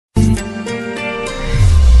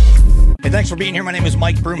Thanks for being here. My name is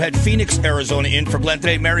Mike Broomhead, Phoenix, Arizona, in for Glenn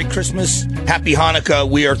today. Merry Christmas. Happy Hanukkah.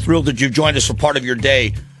 We are thrilled that you've joined us for part of your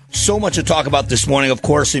day. So much to talk about this morning. Of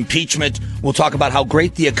course, impeachment. We'll talk about how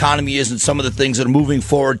great the economy is and some of the things that are moving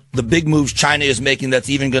forward. The big moves China is making that's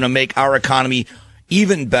even going to make our economy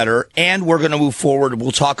even better. And we're going to move forward.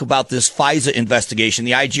 We'll talk about this FISA investigation,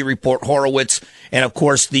 the IG report, Horowitz, and, of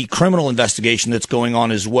course, the criminal investigation that's going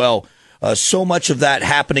on as well. So much of that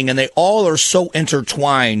happening, and they all are so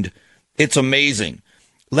intertwined. It's amazing.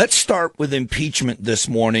 Let's start with impeachment this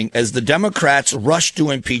morning. As the Democrats rushed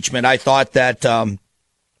to impeachment, I thought Mitch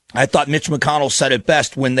McConnell said it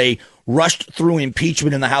best when they rushed through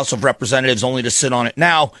impeachment in the House of Representatives only to sit on it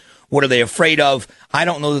now. What are they afraid of? I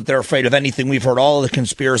don't know that they're afraid of anything. We've heard all of the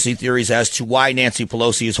conspiracy theories as to why Nancy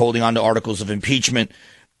Pelosi is holding on to articles of impeachment.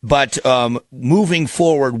 But moving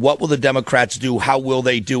forward, what will the Democrats do? How will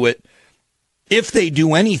they do it? If they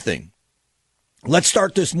do anything. Let's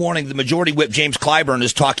start this morning. The Majority Whip, James Clyburn,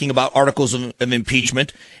 is talking about articles of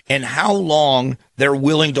impeachment and how long they're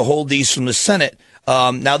willing to hold these from the Senate.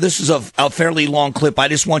 Now, this is a fairly long clip. I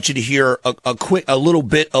just want you to hear a little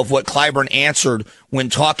bit of what Clyburn answered when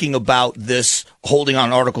talking about this holding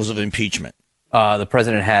on articles of impeachment. The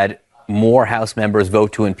president had more House members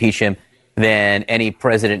vote to impeach him than any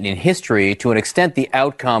president in history. To an extent, the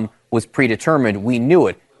outcome was predetermined. We knew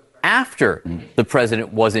it. After the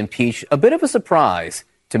president was impeached, a bit of a surprise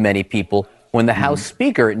to many people when the House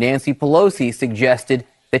Speaker, Nancy Pelosi, suggested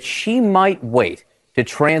that she might wait to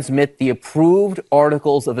transmit the approved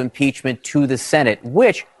articles of impeachment to the Senate,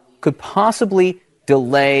 which could possibly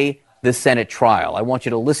delay the Senate trial. I want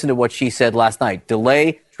you to listen to what she said last night.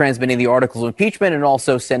 Delay transmitting the articles of impeachment and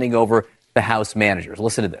also sending over the House managers.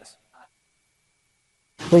 Listen to this.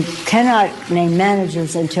 We cannot name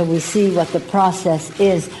managers until we see what the process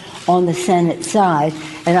is on the Senate side,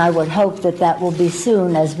 and I would hope that that will be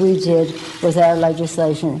soon, as we did with our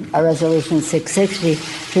legislation, our Resolution 660,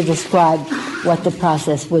 to describe what the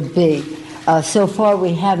process would be. So far,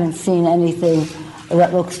 we haven't seen anything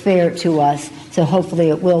that looks fair to us, so hopefully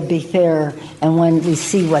it will be fair, and when we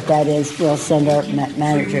see what that is, we'll send our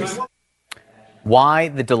managers. Why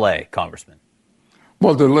the delay, Congressman?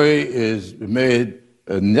 Well, delay is made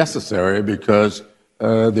necessary because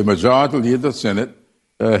the majority leader of the Senate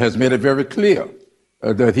has made it very clear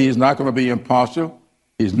that he's not going to be impartial,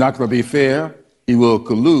 he's not going to be fair, he will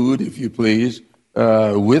collude, if you please,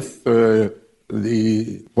 with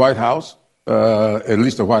the White House, at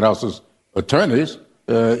least the White House's attorneys,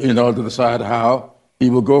 in order to decide how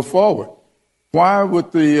he will go forward. Why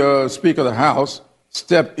would the Speaker of the House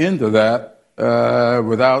step into that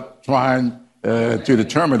without trying to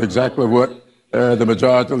determine exactly what the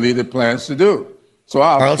majority leader plans to do? So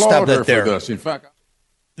I applaud her for this. In fact,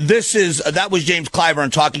 that was James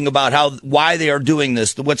Clyburn talking about why they are doing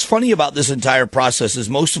this. What's funny about this entire process is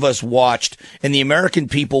most of us watched, and the American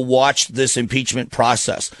people watched this impeachment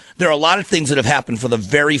process. There are a lot of things that have happened for the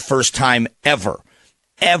very first time ever.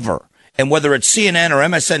 And whether it's CNN or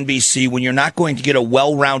MSNBC, when you're not going to get a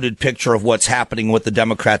well-rounded picture of what's happening, what the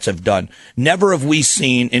Democrats have done. Never have we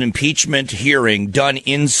seen an impeachment hearing done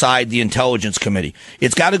inside the Intelligence Committee.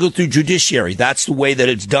 It's got to go through judiciary. That's the way that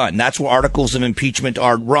it's done. That's where articles of impeachment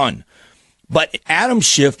are run. But Adam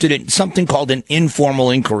Schiff did something called an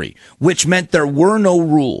informal inquiry, which meant there were no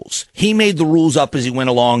rules. He made the rules up as he went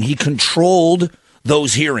along. He controlled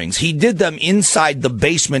those hearings. He did them inside the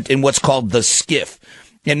basement in what's called the SCIF.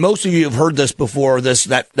 And most of you have heard this before,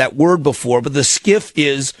 that word before, but the SCIF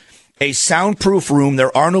is a soundproof room.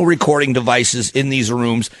 There are no recording devices in these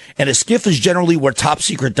rooms, and a SCIF is generally where top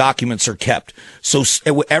secret documents are kept. So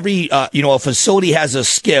every a facility has a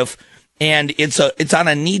SCIF, and it's on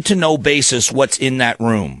a need to know basis what's in that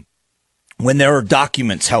room when there are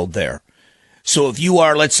documents held there. So if you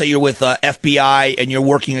are, let's say you're with FBI and you're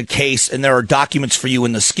working a case and there are documents for you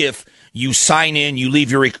in the SCIF, you sign in, you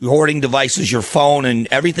leave your recording devices, your phone, and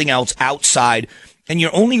everything else outside, and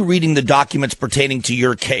you're only reading the documents pertaining to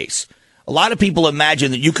your case. A lot of people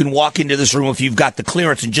imagine that you can walk into this room if you've got the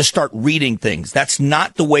clearance and just start reading things. That's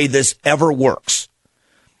not the way this ever works.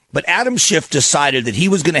 But Adam Schiff decided that he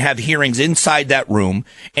was going to have hearings inside that room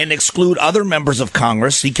and exclude other members of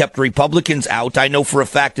Congress. He kept Republicans out. I know for a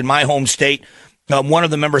fact in my home state, one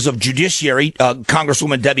of the members of Judiciary,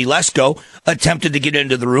 Congresswoman Debbie Lesko, attempted to get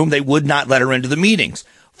into the room. They would not let her into the meetings.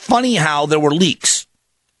 Funny how there were leaks.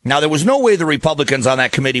 Now, there was no way the Republicans on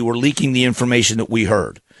that committee were leaking the information that we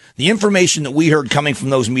heard. The information that we heard coming from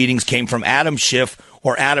those meetings came from Adam Schiff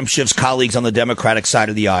or Adam Schiff's colleagues on the Democratic side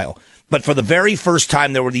of the aisle. But for the very first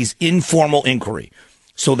time, there were these informal inquiry.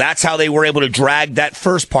 So that's how they were able to drag that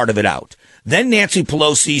first part of it out. Then Nancy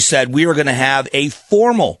Pelosi said we are going to have a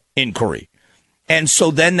formal inquiry. And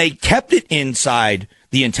so then they kept it inside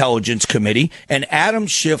the Intelligence Committee, and Adam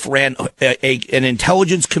Schiff ran an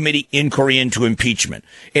Intelligence Committee inquiry into impeachment.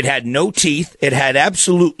 It had no teeth. It had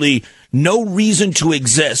absolutely no reason to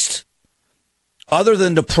exist other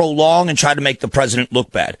than to prolong and try to make the president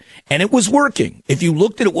look bad. And it was working. If you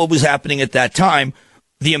looked at what was happening at that time,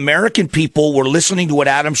 the American people were listening to what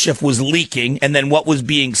Adam Schiff was leaking and then what was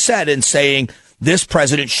being said and saying, this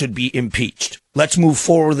president should be impeached. Let's move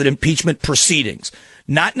forward with impeachment proceedings.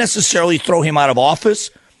 Not necessarily throw him out of office,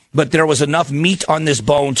 but there was enough meat on this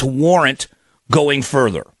bone to warrant going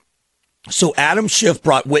further. So Adam Schiff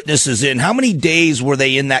brought witnesses in. How many days were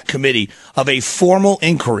they in that committee of a formal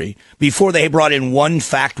inquiry before they brought in one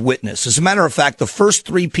fact witness? As a matter of fact, the first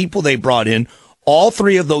three people they brought in, all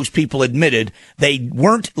three of those people admitted they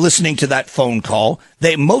weren't listening to that phone call.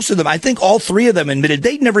 Most of them, I think all three of them admitted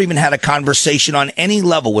they'd never even had a conversation on any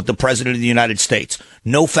level with the president of the United States.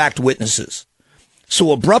 No fact witnesses.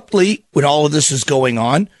 So abruptly, when all of this is going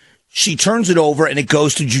on, she turns it over and it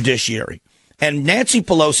goes to judiciary. And Nancy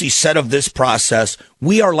Pelosi said of this process,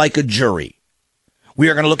 we are like a jury. We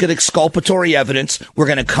are going to look at exculpatory evidence. We're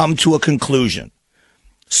going to come to a conclusion.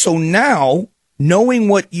 So now, knowing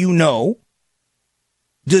what you know,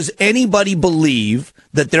 does anybody believe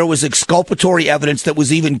that there was exculpatory evidence that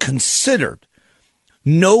was even considered?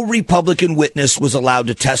 No Republican witness was allowed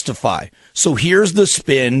to testify. So here's the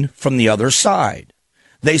spin from the other side.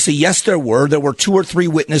 They say, yes, there were 2 or 3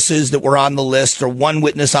 witnesses that were on the list, or one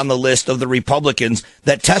witness on the list of the Republicans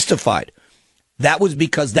that testified. That was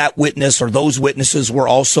because that witness or those witnesses were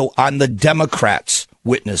also on the Democrats'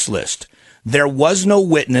 witness list. There was no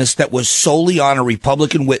witness that was solely on a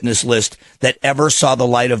Republican witness list that ever saw the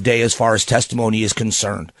light of day as far as testimony is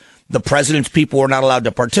concerned. The president's people were not allowed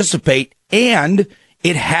to participate, and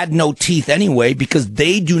it had no teeth anyway because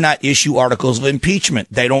they do not issue articles of impeachment.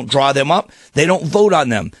 They don't draw them up. They don't vote on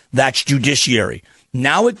them. That's judiciary.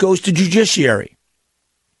 Now it goes to judiciary.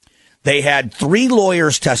 They had 3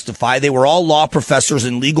 lawyers testify. They were all law professors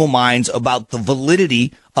and legal minds about the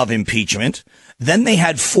validity of impeachment. Then they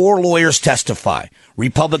had 4 lawyers testify,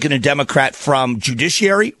 Republican and Democrat from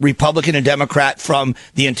judiciary, Republican and Democrat from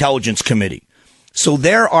the Intelligence Committee. So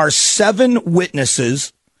there are 7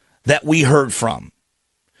 witnesses that we heard from.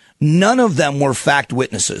 None of them were fact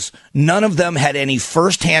witnesses. None of them had any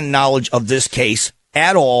firsthand knowledge of this case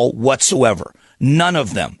at all whatsoever. None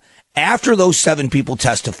of them. After those 7 people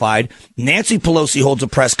testified, Nancy Pelosi holds a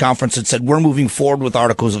press conference and said, we're moving forward with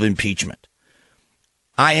articles of impeachment.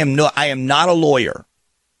 I am not a lawyer,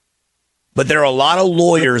 but there are a lot of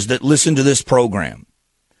lawyers that listen to this program.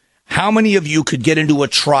 How many of you could get into a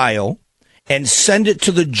trial and send it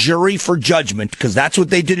to the jury for judgment, because that's what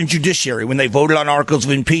they did in judiciary when they voted on articles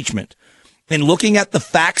of impeachment, and looking at the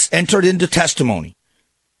facts entered into testimony?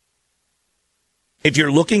 If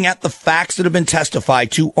you're looking at the facts that have been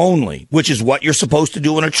testified to only, which is what you're supposed to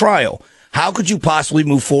do in a trial, how could you possibly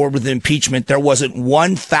move forward with impeachment? There wasn't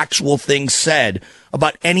one factual thing said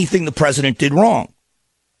about anything the president did wrong.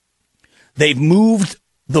 They've moved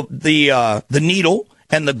the needle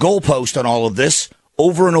and the goalpost on all of this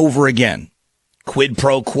over and over again. Quid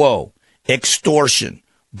pro quo, extortion,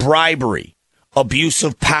 bribery, abuse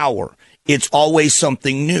of power. It's always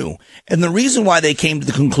something new. And the reason why they came to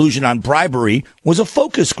the conclusion on bribery was a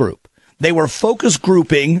focus group. They were focus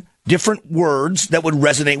grouping different words that would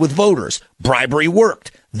resonate with voters. Bribery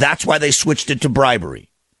worked. That's why they switched it to bribery.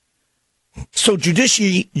 So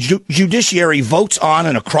judiciary votes on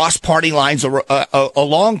and across party lines, or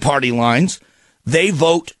along party lines. They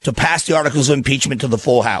vote to pass the articles of impeachment to the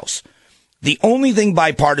full House. The only thing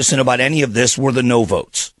bipartisan about any of this were the no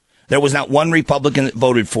votes. There was not one Republican that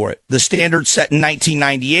voted for it. The standard set in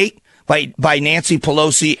 1998 by Nancy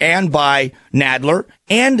Pelosi and by Nadler,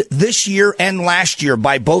 and this year and last year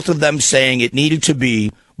by both of them saying it needed to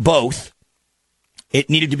be both. It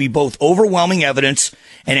needed to be both overwhelming evidence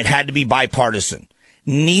and it had to be bipartisan.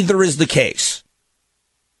 Neither is the case.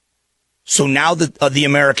 So now that the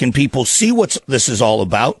American people see what this is all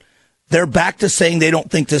about, they're back to saying they don't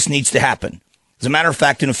think this needs to happen. As a matter of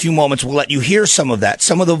fact, in a few moments, we'll let you hear some of that.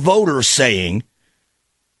 Some of the voters saying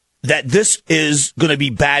that this is going to be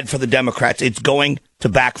bad for the Democrats. It's going to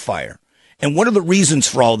backfire. And what are the reasons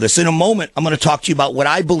for all this? In a moment, I'm going to talk to you about what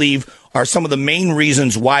I believe are some of the main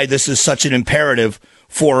reasons why this is such an imperative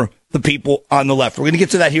for the people on the left. We're going to get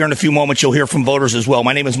to that here in a few moments. You'll hear from voters as well.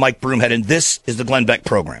 My name is Mike Broomhead, and this is the Glenn Beck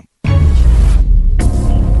Program.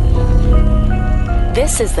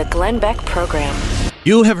 This is the Glenn Beck Program.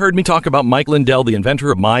 You have heard me talk about Mike Lindell, the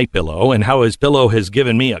inventor of MyPillow, and how his pillow has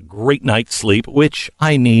given me a great night's sleep, which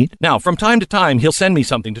I need. Now, from time to time, he'll send me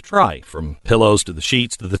something to try, from pillows to the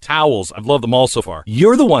sheets to the towels. I've loved them all so far.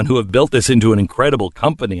 You're the one who have built this into an incredible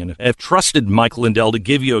company and have trusted Mike Lindell to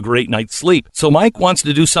give you a great night's sleep. So Mike wants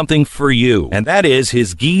to do something for you, and that is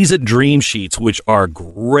his Giza Dream Sheets, which are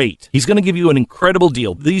great. He's going to give you an incredible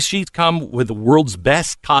deal. These sheets come with the world's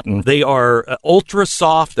best cotton. They are ultra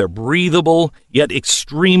soft, they're breathable, yet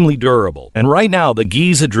extremely durable. And right now, the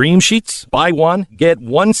Giza Dream Sheets, buy one, get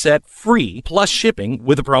one set free, plus shipping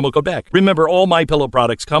with the promo code BECK. Remember, all MyPillow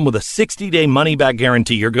products come with a 60-day money-back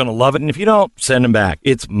guarantee. You're going to love it, and if you don't, send them back.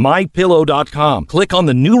 It's MyPillow.com. Click on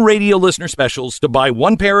the new radio listener specials to buy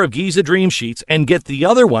one pair of Giza Dream Sheets and get the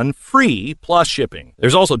other one free, plus shipping.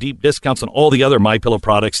 There's also deep discounts on all the other MyPillow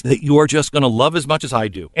products that you are just going to love as much as I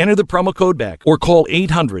do. Enter the promo code BECK or call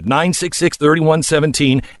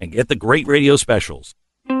 800-966-3117 and get the great radio specials.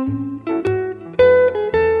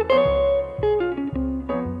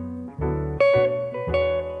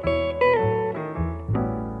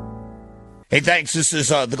 Hey, thanks. This is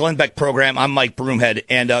the Glenn Beck program. I'm Mike Broomhead,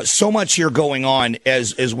 and so much here going on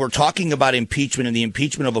as we're talking about impeachment and the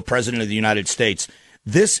impeachment of a president of the United States.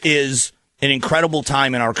 This is an incredible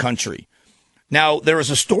time in our country. Now, there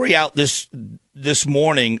is a story out this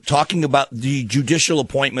morning talking about the judicial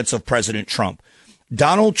appointments of President Trump.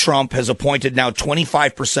 Donald Trump has appointed now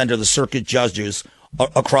 25% of the circuit judges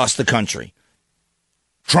across the country.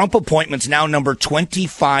 Trump appointments now number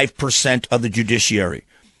 25% of the judiciary,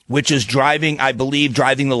 which is driving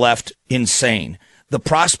the left insane. The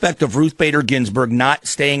prospect of Ruth Bader Ginsburg not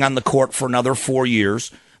staying on the court for another 4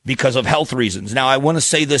 years because of health reasons. Now, I want to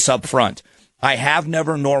say this up front. I have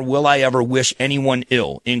never, nor will I ever wish anyone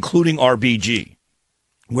ill, including RBG.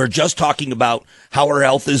 We're just talking about how her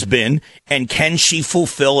health has been and can she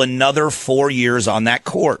fulfill another 4 years on that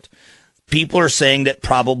court? People are saying that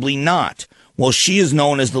probably not. Well, she is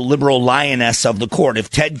known as the liberal lioness of the court. If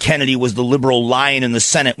Ted Kennedy was the liberal lion in the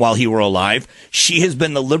Senate while he were alive, she has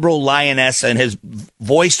been the liberal lioness and has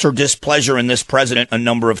voiced her displeasure in this president a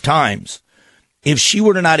number of times. If she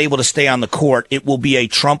were not able to stay on the court, it will be a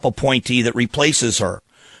Trump appointee that replaces her.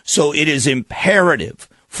 So it is imperative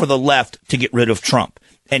for the left to get rid of Trump.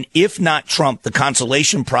 And if not Trump, the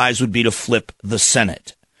consolation prize would be to flip the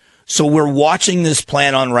Senate. So we're watching this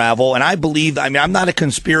plan unravel. And I'm not a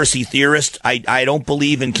conspiracy theorist. I don't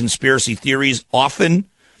believe in conspiracy theories often.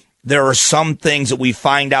 There are some things that we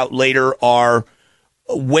find out later are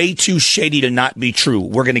way too shady to not be true.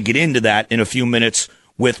 We're going to get into that in a few minutes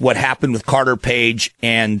with what happened with Carter Page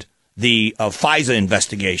and the FISA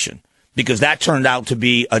investigation, because that turned out to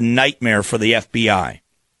be a nightmare for the FBI.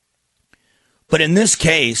 But in this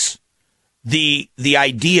case, the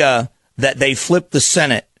idea that they flip the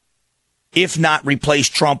Senate, if not replace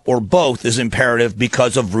Trump or both, is imperative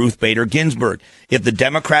because of Ruth Bader Ginsburg. If the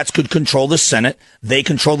Democrats could control the Senate, they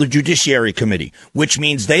control the Judiciary Committee, which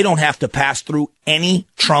means they don't have to pass through any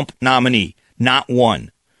Trump nominee, not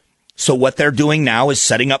one. So what they're doing now is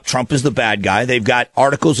setting up Trump as the bad guy. They've got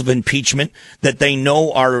articles of impeachment that they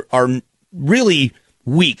know are really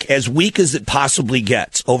weak as it possibly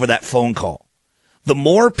gets over that phone call. The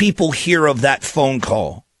more people hear of that phone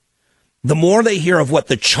call, the more they hear of what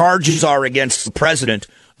the charges are against the president,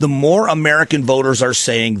 the more American voters are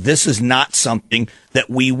saying this is not something that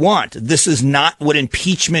we want. This is not what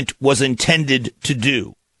impeachment was intended to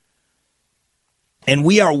do. And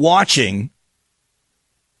we are watching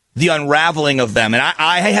the unraveling of them. And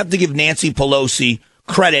I have to give Nancy Pelosi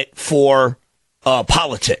credit for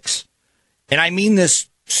politics. And I mean this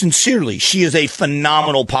sincerely. She is a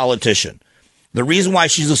phenomenal politician. The reason why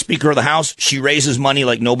she's the Speaker of the House, she raises money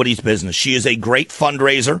like nobody's business. She is a great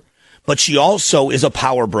fundraiser, but she also is a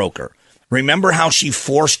power broker. Remember how she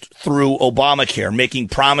forced through Obamacare, making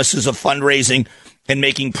promises of fundraising and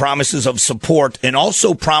making promises of support and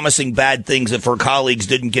also promising bad things if her colleagues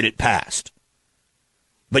didn't get it passed.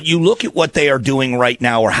 But you look at what they are doing right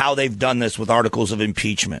now or how they've done this with articles of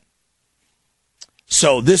impeachment.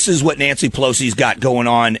 So this is what Nancy Pelosi's got going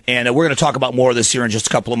on, and we're going to talk about more of this here in just a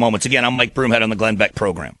couple of moments. Again, I'm Mike Broomhead on the Glenn Beck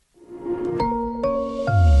program.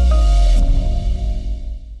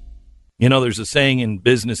 You know, there's a saying in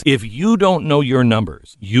business, if you don't know your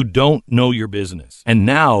numbers, you don't know your business. And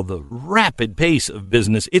now the rapid pace of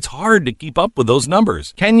business, it's hard to keep up with those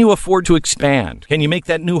numbers. Can you afford to expand? Can you make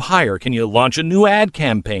that new hire? Can you launch a new ad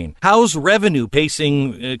campaign? How's revenue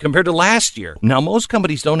pacing compared to last year? Now, most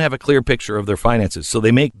companies don't have a clear picture of their finances, so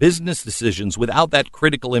they make business decisions without that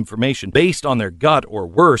critical information based on their gut or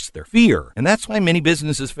worse, their fear. And that's why many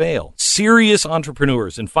businesses fail. Serious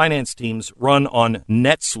entrepreneurs and finance teams run on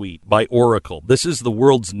NetSuite by Oracle. This is the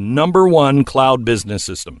world's #1 cloud business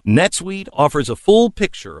system. NetSuite offers a full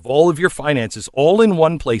picture of all of your finances all in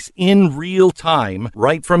one place in real time,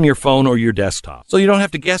 right from your phone or your desktop. So you don't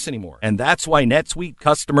have to guess anymore. And that's why NetSuite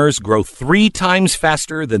customers grow 3 times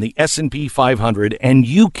faster than the S&P 500, and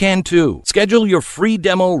you can too. Schedule your free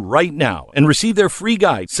demo right now and receive their free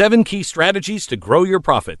guide, 7 key strategies to grow your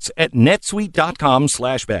profits, at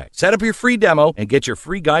netsuite.com/Beck. Set up your free demo and get your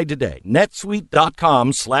free guide today.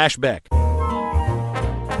 netsuite.com/Beck.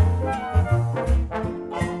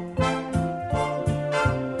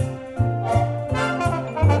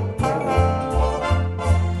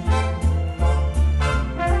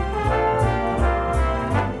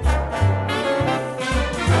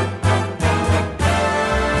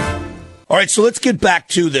 All right, so let's get back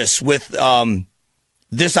to this with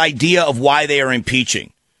this idea of why they are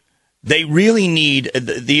impeaching. They really need,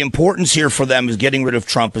 the importance here for them is getting rid of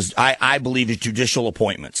Trump, is I believe is judicial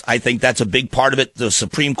appointments. I think that's a big part of it, the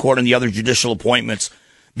Supreme Court and the other judicial appointments,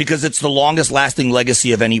 because it's the longest lasting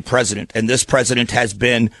legacy of any president. And this president has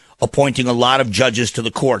been appointing a lot of judges to the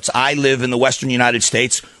courts. I live in the Western United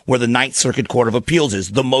States, where the Ninth Circuit Court of Appeals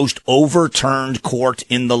is the most overturned court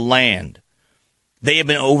in the land. They have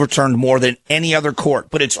been overturned more than any other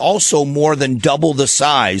court, but it's also more than double the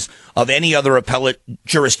size of any other appellate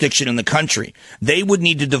jurisdiction in the country. They would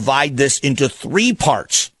need to divide this into 3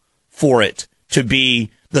 parts for it to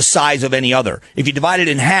be the size of any other. If you divide it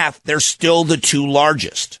in half, they're still the 2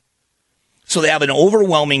 largest. So they have an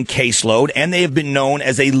overwhelming caseload, and they have been known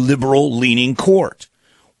as a liberal-leaning court.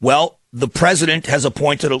 Well, the president has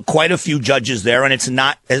appointed quite a few judges there, and it's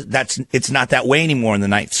not that way anymore in the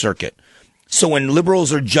Ninth Circuit. So when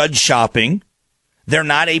liberals are judge shopping, they're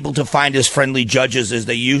not able to find as friendly judges as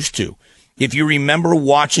they used to. If you remember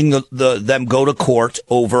watching them go to court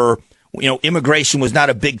over, immigration was not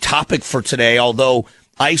a big topic for today, although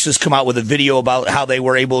ICE has come out with a video about how they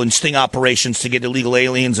were able in sting operations to get illegal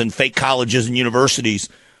aliens and fake colleges and universities.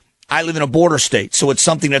 I live in a border state, so it's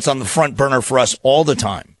something that's on the front burner for us all the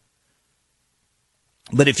time.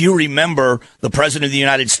 But if you remember, the president of the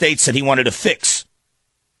United States said he wanted to fix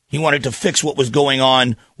what was going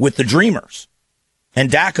on with the Dreamers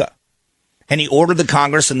and DACA. And he ordered the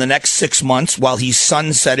Congress in the next 6 months, while he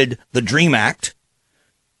sunsetted the DREAM Act,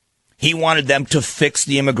 he wanted them to fix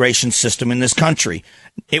the immigration system in this country.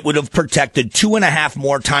 It would have protected 2.5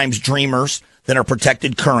 more times Dreamers than are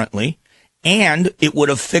protected currently. And it would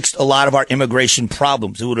have fixed a lot of our immigration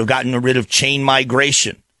problems. It would have gotten rid of chain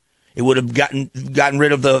migration. It would have gotten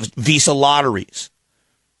rid of the visa lotteries.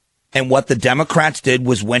 And what the Democrats did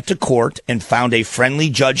was went to court and found a friendly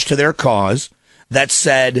judge to their cause that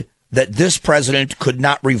said that this president could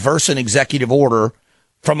not reverse an executive order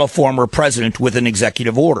from a former president with an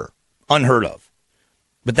executive order. Unheard of.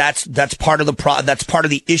 But that's part of that's part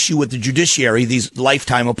of the issue with the judiciary, these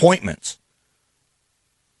lifetime appointments.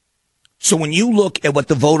 So when you look at what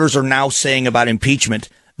the voters are now saying about impeachment,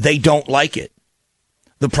 they don't like it.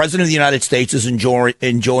 The president of the United States is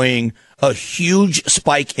enjoying a huge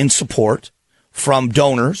spike in support from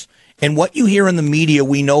donors. And what you hear in the media,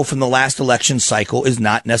 we know from the last election cycle, is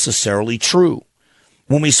not necessarily true.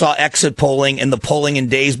 When we saw exit polling and the polling in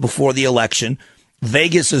days before the election,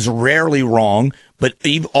 Vegas is rarely wrong, but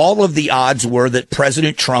all of the odds were that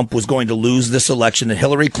President Trump was going to lose this election, that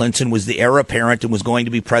Hillary Clinton was the heir apparent and was going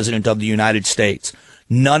to be president of the United States.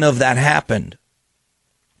 None of that happened.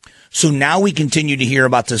 So now we continue to hear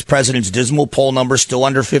about this president's dismal poll number, still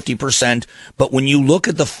under 50%. But when you look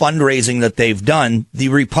at the fundraising that they've done, the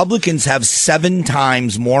Republicans have 7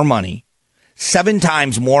 times more money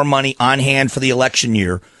on hand for the election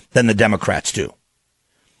year than the Democrats do.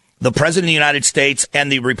 The president of the United States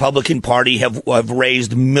and the Republican Party have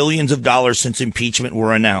raised millions of dollars since impeachment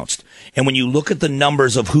were announced. And when you look at the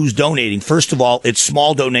numbers of who's donating, first of all, it's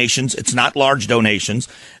small donations. It's not large donations.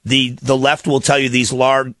 The left will tell you these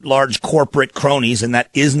large corporate cronies, and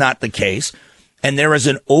that is not the case. And there is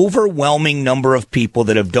an overwhelming number of people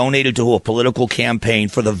that have donated to a political campaign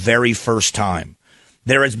for the very first time.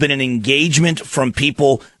 There has been an engagement from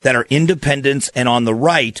people that are independents and on the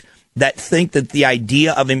right that think that the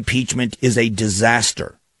idea of impeachment is a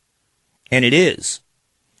disaster. And it is.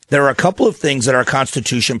 There are a couple of things that our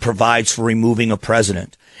Constitution provides for removing a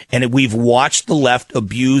president. And we've watched the left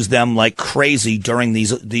abuse them like crazy during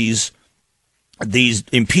these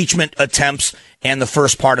impeachment attempts and the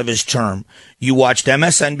first part of his term. You watched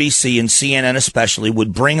MSNBC and CNN especially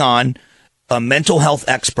would bring on mental health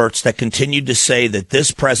experts that continued to say that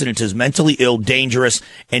this president is mentally ill, dangerous,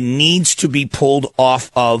 and needs to be pulled out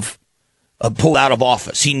of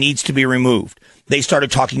office. He needs to be removed. They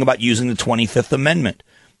started talking about using the 25th Amendment.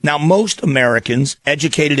 Now, most Americans,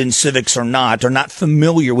 educated in civics or not, are not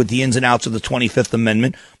familiar with the ins and outs of the 25th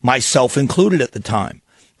Amendment, myself included at the time.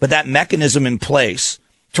 But that mechanism in place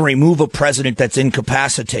to remove a president that's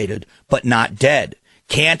incapacitated but not dead,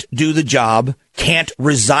 can't do the job, can't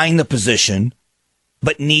resign the position,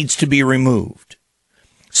 but needs to be removed.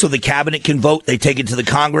 So the cabinet can vote. They take it to the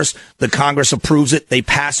Congress approves it. They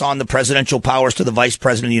pass on the presidential powers to the vice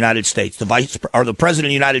president of the United States. The president of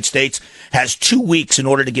the United States has 2 weeks in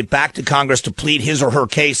order to get back to Congress to plead his or her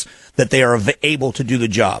case that they are able to do the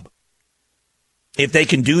job. If they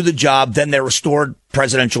can do the job, then they're restored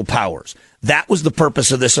presidential powers. That was the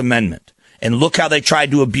purpose of this amendment. And look how they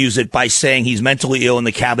tried to abuse it by saying he's mentally ill and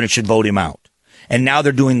the cabinet should vote him out. And now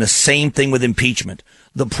they're doing the same thing with impeachment.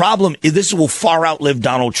 The problem is this will far outlive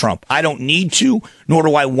Donald Trump. I don't need to, nor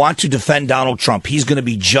do I want to defend Donald Trump. He's going to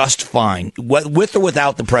be just fine, with or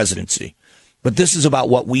without the presidency. But this is about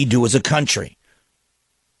what we do as a country.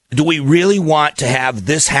 Do we really want to have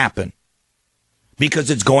this happen?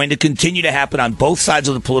 Because it's going to continue to happen on both sides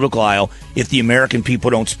of the political aisle if the American people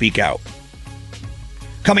don't speak out.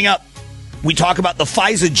 Coming up, we talk about the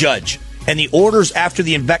FISA judge and the orders after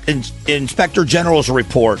the Inspector General's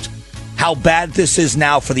report. How bad this is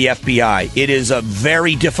now for the FBI. It is a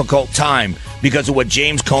very difficult time because of what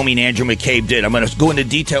James Comey and Andrew McCabe did. I'm going to go into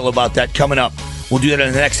detail about that coming up. We'll do that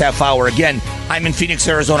in the next half hour. Again, I'm in Phoenix,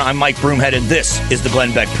 Arizona. I'm Mike Broomhead, and this is the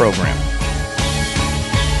Glenn Beck Program.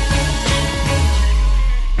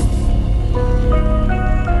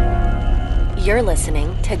 You're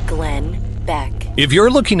listening to Glenn Beck. If you're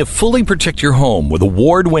looking to fully protect your home with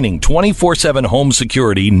award-winning 24/7 home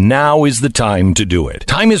security, now is the time to do it.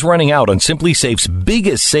 Time is running out on SimpliSafe's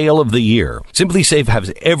biggest sale of the year. SimpliSafe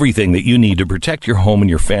has everything that you need to protect your home and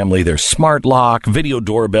your family. Their Smart Lock, Video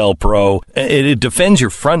Doorbell Pro. It defends your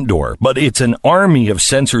front door, but it's an army of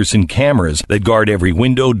sensors and cameras that guard every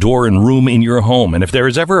window, door, and room in your home. And if there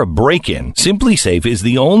is ever a break-in, SimpliSafe is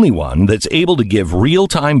the only one that's able to give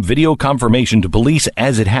real-time video confirmation to police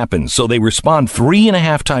as it happens, so they respond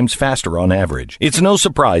 3.5 times faster on average. It's no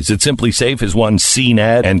surprise that SimpliSafe has won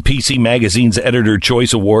CNET and PC Magazine's Editor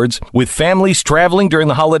Choice Awards. With families traveling during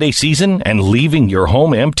the holiday season and leaving your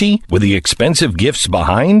home empty with the expensive gifts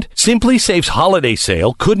behind, SimpliSafe's holiday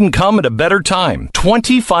sale couldn't come at a better time.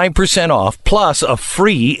 25% off plus a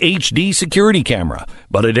free HD security camera.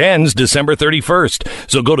 But it ends December 31st.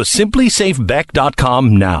 So go to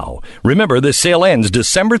simplysafebeck.com now. Remember, this sale ends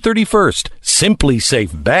December 31st.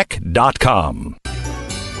 simplysafebeck.com.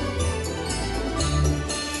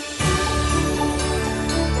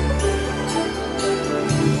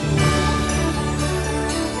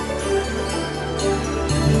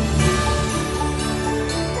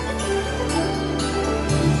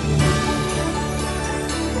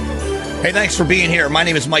 Hey, thanks for being here. My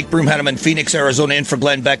name is Mike Broomhead. I'm in Phoenix, Arizona, in for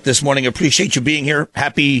Glenn Beck this morning. Appreciate you being here.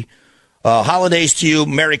 Happy holidays to you.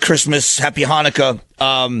 Merry Christmas. Happy Hanukkah.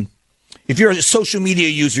 If you're a social media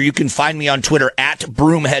user, you can find me on Twitter at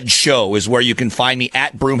Broomhead Show is where you can find me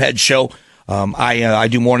at Broomhead Show. I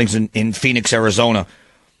do mornings in Phoenix, Arizona.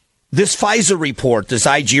 This FISA report, this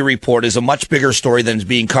IG report, is a much bigger story than is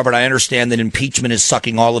being covered. I understand that impeachment is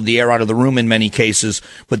sucking all of the air out of the room in many cases,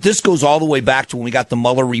 but this goes all the way back to when we got the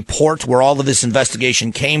Mueller report, where all of this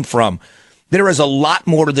investigation came from. There is a lot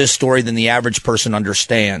more to this story than the average person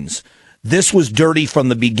understands. This was dirty from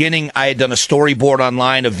the beginning. I had done a storyboard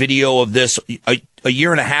online, a video of this a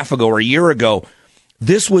year and a half ago or a year ago.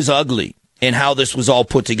 This was ugly in how this was all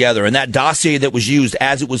put together. And that dossier that was used,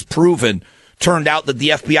 as it was proven, turned out that the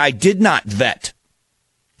FBI did not vet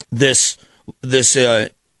this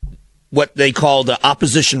what they called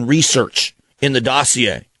opposition research in the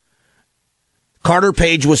dossier. Carter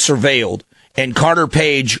Page was surveilled, and Carter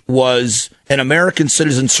Page was an American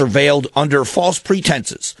citizen surveilled under false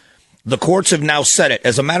pretenses. The courts have now said it.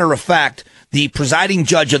 As a matter of fact, the presiding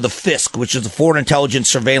judge of the FISC, which is the Foreign Intelligence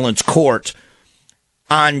Surveillance Court,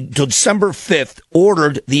 on December 5th,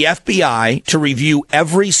 ordered the FBI to review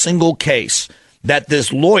every single case that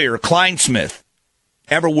this lawyer, Kleinsmith,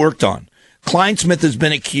 ever worked on. Kleinsmith has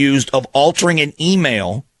been accused of altering an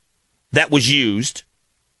email that was used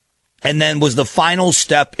and then was the final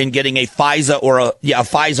step in getting a FISA or a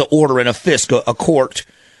FISA order in a FISC, a court,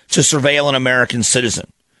 to surveil an American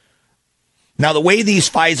citizen. Now, the way these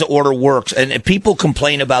FISA order works, and people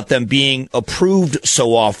complain about them being approved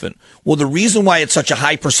so often. Well, the reason why it's such a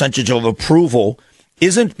high percentage of approval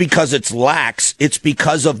isn't because it's lax. It's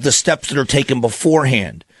because of the steps that are taken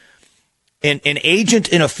beforehand. An agent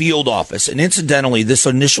in a field office, and incidentally, this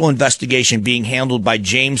initial investigation being handled by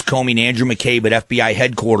James Comey and Andrew McCabe at FBI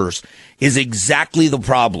headquarters is exactly the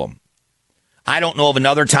problem. I don't know of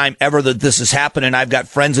another time ever that this has happened, and I've got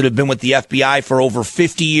friends that have been with the FBI for over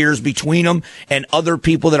 50 years between them and other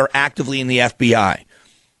people that are actively in the FBI.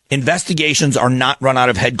 Investigations are not run out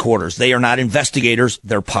of headquarters. They are not investigators.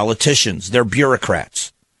 They're politicians. They're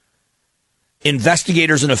bureaucrats.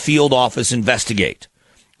 Investigators in a field office investigate.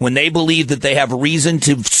 When they believe that they have reason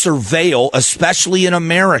to surveil, especially an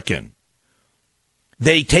American,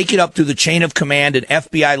 they take it up through the chain of command, and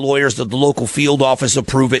FBI lawyers at the local field office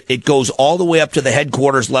approve it. It goes all the way up to the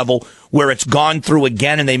headquarters level where it's gone through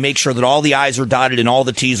again, and they make sure that all the I's are dotted and all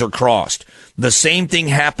the T's are crossed. The same thing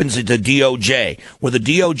happens at the DOJ, where the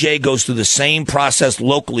DOJ goes through the same process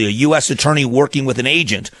locally, a U.S. attorney working with an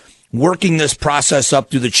agent, working this process up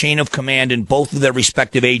through the chain of command in both of their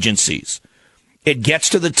respective agencies. It gets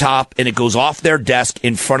to the top and it goes off their desk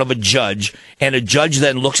in front of a judge, and a judge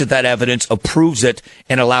then looks at that evidence, approves it,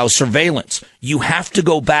 and allows surveillance. You have to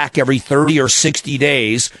go back every 30 or 60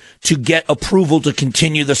 days to get approval to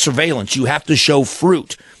continue the surveillance. You have to show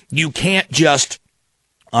fruit. You can't just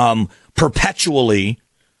perpetually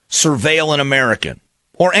surveil an American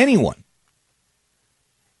or anyone.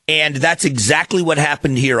 And that's exactly what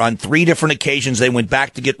happened here. On 3 different occasions, they went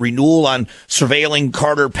back to get renewal on surveilling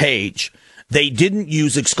Carter Page. They didn't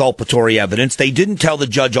use exculpatory evidence. They didn't tell the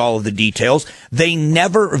judge all of the details. They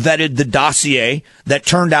never vetted the dossier that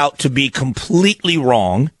turned out to be completely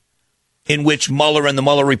wrong, in which Mueller and the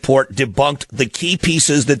Mueller report debunked the key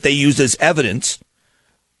pieces that they used as evidence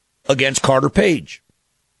against Carter Page.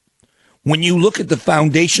 When you look at the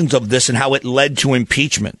foundations of this and how it led to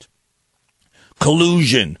impeachment,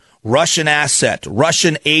 collusion, Russian asset,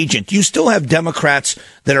 Russian agent. You still have Democrats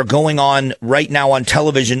that are going on right now on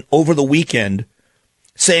television over the weekend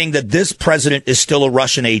saying that this president is still a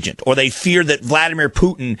Russian agent, or they fear that Vladimir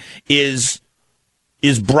Putin is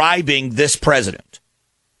bribing this president.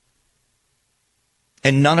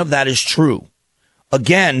 And none of that is true.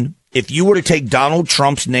 Again, if you were to take Donald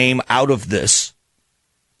Trump's name out of this,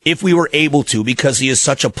 if we were able to, because he is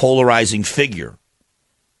such a polarizing figure,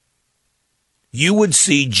 you would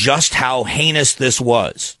see just how heinous this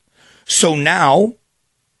was. So now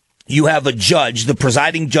you have a judge, the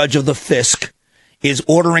presiding judge of the FISC, is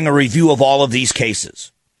ordering a review of all of these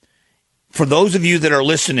cases. For those of you that are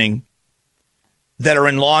listening that are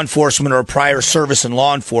in law enforcement or prior service in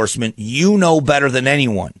law enforcement, you know better than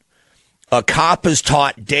anyone. A cop is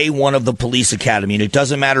taught day one of the police academy, and it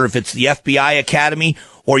doesn't matter if it's the FBI academy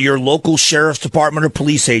or your local sheriff's department or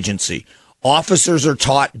police agency. Officers are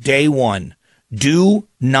taught day one. Do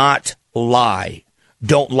not lie.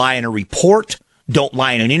 Don't lie in a report. Don't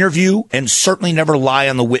lie in an interview, and certainly never lie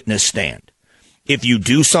on the witness stand. If you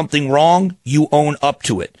do something wrong, you own up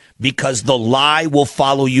to it, because the lie will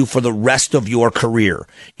follow you for the rest of your career.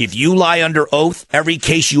 If you lie under oath, every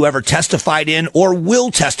case you ever testified in or will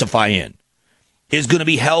testify in is going to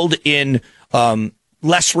be held in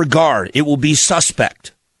less regard. It will be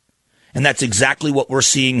suspect. And that's exactly what we're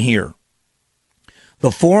seeing here.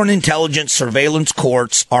 The foreign intelligence surveillance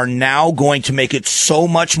courts are now going to make it so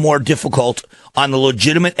much more difficult on the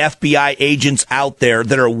legitimate FBI agents out there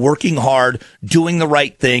that are working hard, doing the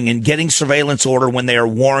right thing, and getting surveillance order when they are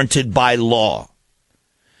warranted by law.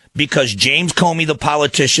 Because James Comey, the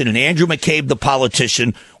politician, and Andrew McCabe, the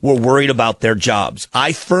politician, were worried about their jobs.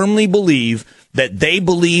 I firmly believe that they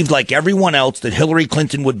believed, like everyone else, that Hillary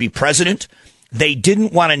Clinton would be president. They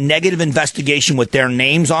didn't want a negative investigation with their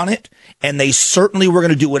names on it, and they certainly were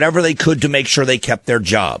going to do whatever they could to make sure they kept their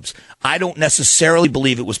jobs. I don't necessarily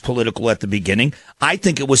believe it was political at the beginning. I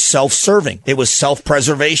think it was self-serving. It was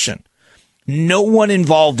self-preservation. No one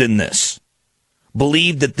involved in this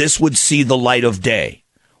believed that this would see the light of day.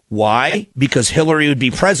 Why? Because Hillary would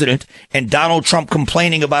be president, and Donald Trump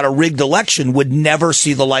complaining about a rigged election would never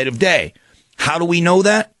see the light of day. How do we know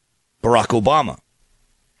that? Barack Obama.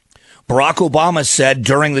 Barack Obama said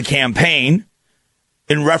during the campaign,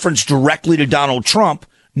 in reference directly to Donald Trump,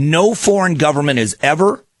 no foreign government has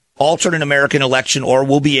ever altered an American election or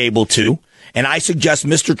will be able to. And I suggest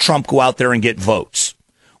Mr. Trump go out there and get votes.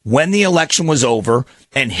 When the election was over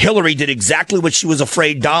and Hillary did exactly what she was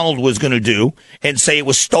afraid Donald was going to do and say it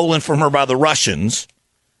was stolen from her by the Russians,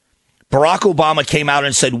 Barack Obama came out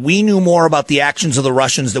and said, we knew more about the actions of the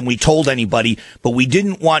Russians than we told anybody, but we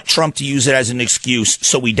didn't want Trump to use it as an excuse,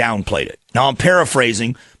 so we downplayed it. Now, I'm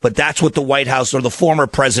paraphrasing, but that's what the White House or the former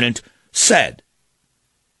president said.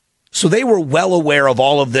 So they were well aware of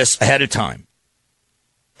all of this ahead of time.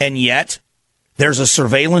 And yet, there's a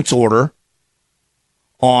surveillance order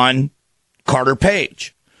on Carter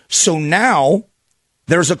Page. So now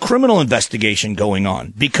there's a criminal investigation going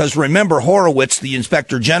on because remember, Horowitz, the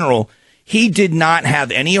inspector general, he did not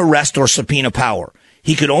have any arrest or subpoena power.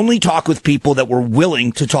 He could only talk with people that were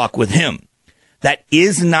willing to talk with him. That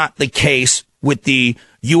is not the case with the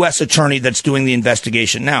U.S. attorney that's doing the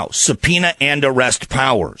investigation now. Subpoena and arrest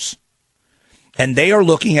powers. And they are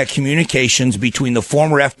looking at communications between the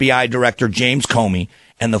former FBI director, James Comey,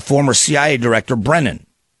 and the former CIA director, Brennan.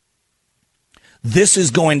 This is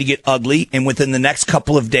going to get ugly, and within the next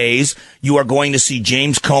couple of days, you are going to see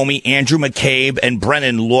James Comey, Andrew McCabe, and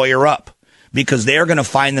Brennan lawyer up, because they're going to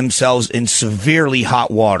find themselves in severely hot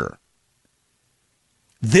water.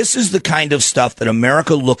 This is the kind of stuff that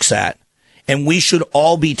America looks at, and we should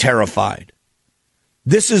all be terrified.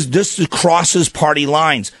 This crosses party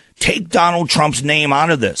lines. Take Donald Trump's name out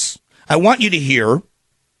of this. I want you to hear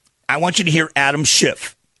Adam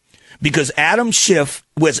Schiff, because Adam Schiff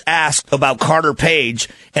was asked about Carter Page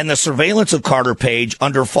and the surveillance of Carter Page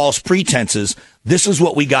under false pretenses. This is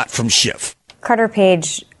what we got from Schiff. Carter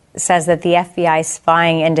Page says that the FBI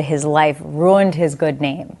spying into his life ruined his good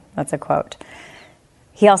name. That's a quote.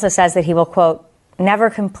 He also says that he will, quote,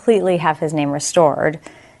 never completely have his name restored.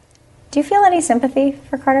 Do you feel any sympathy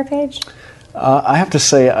for Carter Page? I have to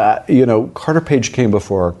say, Carter Page came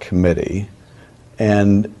before our committee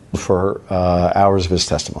and for hours of his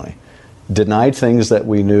testimony. Denied things that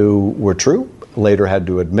we knew were true, later had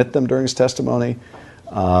to admit them during his testimony.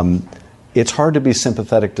 It's hard to be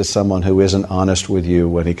sympathetic to someone who isn't honest with you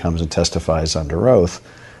when he comes and testifies under oath.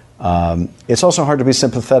 It's also hard to be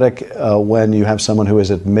sympathetic when you have someone who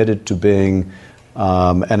is admitted to being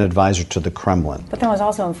an advisor to the Kremlin. But then was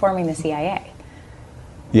also informing the CIA.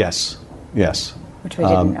 Yes. Which we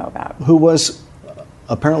didn't know about. Who was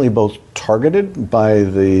apparently both targeted by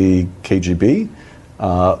the KGB,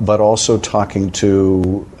 but also talking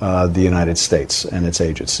to the United States and its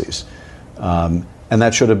agencies. And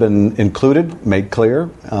that should have been included, made clear,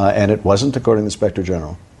 and it wasn't, according to the Inspector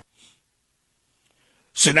General.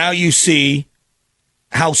 So now you see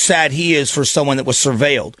how sad he is for someone that was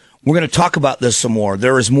surveilled. We're going to talk about this some more.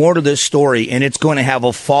 There is more to this story, and it's going to have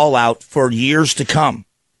a fallout for years to come.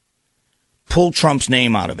 Pull Trump's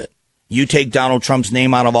name out of it. You take Donald Trump's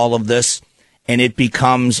name out of all of this, and it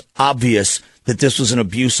becomes obvious that this was an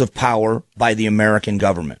abuse of power by the American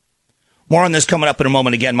government. More on this coming up in a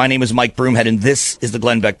moment. Again, my name is Mike Broomhead, and this is the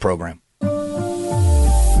Glenn Beck Program.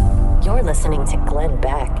 You're listening to Glenn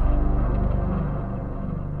Beck.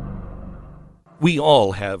 We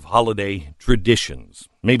all have holiday traditions.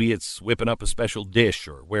 Maybe it's whipping up a special dish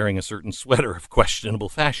or wearing a certain sweater of questionable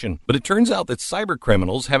fashion. But it turns out that cyber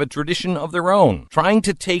criminals have a tradition of their own, trying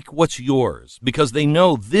to take what's yours because they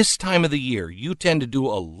know this time of the year you tend to do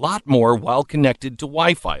a lot more while connected to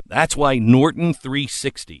Wi-Fi. That's why Norton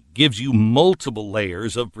 360 gives you multiple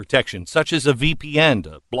layers of protection, such as a VPN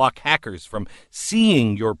to block hackers from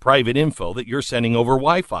seeing your private info that you're sending over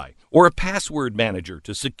Wi-Fi, or a password manager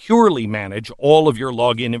to securely manage all of your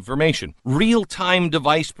login information, real-time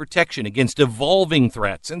device protection against evolving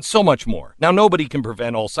threats, and so much more. Now, nobody can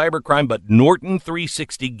prevent all cybercrime, but Norton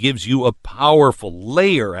 360 gives you a powerful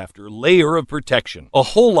layer after layer of protection, a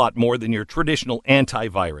whole lot more than your traditional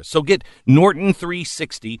antivirus. So get Norton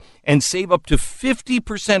 360 and save up to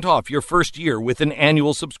 50% off your first year with an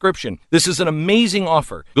annual subscription. This is an amazing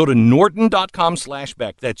offer. Go to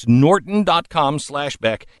norton.com/Beck. That's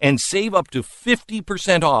norton.com/Beck and save up to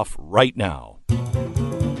 50% off right now.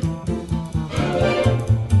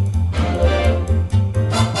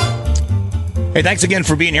 Hey, thanks again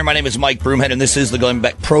for being here. My name is Mike Broomhead, and this is the Glenn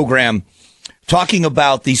Beck Program, talking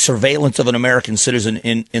about the surveillance of an American citizen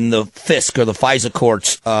in the FISC or the FISA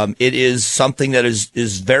courts. It is something that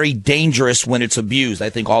is very dangerous when it's abused. I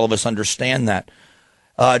think all of us understand that.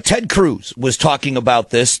 Ted Cruz was talking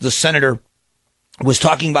about this. The senator was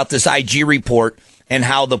talking about this IG report and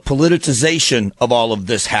how the politicization of all of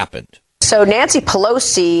this happened. So Nancy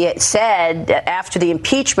Pelosi said after the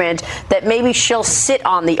impeachment that maybe she'll sit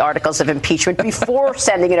on the articles of impeachment before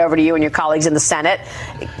sending it over to you and your colleagues in the Senate.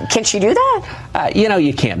 Can she do that?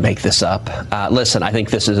 You can't make this up. Listen, I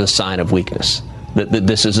think this is a sign of weakness.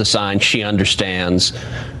 This is a sign she understands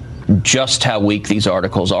just how weak these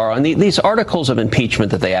articles are. And these articles of impeachment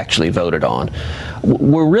that they actually voted on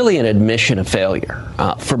were really an admission of failure.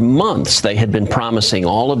 For months, they had been promising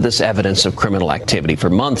all of this evidence of criminal activity. For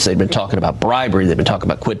months, they'd been talking about bribery. They'd been talking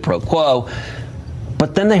about quid pro quo.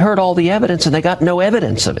 But then they heard all the evidence, and they got no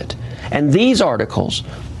evidence of it. And these articles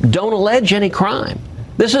don't allege any crime.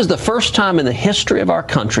 This is the first time in the history of our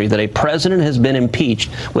country that a president has been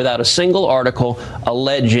impeached without a single article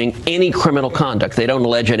alleging any criminal conduct. They don't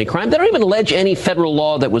allege any crime. They don't even allege any federal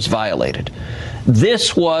law that was violated.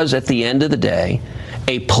 This was, at the end of the day,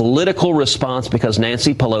 a political response because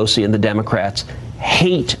Nancy Pelosi and the Democrats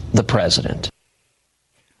hate the president.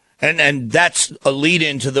 And that's a lead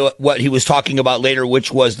into what he was talking about later,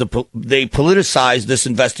 which was they politicized this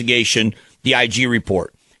investigation, the IG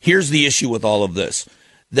report. Here's the issue with all of this,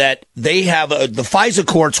 that they have the FISA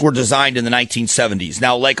courts were designed in the 1970s.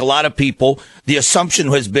 Now, like a lot of people, the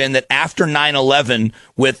assumption has been that after 9/11,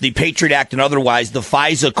 with the Patriot Act and otherwise, the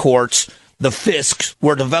FISA courts, the FISCs,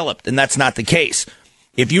 were developed, and that's not the case.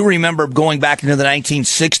 If you remember going back into the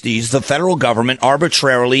 1960s, the federal government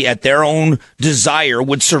arbitrarily, at their own desire,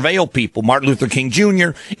 would surveil people. Martin Luther King Jr.,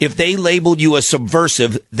 if they labeled you as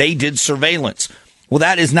subversive, they did surveillance. Well,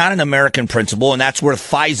 that is not an American principle, and that's where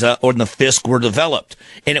FISA or the FISC were developed.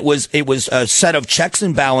 And it was a set of checks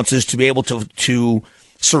and balances to be able to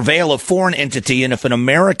surveil a foreign entity. And if an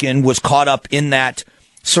American was caught up in that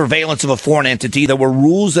surveillance of a foreign entity, there were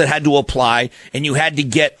rules that had to apply, and you had to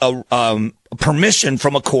get a permission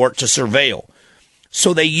from a court to surveil.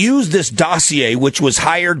 So they used this dossier, which was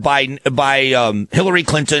hired by Hillary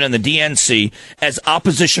Clinton and the DNC, as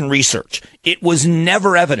opposition research. It was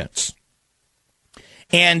never evidence.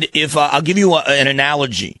 And if I'll give you an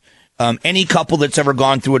analogy, any couple that's ever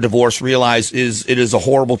gone through a divorce realize it is a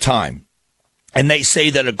horrible time. And they say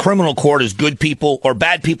that a criminal court is good people or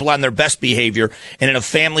bad people on their best behavior. And in a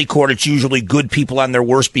family court, it's usually good people on their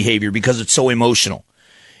worst behavior because it's so emotional.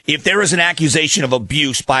 If there is an accusation of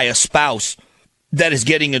abuse by a spouse that is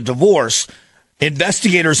getting a divorce,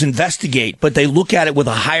 investigators investigate, but they look at it with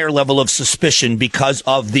a higher level of suspicion because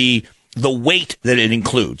of the weight that it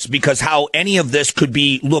includes, because how any of this could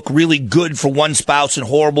look really good for one spouse and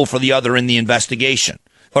horrible for the other in the investigation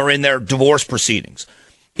or in their divorce proceedings.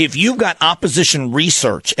 If you've got opposition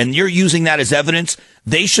research and you're using that as evidence,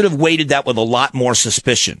 they should have weighted that with a lot more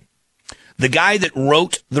suspicion. The guy that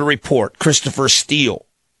wrote the report, Christopher Steele.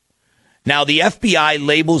 Now, the FBI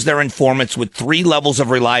labels their informants with 3 levels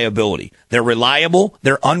of reliability. They're reliable,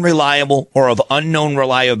 they're unreliable, or of unknown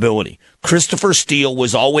reliability. Christopher Steele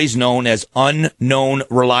was always known as unknown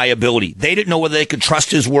reliability. They didn't know whether they could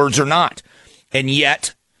trust his words or not. And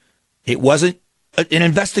yet, it wasn't an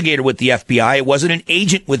investigator with the FBI. It wasn't an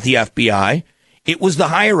agent with the FBI. It was the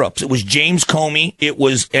higher-ups. It was James Comey. It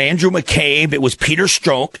was Andrew McCabe. It was Peter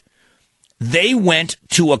Strzok. They went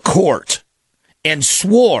to a court and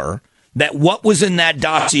swore that what was in that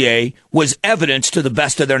dossier was evidence to the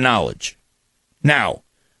best of their knowledge. Now,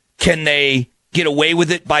 can they get away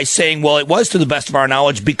with it by saying, well, it was to the best of our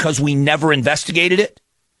knowledge because we never investigated it?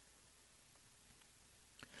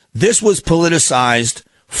 This was politicized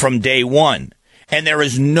from day one, and there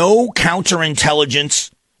is no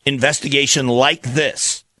counterintelligence investigation like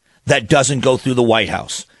this that doesn't go through the White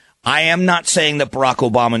House. I am not saying that Barack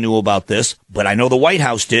Obama knew about this, but I know the White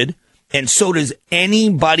House did. And so does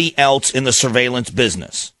anybody else in the surveillance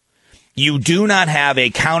business. You do not have a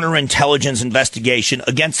counterintelligence investigation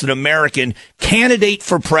against an American candidate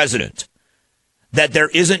for president that there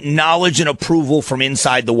isn't knowledge and approval from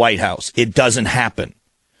inside the White House. It doesn't happen.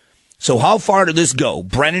 So how far did this go?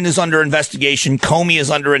 Brennan is under investigation. Comey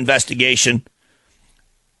is under investigation.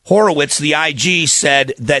 Horowitz, the IG,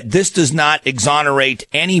 said that this does not exonerate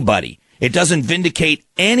anybody. It doesn't vindicate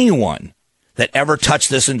anyone that ever touched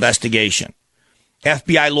this investigation.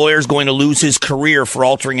 FBI lawyer is going to lose his career for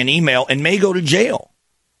altering an email and may go to jail.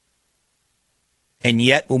 And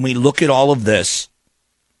yet, when we look at all of this,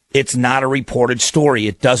 it's not a reported story.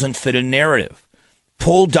 It doesn't fit a narrative.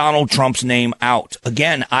 Pull Donald Trump's name out.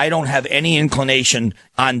 Again, I don't have any inclination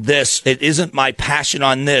on this. It isn't my passion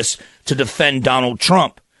on this to defend Donald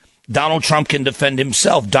Trump. Donald Trump can defend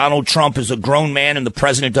himself. Donald Trump is a grown man and the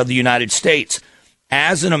president of the United States.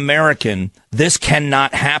 As an American, this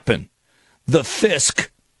cannot happen. The FISC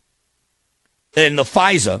and the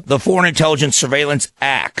FISA, the Foreign Intelligence Surveillance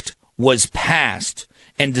Act, was passed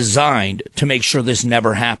and designed to make sure this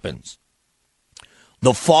never happens.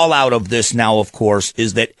 The fallout of this now, of course,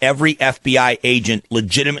 is that every FBI agent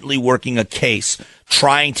legitimately working a case,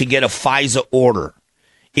 trying to get a FISA order,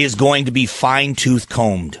 is going to be fine-tooth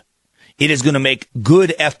combed. It is going to make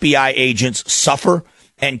good FBI agents suffer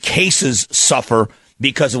and cases suffer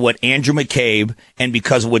because of what Andrew McCabe and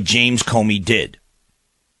because of what James Comey did.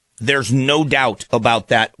 There's no doubt about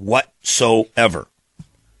that whatsoever.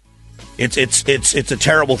 It's a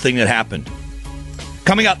terrible thing that happened.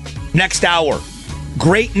 Coming up next hour,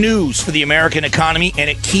 great news for the American economy, and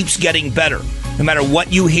it keeps getting better. No matter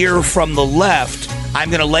what you hear from the left, I'm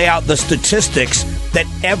going to lay out the statistics that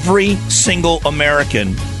every single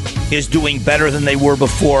American is doing better than they were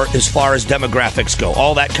before as far as demographics go.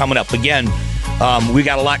 All that coming up. Again, we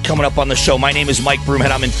got a lot coming up on the show. My name is Mike Broomhead.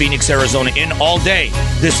 I'm in Phoenix, Arizona, in all day.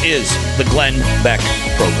 This is the Glenn Beck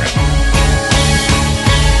Program.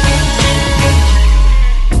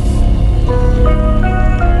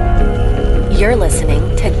 You're listening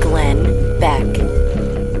to Glenn Beck.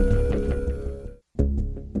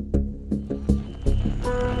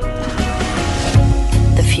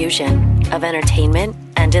 The fusion of entertainment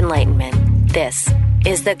and enlightenment. This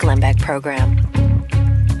is the Glenn Beck Program.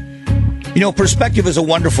 You know, perspective is a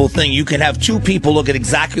wonderful thing. You can have two people look at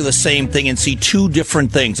exactly the same thing and see two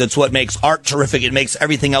different things. That's what makes art terrific. It makes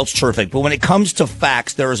everything else terrific. But when it comes to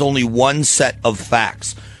facts, there is only one set of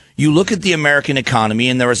facts. You look at the American economy,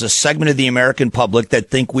 and there is a segment of the American public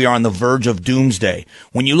that think we are on the verge of doomsday.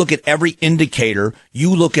 When you look at every indicator,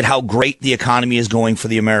 you look at how great the economy is going for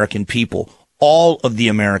the American people. All of the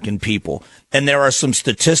American people. And there are some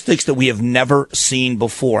statistics that we have never seen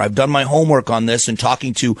before. I've done my homework on this and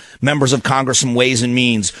talking to members of Congress and Ways and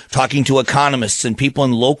Means, talking to economists and people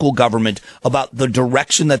in local government about the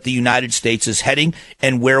direction that the United States is heading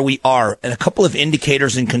and where we are, and a couple of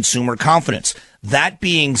indicators in consumer confidence. That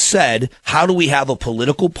being said, how do we have a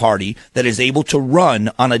political party that is able to run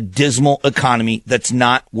on a dismal economy that's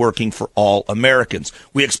not working for all Americans?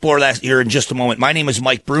 We explore that here in just a moment. My name is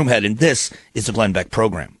Mike Broomhead, and this is the Glenn Beck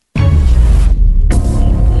Program.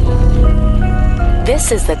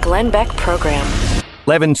 This is the Glenn Beck Program.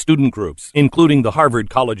 11 student groups, including the Harvard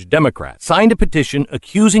College Democrats, signed a petition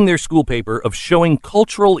accusing their school paper of showing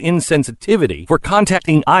cultural insensitivity for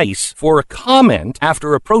contacting ICE for a comment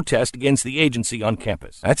after a protest against the agency on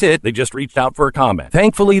campus. That's it. They just reached out for a comment.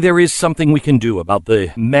 Thankfully, there is something we can do about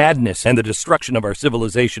the madness and the destruction of our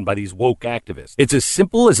civilization by these woke activists. It's as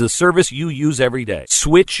simple as the service you use every day.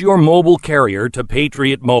 Switch your mobile carrier to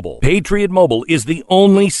Patriot Mobile. Patriot Mobile is the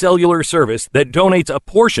only cellular service that donates a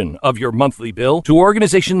portion of your monthly bill to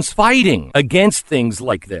organizations fighting against things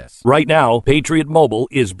like this. Right now, Patriot Mobile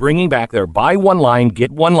is bringing back their buy one line,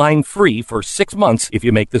 get one line free for 6 months if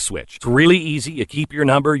you make the switch. It's really easy. You keep your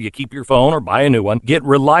number, you keep your phone, or buy a new one. Get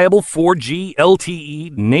reliable 4G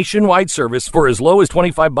LTE nationwide service for as low as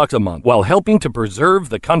 $25 a month while helping to preserve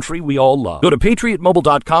the country we all love. Go to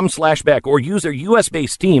patriotmobile.com/Beck or use their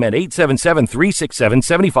U.S.-based team at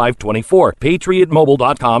 877-367-7524.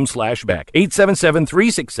 patriotmobile.com/Beck.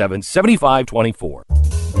 877-367-7524.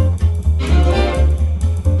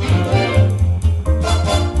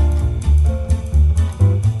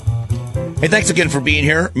 Hey, thanks again for being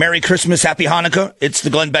here. Merry Christmas, Happy Hanukkah. It's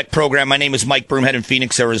the Glenn Beck Program. My name is Mike Broomhead in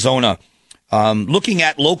Phoenix, Arizona. Looking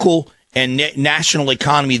at local and national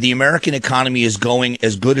economy, the American economy is going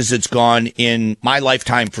as good as it's gone in my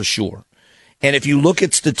lifetime for sure. And if you look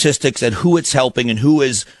at statistics at who it's helping and who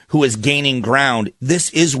is gaining ground,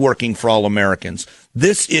 this is working for all Americans.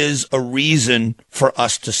 This is a reason for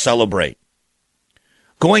us to celebrate.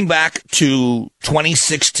 Going back to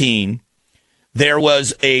 2016, there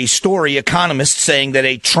was a story, economists saying that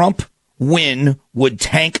a Trump win would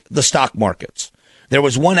tank the stock markets. There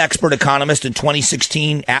was one expert economist in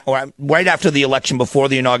 2016, right after the election, before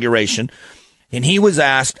the inauguration, and he was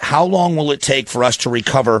asked, how long will it take for us to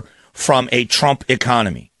recover from a Trump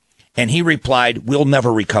economy? And he replied, we'll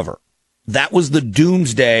never recover. That was the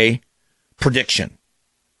doomsday prediction,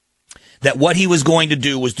 that what he was going to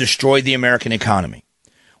do was destroy the American economy.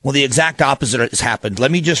 Well, the exact opposite has happened. Let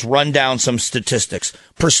me just run down some statistics.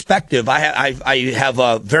 Perspective, I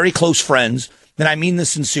have very close friends, and I mean this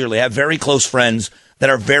sincerely. I have very close friends that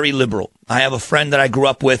are very liberal. I have a friend that I grew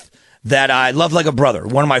up with that I love like a brother.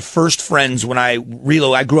 One of my first friends when I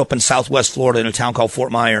grew up in Southwest Florida in a town called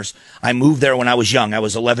Fort Myers. I moved there when I was young. I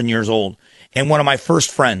was 11 years old. And one of my first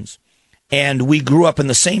friends. And we grew up in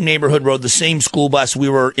the same neighborhood, rode the same school bus. We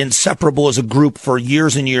were inseparable as a group for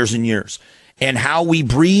years and years and years. And how we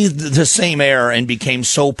breathed the same air and became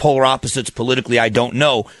so polar opposites politically, I don't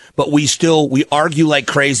know. But we argue like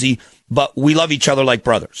crazy, but we love each other like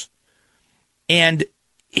brothers. And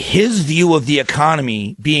his view of the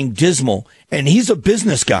economy being dismal, and he's a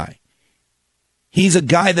business guy. He's a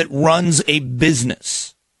guy that runs a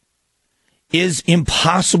business. Is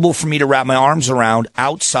impossible for me to wrap my arms around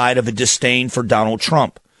outside of a disdain for Donald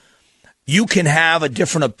Trump. You can have a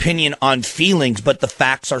different opinion on feelings, but the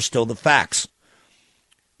facts are still the facts.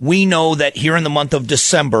 We know that here in the month of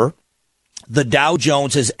December, the Dow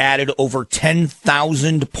Jones has added over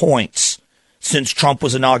 10,000 points since Trump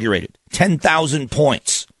was inaugurated. 10,000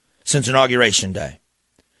 points since Inauguration Day.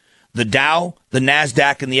 The Dow, the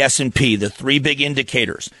NASDAQ, and the S&P, the three big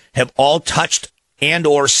indicators, have all touched and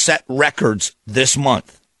or set records this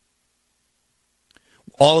month.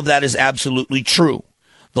 All of that is absolutely true.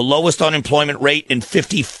 The lowest unemployment rate in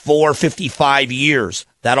 55 years.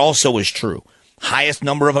 That also is true. Highest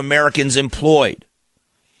number of Americans employed.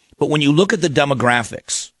 But when you look at the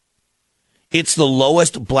demographics, it's the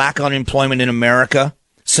lowest black unemployment in America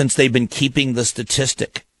since they've been keeping the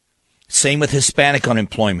statistic. Same with Hispanic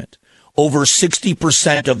unemployment. Over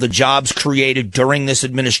 60% of the jobs created during this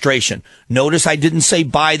administration. Notice I didn't say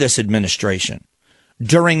by this administration.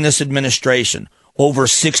 During this administration, over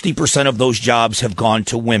 60% of those jobs have gone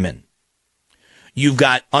to women. You've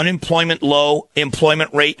got unemployment low,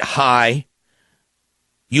 employment rate high.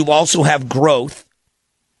 You also have growth.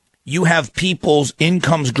 You have people's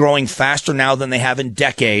incomes growing faster now than they have in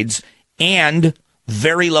decades, and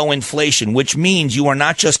very low inflation, which means you are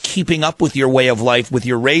not just keeping up with your way of life with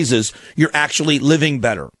your raises, you're actually living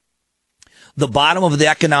better. The bottom of the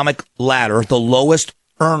economic ladder, the lowest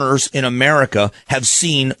earners in America, have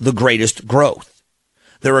seen the greatest growth.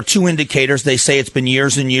 There are two indicators. They say it's been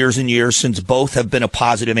years and years and years since both have been a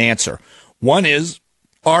positive answer. One is,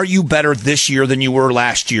 are you better this year than you were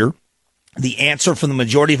last year? The answer from the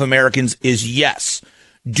majority of Americans is yes.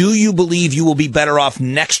 Do you believe you will be better off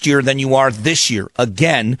next year than you are this year?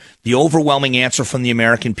 Again, the overwhelming answer from the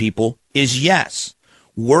American people is yes.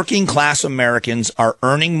 Working class Americans are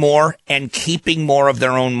earning more and keeping more of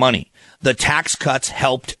their own money. The tax cuts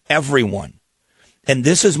helped everyone. And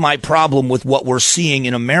this is my problem with what we're seeing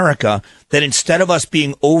in America, that instead of us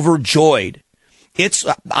being overjoyed,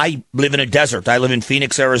 I live in a desert. I live in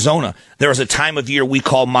Phoenix, Arizona. There is a time of year we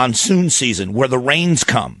call monsoon season where the rains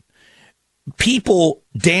come. People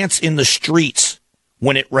dance in the streets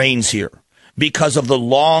when it rains here because of the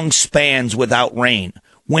long spans without rain.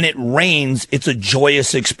 When it rains, it's a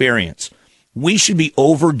joyous experience. We should be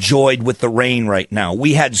overjoyed with the rain right now.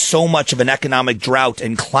 We had so much of an economic drought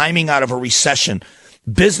and climbing out of a recession,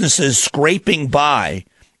 businesses scraping by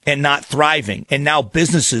and not thriving. And now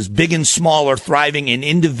businesses, big and small, are thriving, and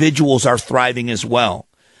individuals are thriving as well.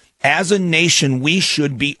 As a nation, we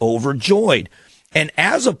should be overjoyed. And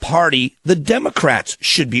as a party, the Democrats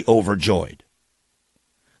should be overjoyed.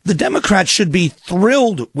 The Democrats should be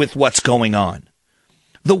thrilled with what's going on.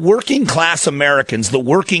 The working class Americans, the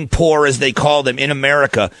working poor, as they call them in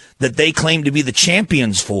America, that they claim to be the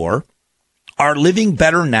champions for, are living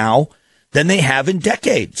better now than they have in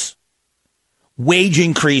decades. Wage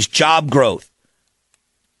increase, job growth.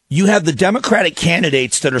 You have the Democratic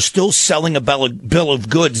candidates that are still selling a bill of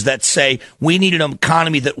goods that say we need an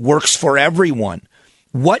economy that works for everyone.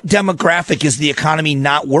 What demographic is the economy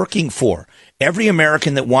not working for? Every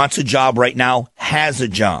American that wants a job right now has a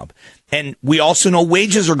job. And we also know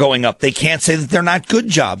wages are going up. They can't say that they're not good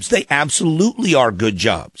jobs. They absolutely are good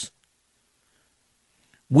jobs.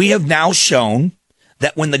 We have now shown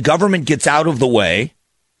that when the government gets out of the way,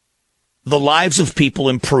 the lives of people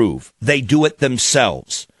improve. They do it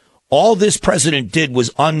themselves. All this president did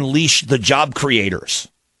was unleash the job creators.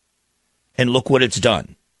 And look what it's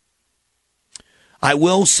done. I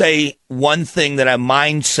will say one thing, that a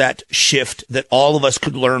mindset shift that all of us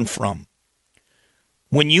could learn from.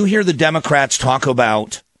 When you hear the Democrats talk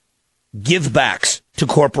about givebacks to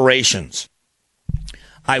corporations,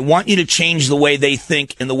 I want you to change the way they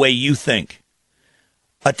think and the way you think.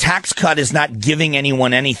 A tax cut is not giving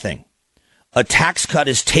anyone anything. A tax cut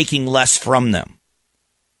is taking less from them.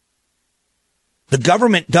 The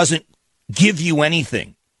government doesn't give you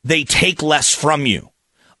anything. They take less from you.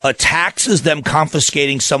 A tax is them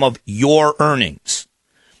confiscating some of your earnings.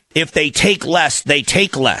 If they take less, they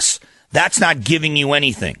take less. That's not giving you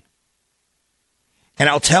anything. And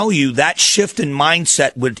I'll tell you, that shift in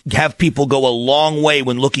mindset would have people go a long way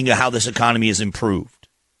when looking at how this economy has improved.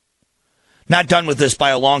 Not done with this by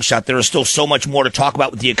a long shot. There is still so much more to talk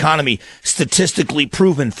about with the economy, statistically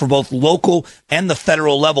proven for both local and the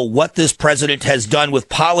federal level, what this president has done with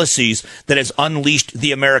policies that has unleashed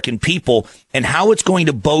the American people and how it's going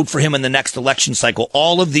to bode for him in the next election cycle.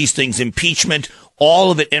 All of these things, impeachment,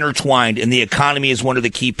 all of it intertwined, and the economy is one of the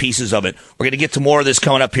key pieces of it. We're going to get to more of this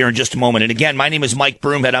coming up here in just a moment. And again, my name is Mike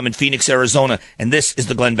Broomhead. I'm in Phoenix, Arizona, and this is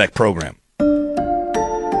the Glenn Beck Program.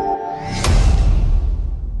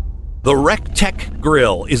 The RecTech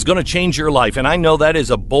Grill is going to change your life, and I know that is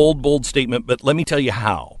a bold, bold statement, but let me tell you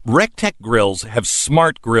how. RecTech grills have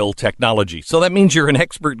smart grill technology, so that means you're an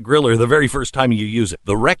expert griller the very first time you use it.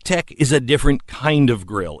 The RecTech is a different kind of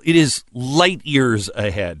grill. It is light years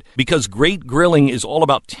ahead, because great grilling is all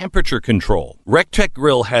about temperature control. RecTech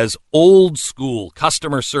Grill has old school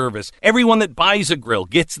customer service. Everyone that buys a grill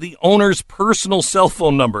gets the owner's personal cell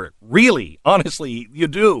phone number. Really, honestly, you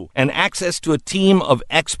do. And access to a team of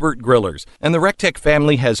expert grillers. And the RecTech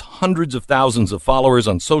family has hundreds of thousands of followers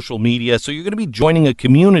on social media, so you're going to be joining a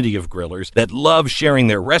community of grillers that love sharing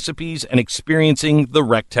their recipes and experiencing the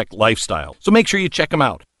RecTech lifestyle. So make sure you check them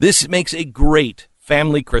out. This makes a great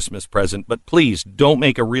family Christmas present, but please don't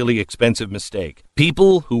make a really expensive mistake.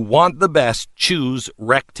 People who want the best choose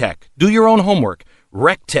RecTech. Do your own homework.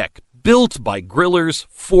 RecTech. built by grillers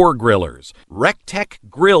for grillers.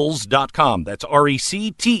 RecTechGrills.com. That's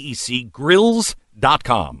RECTEC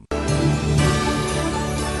Grills.com.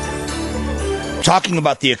 Talking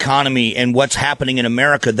about the economy and what's happening in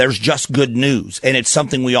America, there's just good news, and it's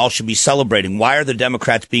something we all should be celebrating. Why are the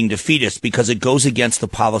Democrats being defeatist? Because it goes against the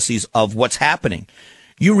policies of what's happening.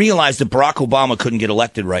 You realize that Barack Obama couldn't get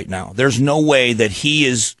elected right now. There's no way that he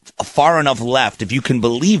is far enough left, if you can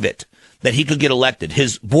believe it, that he could get elected.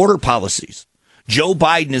 His border policies. Joe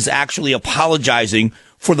Biden is actually apologizing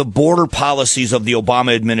for the border policies of the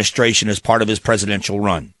Obama administration as part of his presidential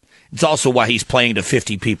run. It's also why he's playing to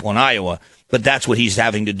 50 people in Iowa, but that's what he's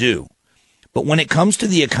having to do. But when it comes to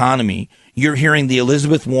the economy, you're hearing the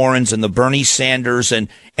Elizabeth Warrens and the Bernie Sanders and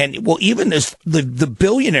well, even the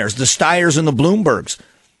billionaires, the Steyers and the Bloombergs,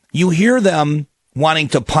 you hear them wanting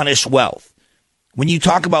to punish wealth. When you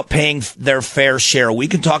talk about paying their fair share, we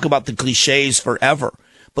can talk about the cliches forever.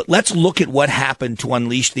 But let's look at what happened to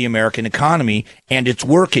unleash the American economy, and it's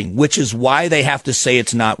working, which is why they have to say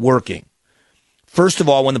it's not working. First of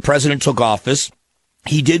all, when the president took office,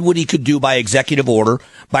 he did what he could do by executive order,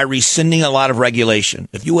 by rescinding a lot of regulation.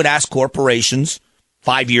 If you would ask corporations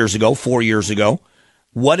 5 years ago, 4 years ago,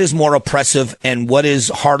 what is more oppressive and what is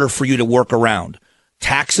harder for you to work around,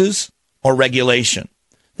 taxes or regulation?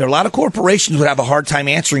 There are a lot of corporations would have a hard time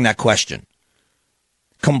answering that question.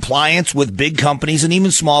 Compliance with big companies and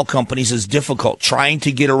even small companies is difficult. Trying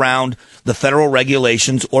to get around the federal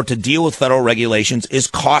regulations or to deal with federal regulations is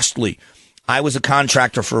costly. I was a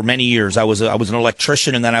contractor for many years. I was an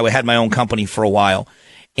electrician, and then I had my own company for a while.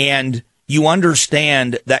 And you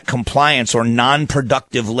understand that compliance or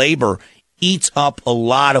non-productive labor eats up a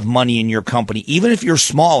lot of money in your company, even if you're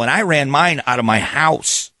small. And I ran mine out of my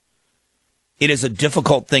house. It is a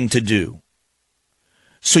difficult thing to do.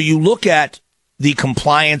 So you look at the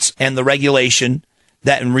compliance and the regulation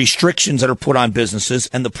that and restrictions that are put on businesses,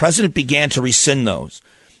 and the president began to rescind those.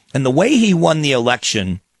 And the way he won the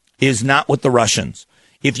election is not with the Russians.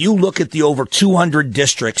 If you look at the over 200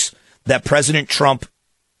 districts that President Trump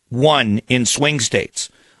won in swing states,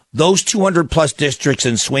 those 200 plus districts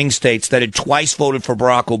in swing states that had twice voted for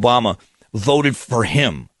Barack Obama voted for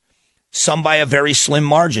him. Some by a very slim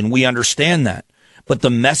margin. We understand that. But the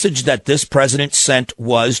message that this president sent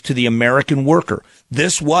was to the American worker.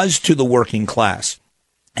 This was to the working class.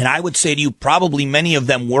 And I would say to you, probably many of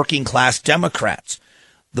them working class Democrats.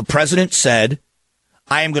 The president said,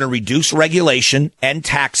 I am going to reduce regulation and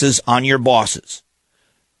taxes on your bosses.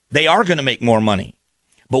 They are going to make more money.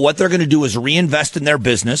 But what they're going to do is reinvest in their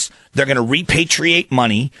business. They're going to repatriate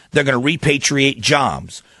money. They're going to repatriate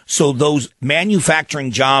jobs. So those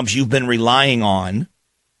manufacturing jobs you've been relying on,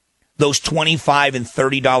 those $25 and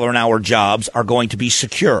 $30 an hour jobs are going to be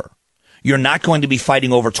secure. You're not going to be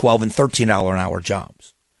fighting over $12 and $13 an hour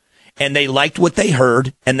jobs. And they liked what they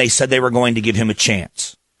heard, and they said they were going to give him a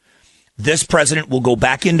chance. This president will go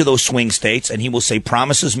back into those swing states, and he will say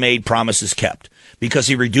promises made, promises kept, because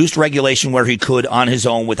he reduced regulation where he could on his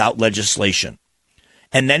own without legislation.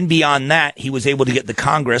 And then beyond that, he was able to get the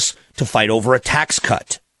Congress to fight over a tax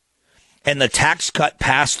cut. And the tax cut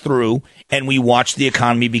passed through, and we watched the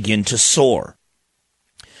economy begin to soar.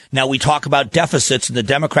 Now, we talk about deficits, and the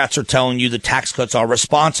Democrats are telling you the tax cuts are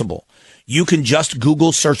responsible. You can just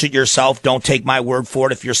Google search it yourself. Don't take my word for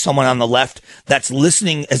it. If you're someone on the left that's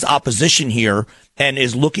listening as opposition here and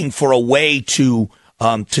is looking for a way to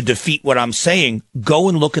defeat what I'm saying, go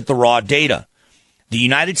and look at the raw data. The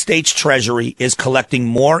United States Treasury is collecting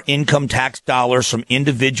more income tax dollars from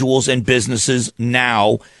individuals and businesses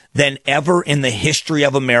now than ever in the history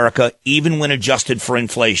of America, even when adjusted for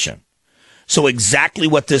inflation. So exactly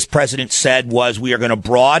what this president said was we are going to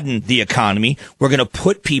broaden the economy. We're going to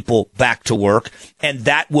put people back to work, and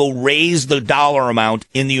that will raise the dollar amount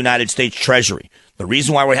in the United States Treasury. The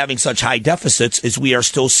reason why we're having such high deficits is we are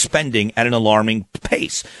still spending at an alarming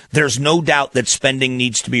pace. There's no doubt that spending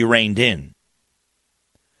needs to be reined in.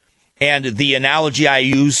 And the analogy I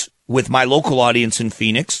use with my local audience in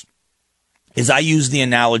Phoenix is I use the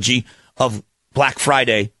analogy of Black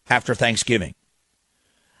Friday after Thanksgiving.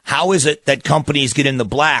 How is it that companies get in the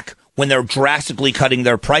black when they're drastically cutting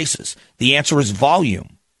their prices? The answer is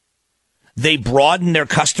volume. They broaden their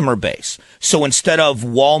customer base. So instead of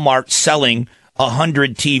Walmart selling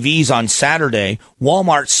 100 TVs on Saturday,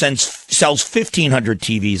 Walmart sells 1,500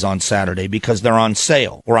 TVs on Saturday because they're on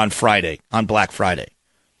sale, or on Friday, on Black Friday.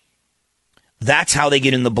 That's how they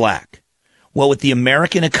get in the black. Well, with the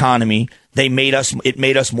American economy, it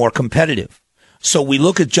made us more competitive. So we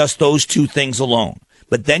look at just those two things alone.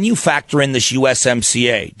 But then you factor in this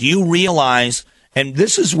USMCA. Do you realize, And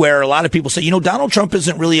this is where a lot of people say, Donald Trump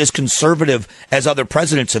isn't really as conservative as other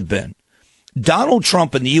presidents have been. Donald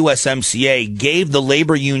Trump and the USMCA gave the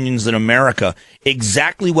labor unions in America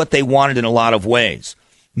exactly what they wanted in a lot of ways.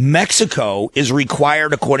 Mexico is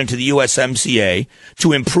required, according to the USMCA,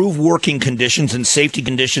 to improve working conditions and safety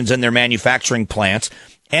conditions in their manufacturing plants,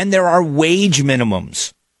 and there are wage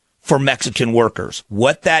minimums for Mexican workers.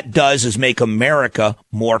 What that does is make America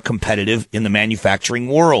more competitive in the manufacturing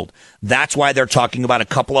world. That's why they're talking about a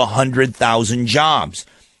couple of 100,000 jobs.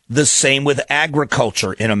 The same with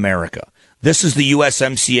agriculture in America. This is the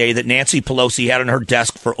USMCA that Nancy Pelosi had on her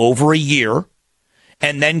desk for over a year,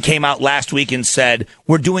 and then came out last week and said,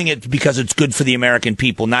 we're doing it because it's good for the American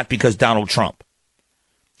people, not because Donald Trump.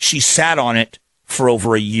 She sat on it for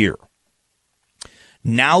over a year.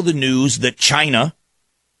 Now the news that China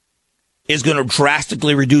is going to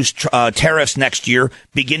drastically reduce tariffs next year,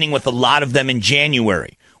 beginning with a lot of them in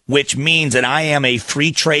January, which means that I am a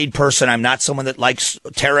free trade person. I'm not someone that likes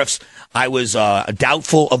tariffs. I was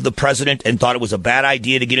doubtful of the president and thought it was a bad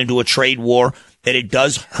idea to get into a trade war, that it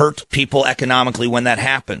does hurt people economically when that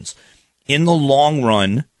happens. In the long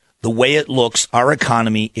run, the way it looks, our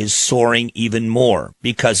economy is soaring even more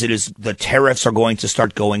because the tariffs are going to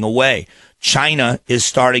start going away. China is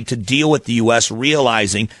starting to deal with the U.S.,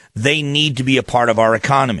 realizing they need to be a part of our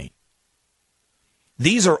economy.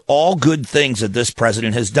 These are all good things that this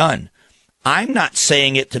president has done. I'm not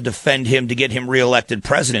saying it to defend him to get him reelected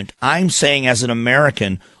president. I'm saying as an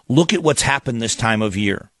American, look at what's happened this time of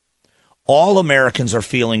year. All Americans are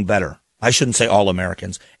feeling better. I shouldn't say all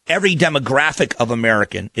Americans. Every demographic of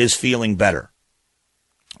American is feeling better.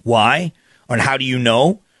 Why? And how do you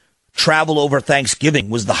know? Travel over Thanksgiving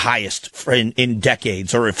was the highest in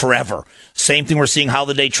decades or forever. Same thing we're seeing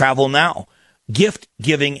holiday travel now. Gift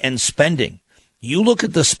giving and spending. You look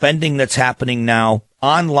at the spending that's happening now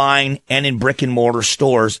online and in brick and mortar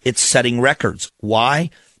stores, it's setting records. Why?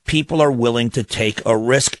 People are willing to take a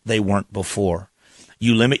risk they weren't before.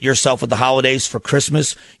 You limit yourself at the holidays for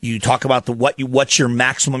Christmas. You talk about what's your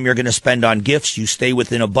maximum you're going to spend on gifts. You stay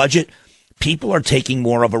within a budget. People are taking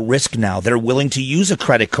more of a risk now. They're willing to use a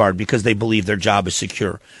credit card because they believe their job is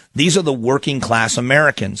secure. These are the working class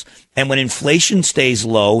Americans. And when inflation stays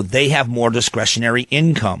low, they have more discretionary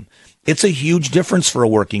income. It's a huge difference for a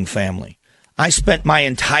working family. I spent my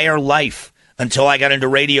entire life until I got into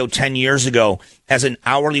radio 10 years ago as an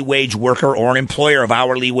hourly wage worker or an employer of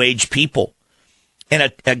hourly wage people.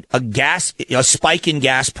 And a spike in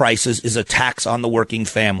gas prices is a tax on the working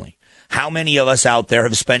family. How many of us out there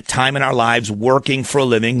have spent time in our lives working for a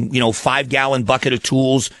living, 5-gallon bucket of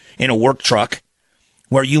tools in a work truck,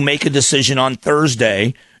 where you make a decision on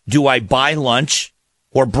Thursday, do I buy lunch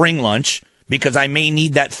or bring lunch? Because I may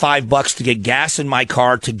need that $5 to get gas in my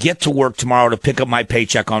car to get to work tomorrow to pick up my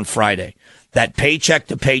paycheck on Friday. That paycheck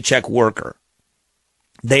to paycheck worker.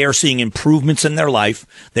 They are seeing improvements in their life.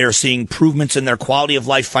 They are seeing improvements in their quality of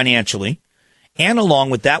life financially. And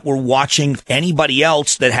along with that, we're watching anybody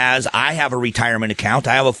else that I have a retirement account.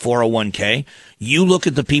 I have a 401k. You look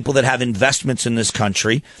at the people that have investments in this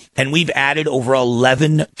country, and we've added over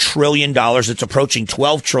 $11 trillion. It's approaching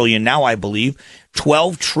 $12 trillion now, I believe.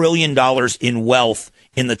 $12 trillion in wealth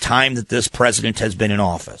in the time that this president has been in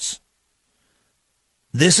office.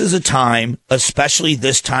 This is a time, especially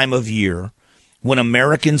this time of year, when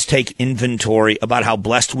Americans take inventory about how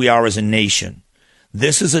blessed we are as a nation.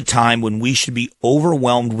 This is a time when we should be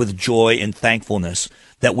overwhelmed with joy and thankfulness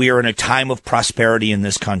that we are in a time of prosperity in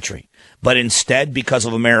this country. But instead, because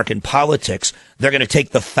of American politics, they're going to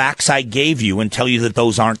take the facts I gave you and tell you that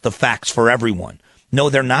those aren't the facts for everyone. No,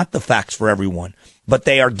 they're not the facts for everyone, but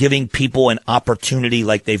they are giving people an opportunity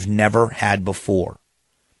like they've never had before.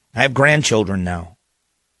 I have grandchildren now,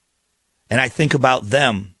 and I think about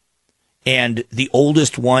them. And the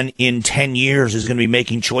oldest one in 10 years is going to be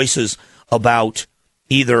making choices about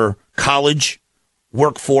either college,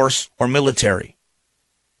 workforce, or military.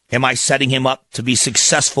 Am I setting him up to be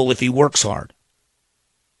successful if he works hard?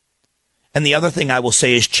 And the other thing I will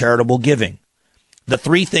say is charitable giving. The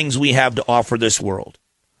three things we have to offer this world: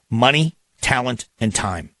 money, talent, and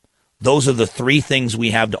time. Those are the three things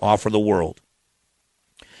we have to offer the world.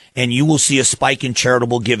 And you will see a spike in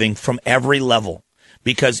charitable giving from every level.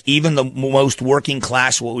 Because even the most working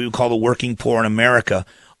class, what we would call the working poor in America,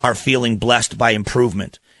 are feeling blessed by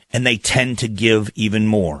improvement, and they tend to give even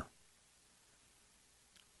more.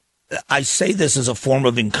 I say this as a form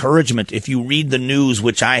of encouragement. If you read the news,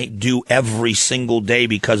 which I do every single day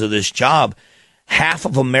because of this job, half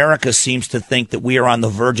of America seems to think that we are on the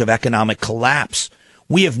verge of economic collapse.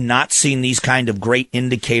 We have not seen these kind of great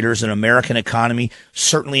indicators in American economy,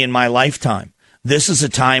 certainly in my lifetime. This is a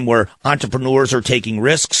time where entrepreneurs are taking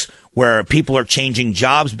risks, where people are changing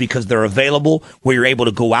jobs because they're available, where you're able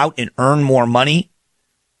to go out and earn more money.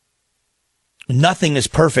 Nothing is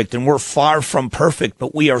perfect, and we're far from perfect,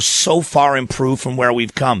 but we are so far improved from where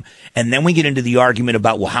we've come. And then we get into the argument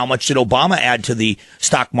about, well, how much did Obama add to the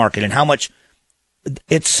stock market and how much?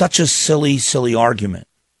 It's such a silly, silly argument.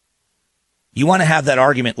 You want to have that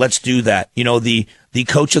argument? Let's do that. You know, the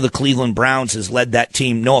coach of the Cleveland Browns has led that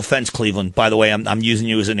team. No offense, Cleveland, by the way, I'm using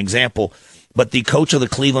you as an example. But the coach of the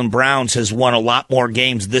Cleveland Browns has won a lot more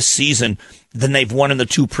games this season than they've won in the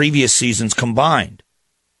 2 previous seasons combined.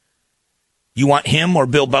 You want him or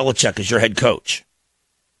Bill Belichick as your head coach?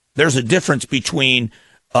 There's a difference between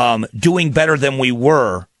doing better than we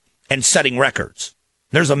were and setting records.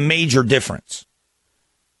 There's a major difference.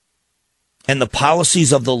 And the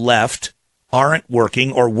policies of the left aren't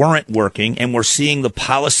working or weren't working, and we're seeing the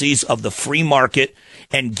policies of the free market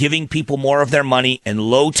and giving people more of their money and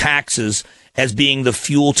low taxes as being the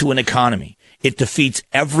fuel to an economy. It defeats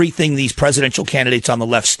everything these presidential candidates on the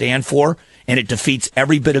left stand for, and it defeats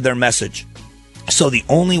every bit of their message. So the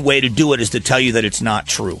only way to do it is to tell you that it's not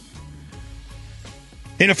true.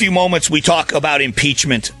 In a few moments, we talk about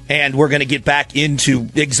impeachment, and we're going to get back into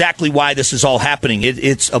exactly why this is all happening.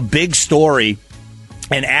 It's a big story,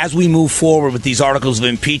 and as we move forward with these articles of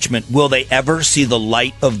impeachment, will they ever see the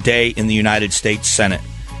light of day in the United States Senate?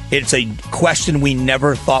 It's a question we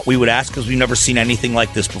never thought we would ask because we've never seen anything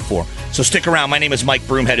like this before. So stick around. My name is Mike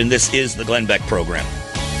Broomhead, and this is the Glenn Beck Program.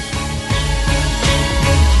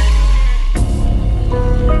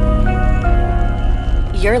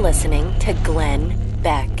 You're listening to Glenn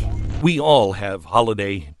Beck. We all have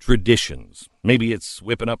holiday traditions. Maybe it's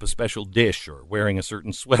whipping up a special dish or wearing a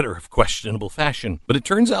certain sweater of questionable fashion. But it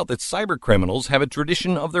turns out that cyber criminals have a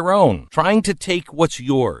tradition of their own, trying to take what's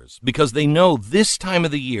yours because they know this time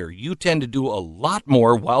of the year you tend to do a lot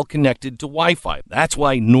more while connected to Wi-Fi. That's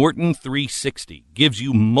why Norton 360 gives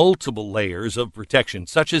you multiple layers of protection,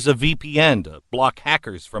 such as a VPN to block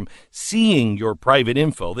hackers from seeing your private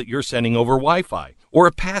info that you're sending over Wi-Fi, or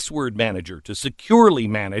a password manager to securely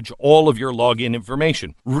manage all of your login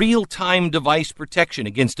information, real-time device protection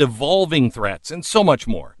against evolving threats, and so much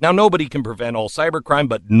more. Now, nobody can prevent all cybercrime,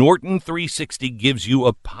 but Norton 360 gives you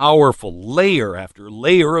a powerful layer after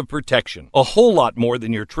layer of protection, a whole lot more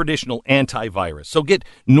than your traditional antivirus. So get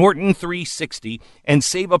Norton 360 and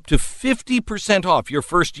save up to 50% off your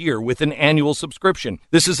first year with an annual subscription.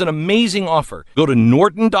 This is an amazing offer. Go to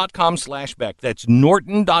norton.com/Beck. That's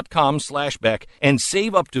norton.com/Beck and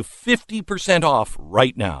save up to 50% off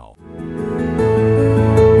right now.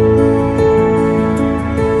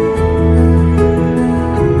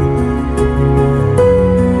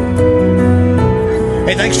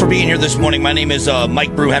 Hey, thanks for being here this morning. My name is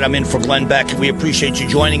Mike Broomhead. I'm in for Glenn Beck. We appreciate you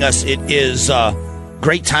joining us. It is a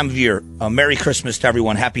great time of year. Merry Christmas to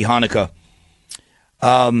everyone. Happy Hanukkah.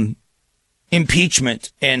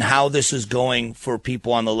 Impeachment and how this is going for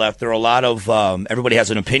people on the left. There are a lot of, everybody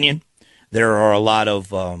has an opinion. There are a lot of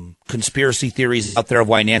conspiracy theories out there of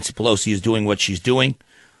why Nancy Pelosi is doing what she's doing.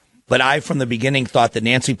 But I, from the beginning, thought that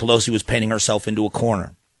Nancy Pelosi was painting herself into a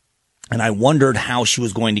corner. And I wondered how she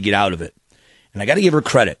was going to get out of it. And I got to give her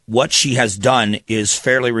credit. What she has done is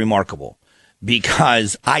fairly remarkable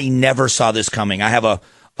because I never saw this coming. I have a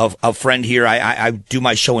friend here. I do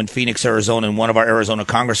my show in Phoenix, Arizona, and one of our Arizona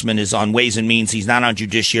congressmen is on Ways and Means. He's not on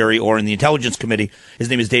Judiciary or in the Intelligence Committee. His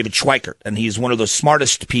name is David Schweikert, and he's one of the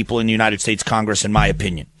smartest people in the United States Congress, in my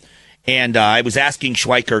opinion. And I was asking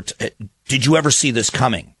Schweikert, did you ever see this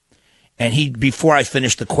coming? And he, before I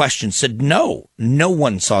finished the question, said, no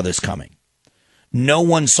one saw this coming. No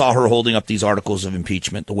one saw her holding up these articles of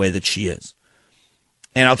impeachment the way that she is.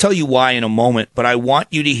 And I'll tell you why in a moment, but I want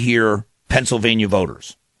you to hear Pennsylvania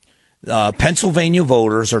voters. Pennsylvania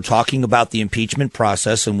voters are talking about the impeachment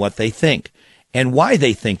process and what they think and why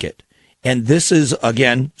they think it. And this is,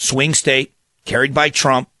 again, swing state, carried by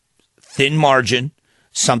Trump, thin margin,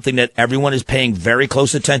 something that everyone is paying very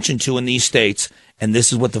close attention to in these states. And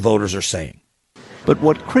this is what the voters are saying. But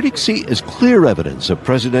what critics see as clear evidence of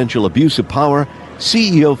presidential abuse of power,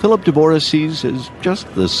 CEO Philip DeVoris sees as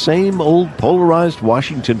just the same old polarized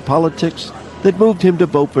Washington politics that moved him to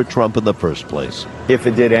vote for Trump in the first place. If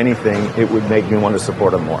it did anything, it would make me want to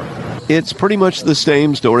support him more. It's pretty much the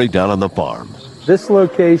same story down on the farms. This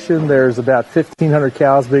location, there's about 1,500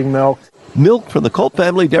 cows being milked. Milk from the Culp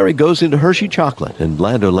family dairy goes into Hershey chocolate and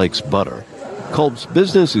Land O'Lakes butter. Culp's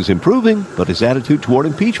business is improving, but his attitude toward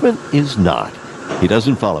impeachment is not. He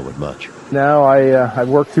doesn't follow it much. No, I've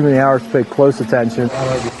worked too many hours to pay close attention.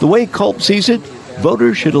 The way Culp sees it,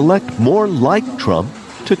 voters should elect more like Trump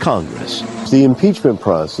to Congress. Is the impeachment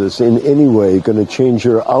process in any way going to change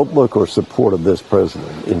your outlook or support of this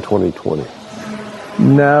president in 2020?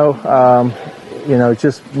 No. It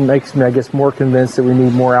just makes me, I guess, more convinced that we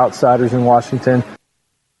need more outsiders in Washington.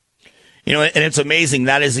 And it's amazing.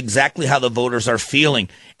 That is exactly how the voters are feeling.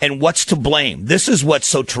 And what's to blame? This is what's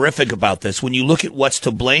so terrific about this. When you look at what's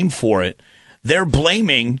to blame for it, they're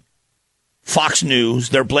blaming Fox News.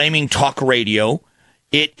 They're blaming talk radio.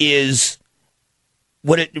 It is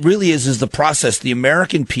what it really is the process. The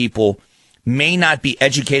American people may not be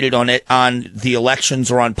educated on the elections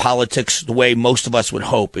or on politics the way most of us would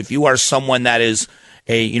hope. If you are someone that is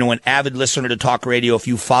an avid listener to talk radio, if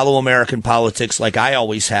you follow American politics like I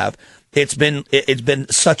always have, it's been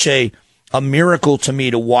such a miracle to me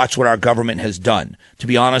to watch what our government has done. To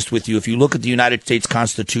be honest with you, if you look at the United States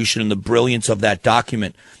Constitution and the brilliance of that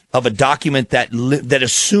document, of a document that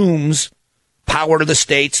assumes power to the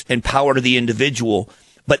states and power to the individual,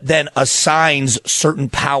 but then assigns certain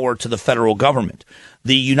power to the federal government.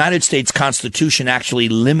 The United States Constitution actually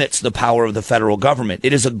limits the power of the federal government.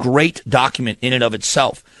 It is a great document in and of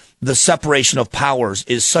itself. The separation of powers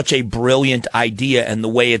is such a brilliant idea, and the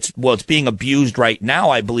way it's being abused right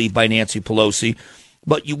now, I believe, by Nancy Pelosi,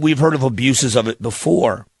 but we've heard of abuses of it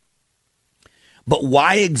before. But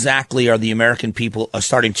why exactly are the American people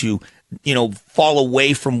starting to, fall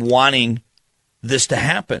away from wanting this to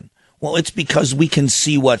happen? Well, it's because we can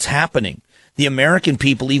see what's happening. The American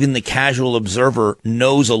people, even the casual observer,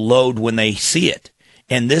 knows a load when they see it.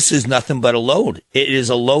 And this is nothing but a load. It is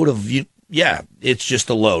a load of, it's just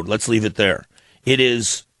a load. Let's leave it there.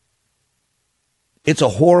 It's a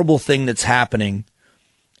horrible thing that's happening,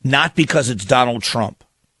 not because it's Donald Trump.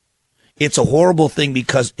 It's a horrible thing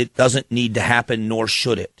because it doesn't need to happen, nor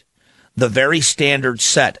should it. The very standard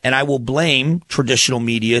set, and I will blame traditional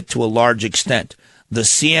media to a large extent. The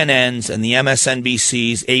CNNs and the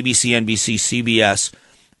MSNBCs, ABC, NBC, CBS,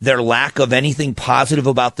 their lack of anything positive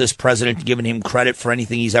about this president, giving him credit for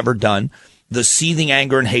anything he's ever done, the seething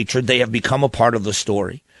anger and hatred, they have become a part of the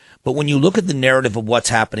story. But when you look at the narrative of what's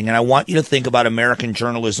happening, and I want you to think about American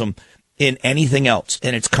journalism in anything else,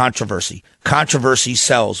 and it's controversy. Controversy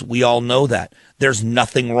sells. We all know that. There's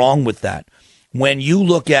nothing wrong with that. When you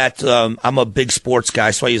look at, I'm a big sports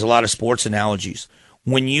guy, so I use a lot of sports analogies.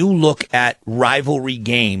 When you look at rivalry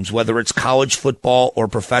games, whether it's college football or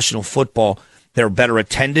professional football, they're better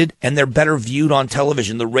attended and they're better viewed on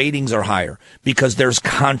television. The ratings are higher because there's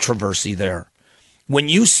controversy there. When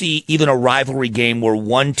you see even a rivalry game where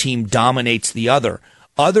one team dominates the other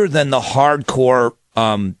than the hardcore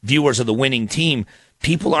viewers of the winning team,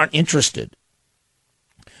 people aren't interested.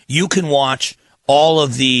 You can watch all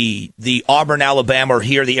of the Auburn, Alabama, or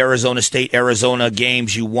here the Arizona State, Arizona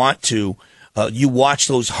games you want to. You watch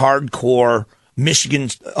those hardcore Michigan,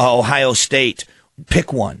 Ohio State.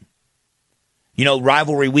 Pick one.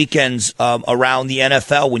 Rivalry weekends around the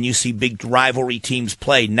NFL when you see big rivalry teams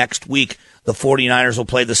play. Next week, the 49ers will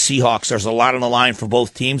play the Seahawks. There's a lot on the line for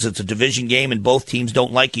both teams. It's a division game, and both teams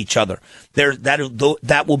don't like each other.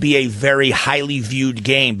 That will be a very highly viewed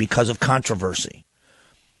game because of controversy.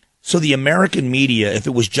 So the American media, if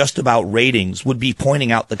it was just about ratings, would be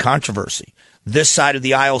pointing out the controversy. This side of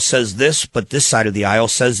the aisle says this, but this side of the aisle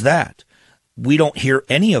says that. We don't hear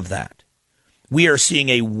any of that. We are seeing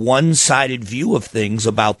a one-sided view of things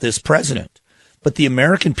about this president. But the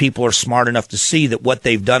American people are smart enough to see that what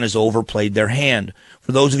they've done is overplayed their hand.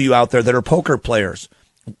 For those of you out there that are poker players,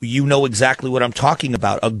 you know exactly what I'm talking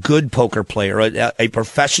about. A good poker player, a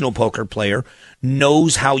professional poker player,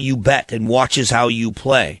 knows how you bet and watches how you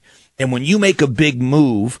play. And when you make a big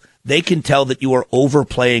move, they can tell that you are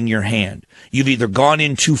overplaying your hand. You've either gone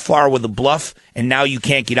in too far with a bluff and now you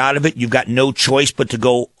can't get out of it. You've got no choice but to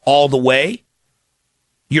go all the way.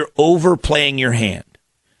 You're overplaying your hand.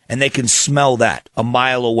 And they can smell that a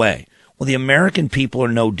mile away. Well, the American people are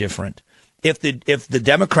no different. If the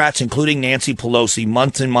Democrats, including Nancy Pelosi,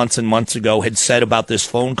 months and months and months ago had said about this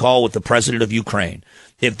phone call with the president of Ukraine,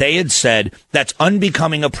 if they had said that's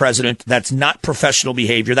unbecoming a president, that's not professional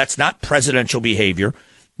behavior, that's not presidential behavior,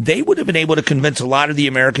 they would have been able to convince a lot of the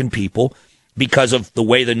American people, because of the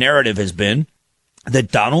way the narrative has been,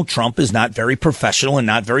 that Donald Trump is not very professional and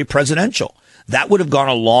not very presidential. That would have gone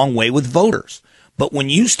a long way with voters. But when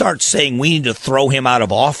you start saying we need to throw him out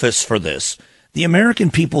of office for this, the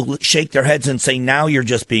American people shake their heads and say, now you're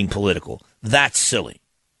just being political. That's silly.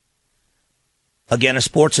 Again, a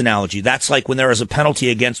sports analogy. That's like when there is a penalty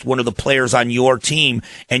against one of the players on your team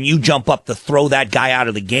and you jump up to throw that guy out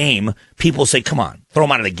of the game. People say, come on, throw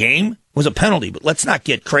him out of the game? It was a penalty, but let's not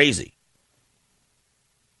get crazy.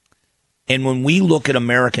 And when we look at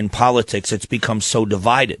American politics, it's become so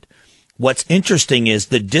divided. What's interesting is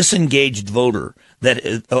the disengaged voter,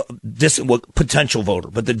 potential voter,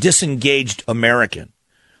 but the disengaged American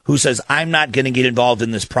who says, I'm not going to get involved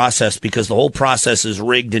in this process because the whole process is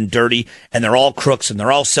rigged and dirty and they're all crooks and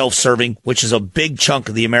they're all self-serving, which is a big chunk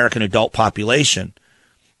of the American adult population.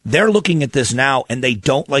 They're looking at this now and they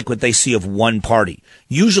don't like what they see of one party.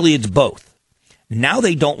 Usually it's both. Now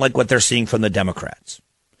they don't like what they're seeing from the Democrats.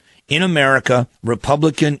 In America,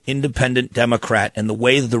 Republican, Independent, Democrat, and the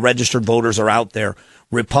way that the registered voters are out there,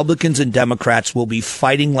 Republicans and Democrats will be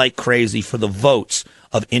fighting like crazy for the votes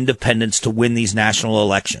of independents to win these national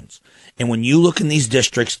elections. And when you look in these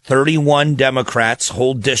districts, 31 Democrats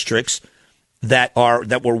hold districts that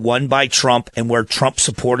were won by Trump and where Trump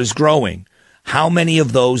support is growing. How many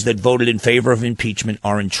of those that voted in favor of impeachment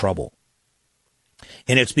are in trouble?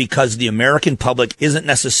 And it's because the American public isn't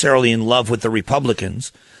necessarily in love with the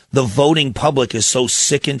Republicans. The voting public is so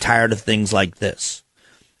sick and tired of things like this.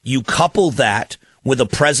 You couple that with a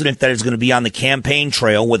president that is going to be on the campaign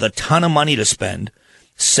trail with a ton of money to spend,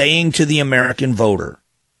 saying to the American voter,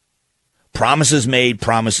 promises made,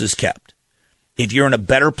 promises kept. If you're in a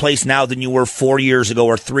better place now than you were 4 years ago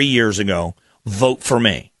or 3 years ago, vote for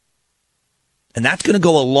me. And that's going to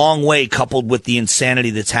go a long way coupled with the insanity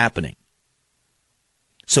that's happening.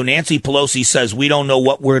 So Nancy Pelosi says, we don't know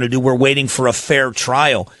what we're going to do. We're waiting for a fair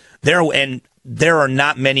trial. There are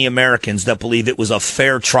not many Americans that believe it was a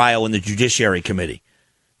fair trial in the Judiciary Committee.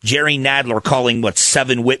 Jerry Nadler calling,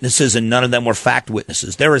 7 witnesses, and none of them were fact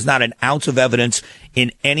witnesses. There is not an ounce of evidence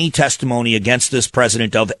in any testimony against this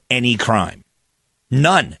president of any crime.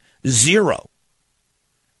 None. Zero.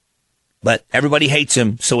 But everybody hates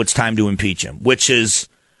him, so it's time to impeach him, which is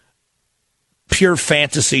pure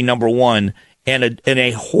fantasy, number one, and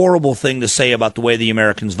a horrible thing to say about the way the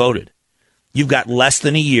Americans voted. You've got less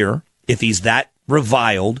than a year. If he's that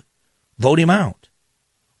reviled, vote him out.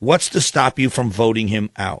 What's to stop you from voting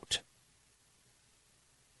him out?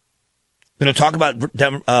 I'm going to talk about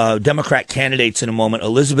Democrat candidates in a moment.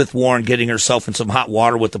 Elizabeth Warren getting herself in some hot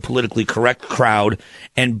water with the politically correct crowd,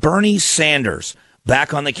 and Bernie Sanders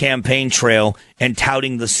back on the campaign trail and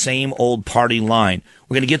touting the same old party line.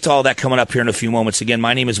 We're going to get to all that coming up here in a few moments. Again,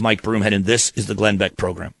 my name is Mike Broomhead, and this is the Glenn Beck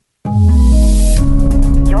Program.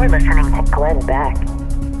 You're listening to Glenn Beck.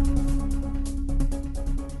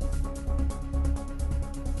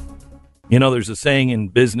 You know, there's a saying in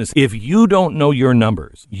business, if you don't know your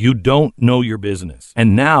numbers, you don't know your business.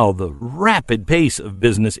 And now the rapid pace of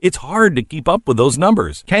business, it's hard to keep up with those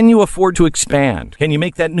numbers. Can you afford to expand? Can you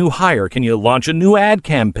make that new hire? Can you launch a new ad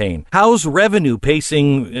campaign? How's revenue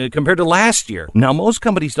pacing compared to last year? Now, most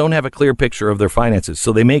companies don't have a clear picture of their finances,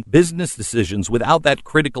 so they make business decisions without that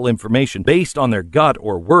critical information based on their gut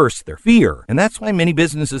or worse, their fear. And that's why many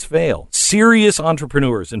businesses fail. Serious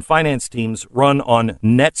entrepreneurs and finance teams run on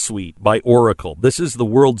NetSuite by Oracle. This is the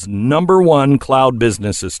world's #1 cloud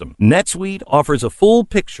business system. NetSuite offers a full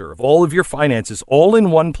picture of all of your finances all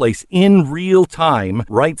in one place in real time,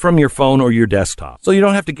 right from your phone or your desktop. So you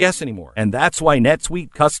don't have to guess anymore. And that's why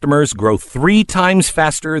NetSuite customers grow 3 times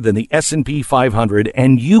faster than the S&P 500,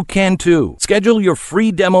 and you can too. Schedule your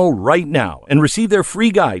free demo right now and receive their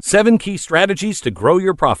free guide, 7 key strategies to grow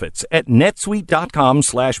your profits at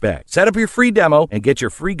netsuite.com/Beck. Set up your free demo and get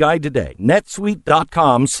your free guide today.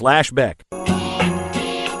 netsuite.com/Beck.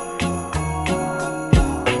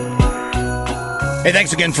 Hey,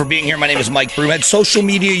 thanks again for being here. My name is Mike Broomhead. Social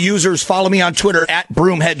media users, follow me on Twitter at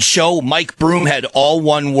Broomhead Show. Mike Broomhead, all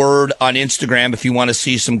one word, on Instagram. If you want to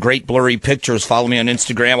see some great blurry pictures, follow me on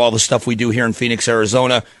Instagram. All the stuff we do here in Phoenix,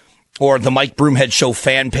 Arizona. Or the Mike Broomhead Show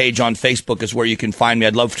fan page on Facebook is where you can find me.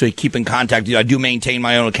 I'd love to keep in contact with you. I do maintain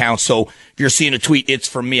my own account, so if you're seeing a tweet, it's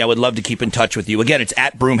from me. I would love to keep in touch with you. Again, it's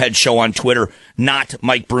at Broomhead Show on Twitter, not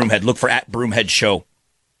Mike Broomhead. Look for at Broomhead Show.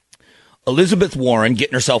 Elizabeth Warren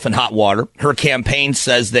getting herself in hot water. Her campaign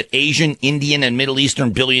says that Asian, Indian, and Middle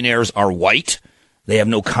Eastern billionaires are white. They have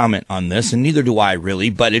no comment on this, and neither do I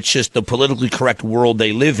really, but it's just the politically correct world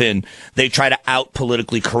they live in. They try to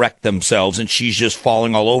out-politically correct themselves, and she's just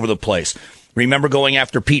falling all over the place. Remember going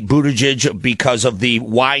after Pete Buttigieg because of the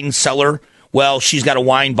wine cellar? Well, she's got a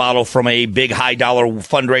wine bottle from a big high-dollar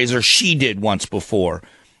fundraiser she did once before.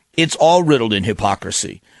 It's all riddled in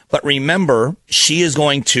hypocrisy. But remember, she is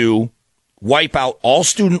going to wipe out all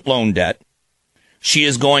student loan debt. She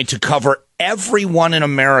is going to cover everyone in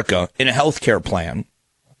America in a health care plan.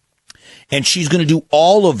 And she's going to do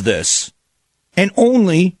all of this and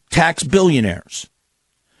only tax billionaires.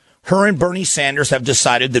 Her and Bernie Sanders have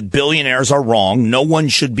decided that billionaires are wrong. No one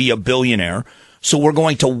should be a billionaire. So we're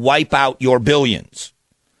going to wipe out your billions,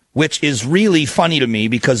 which is really funny to me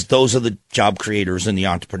because those are the job creators and the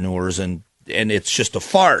entrepreneurs, and it's just a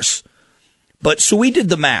farce. But so we did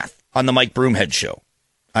the math on the Mike Broomhead show,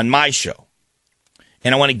 on my show.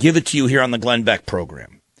 And I want to give it to you here on the Glenn Beck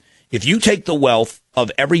program. If you take the wealth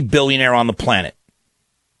of every billionaire on the planet,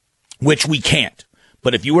 which we can't,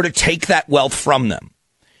 but if you were to take that wealth from them,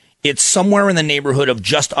 it's somewhere in the neighborhood of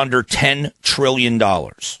just under $10 trillion.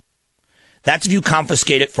 That's if you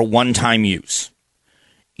confiscate it for one-time use.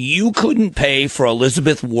 You couldn't pay for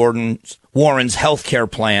Elizabeth Warren's health care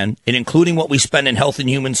plan, and including what we spend in health and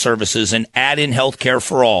human services, and add in health care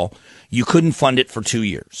for all, you couldn't fund it for 2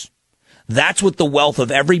 years. That's what the wealth of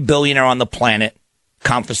every billionaire on the planet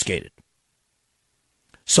confiscated.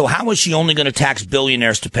 So how is she only going to tax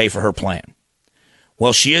billionaires to pay for her plan?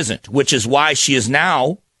 Well, she isn't, which is why she is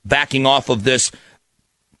now backing off of this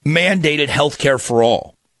mandated health care for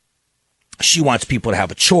all. She wants people to have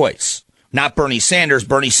a choice. Not Bernie Sanders.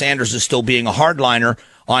 Bernie Sanders is still being a hardliner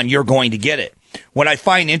on you're going to get it. What I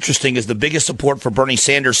find interesting is the biggest support for Bernie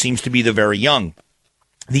Sanders seems to be the very young,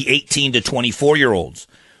 the 18 to 24-year-olds.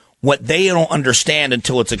 What they don't understand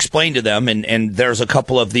until it's explained to them, and there's a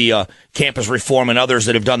couple of the Campus Reform and others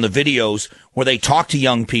that have done the videos where they talk to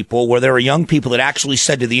young people, where there are young people that actually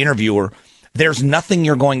said to the interviewer, there's nothing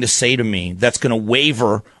you're going to say to me that's going to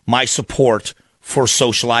waver my support for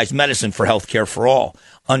socialized medicine, for healthcare for all,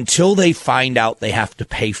 until they find out they have to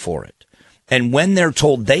pay for it. And when they're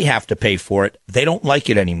told they have to pay for it, they don't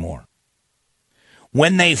like it anymore.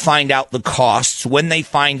 When they find out the costs, when they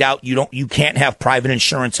find out you can't have private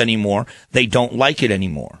insurance anymore, they don't like it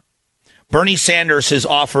anymore. Bernie Sanders has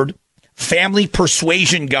offered family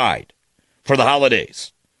persuasion guide for the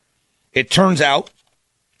holidays. It turns out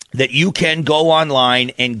that you can go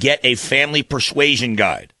online and get a family persuasion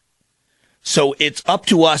guide. So it's up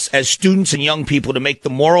to us as students and young people to make the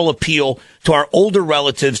moral appeal to our older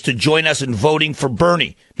relatives to join us in voting for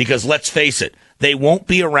Bernie, because let's face it, they won't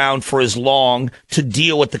be around for as long to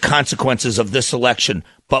deal with the consequences of this election,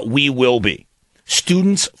 but we will be.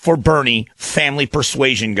 Students for Bernie Family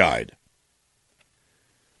Persuasion Guide.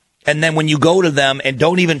 And then when you go to them and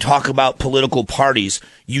don't even talk about political parties,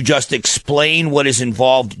 you just explain what is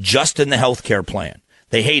involved just in the health care plan.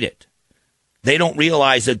 They hate it. They don't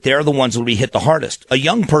realize that they're the ones that will be hit the hardest. A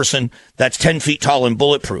young person that's 10 feet tall and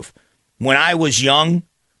bulletproof. When I was young,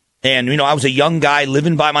 and, I was a young guy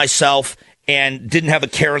living by myself and didn't have a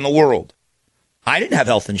care in the world. I didn't have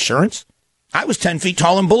health insurance. I was 10 feet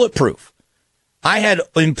tall and bulletproof. I had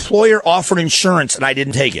employer-offered insurance, and I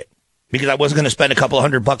didn't take it because I wasn't going to spend a couple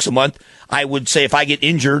of $100 a month. I would say if I get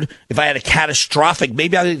injured, if I had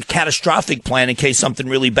maybe I had a catastrophic plan in case something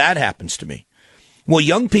really bad happens to me. Well,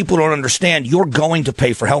 young people don't understand you're going to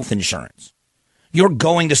pay for health insurance. You're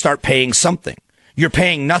going to start paying something. You're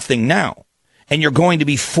paying nothing now, and you're going to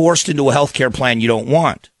be forced into a health care plan you don't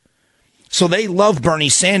want. So they love Bernie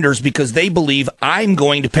Sanders because they believe I'm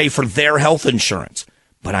going to pay for their health insurance,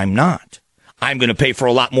 but I'm not. I'm going to pay for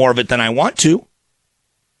a lot more of it than I want to,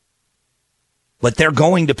 but they're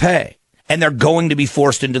going to pay, and they're going to be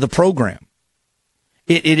forced into the program.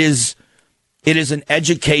 It is an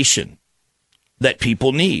education that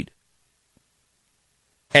people need.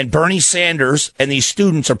 And Bernie Sanders and these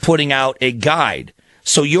students are putting out a guide.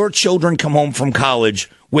 So your children come home from college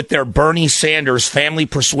with their Bernie Sanders Family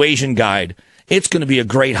Persuasion Guide. It's going to be a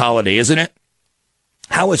great holiday, isn't it?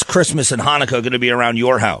 How is Christmas and Hanukkah going to be around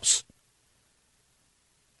your house?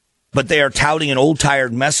 But they are touting an old,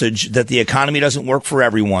 tired message that the economy doesn't work for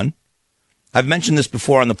everyone. I've mentioned this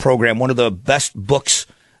before on the program. One of the best books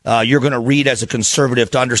you're going to read as a conservative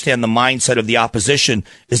to understand the mindset of the opposition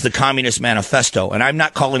is the Communist Manifesto. And I'm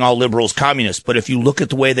not calling all liberals communists, but if you look at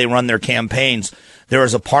the way they run their campaigns, there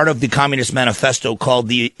is a part of the Communist Manifesto called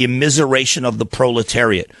the immiseration of the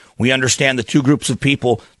proletariat. We understand the two groups of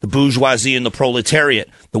people, the bourgeoisie and the proletariat,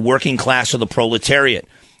 the working class or the proletariat.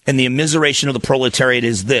 And the immiseration of the proletariat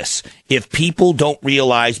is this. If people don't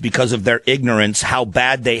realize because of their ignorance how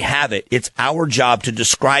bad they have it, it's our job to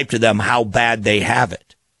describe to them how bad they have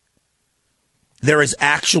it. There is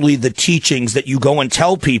actually the teachings that you go and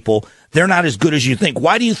tell people they're not as good as you think.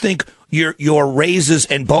 Why do you think your raises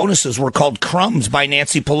and bonuses were called crumbs by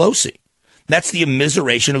Nancy Pelosi? That's the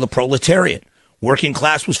immiseration of the proletariat. Working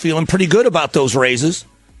class was feeling pretty good about those raises.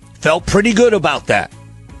 Felt pretty good about that.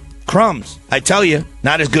 Crumbs, I tell you,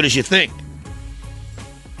 not as good as you think.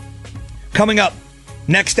 Coming up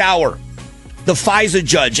next hour, the FISA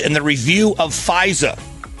judge and the review of FISA.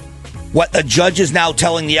 What a judge is now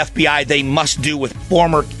telling the FBI they must do with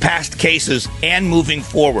past cases and moving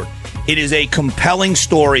forward. It is a compelling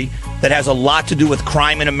story that has a lot to do with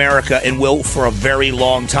crime in America and will for a very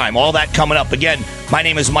long time. All that coming up. Again, my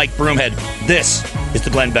name is Mike Broomhead. This is the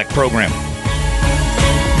Glenn Beck Program.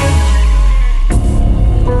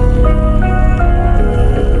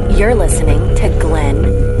 You're listening to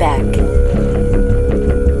Glenn Beck.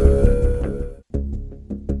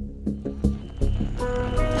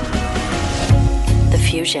 The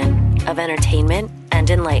fusion of entertainment and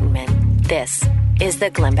enlightenment. This is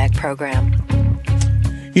the Glenn Beck Program.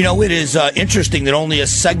 You know, it is interesting that only a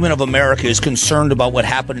segment of America is concerned about what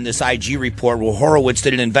happened in this IG report where Horowitz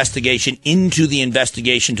did an investigation into the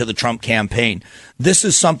investigation to the Trump campaign. This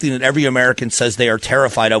is something that every American says they are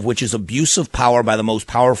terrified of, which is abuse of power by the most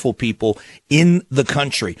powerful people in the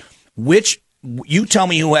country. Which, you tell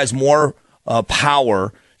me who has more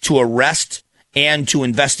power to arrest and to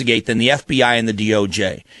investigate than the FBI and the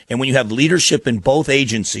DOJ. And when you have leadership in both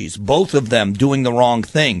agencies, both of them doing the wrong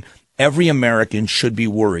thing, every American should be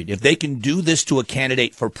worried. If they can do this to a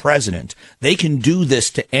candidate for president, they can do this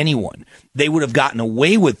to anyone. They would have gotten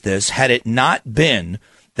away with this had it not been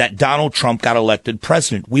that Donald Trump got elected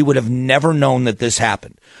president. We would have never known that this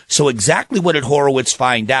happened. So exactly what did Horowitz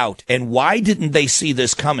find out, and why didn't they see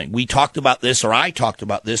this coming? We talked about this, or I talked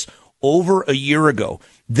about this, over a year ago.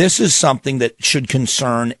 This is something that should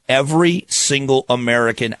concern every single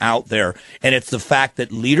American out there. And it's the fact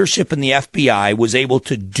that leadership in the FBI was able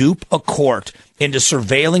to dupe a court into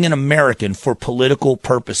surveilling an American for political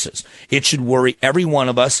purposes. It should worry every one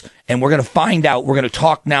of us. And we're going to find out. We're going to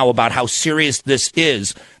talk now about how serious this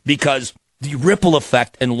is, because the ripple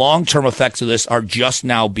effect and long-term effects of this are just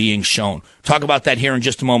now being shown. Talk about that here in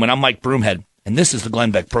just a moment. I'm Mike Broomhead, and this is the Glenn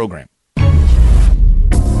Beck Program.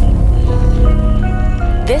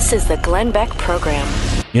 This is the Glenn Beck Program.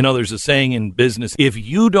 You know, there's a saying in business, if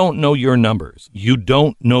you don't know your numbers, you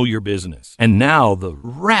don't know your business. And now the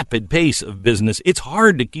rapid pace of business, it's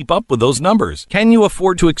hard to keep up with those numbers. Can you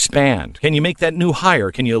afford to expand? Can you make that new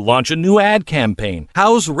hire? Can you launch a new ad campaign?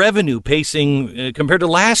 How's revenue pacing compared to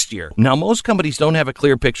last year? Now, most companies don't have a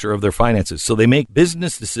clear picture of their finances, so they make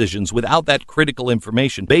business decisions without that critical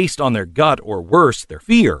information based on their gut or worse, their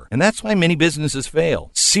fear. And that's why many businesses fail.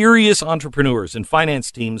 Serious entrepreneurs and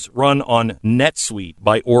finance teams run on NetSuite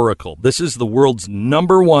by Oracle. This is the world's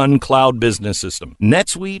 #1 cloud business system.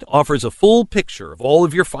 NetSuite offers a full picture of all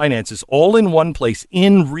of your finances all in one place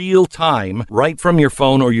in real time, right from your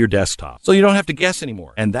phone or your desktop. So you don't have to guess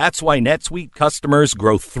anymore. And that's why NetSuite customers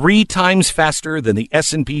grow 3 times faster than the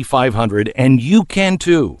S&P 500, and you can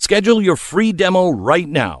too. Schedule your free demo right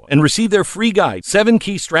now and receive their free guide, 7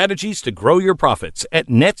 key strategies to grow your profits, at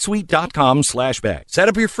netsuite.com/Beck. Set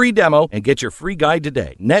up your free demo and get your free guide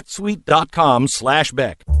today.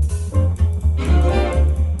 netsuite.com/Beck.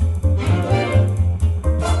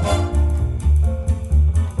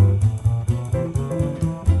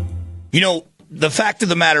 You know, the fact of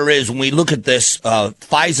the matter is, when we look at this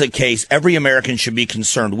FISA case, every American should be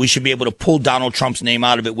concerned. We should be able to pull Donald Trump's name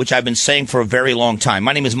out of it, which I've been saying for a very long time.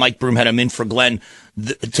 My name is Mike Broomhead. I'm in for Glenn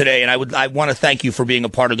today, and I want to thank you for being a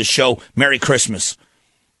part of the show. Merry Christmas.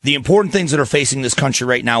 The important things that are facing this country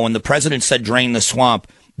right now, when the president said drain the swamp,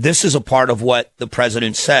 this is a part of what the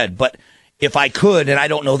president said. But if I could, and I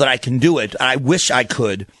don't know that I can do it, I wish I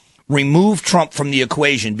could, remove Trump from the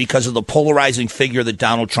equation because of the polarizing figure that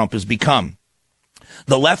Donald Trump has become.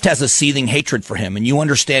 The left has a seething hatred for him, and you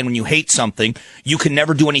understand when you hate something, you can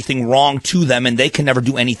never do anything wrong to them, and they can never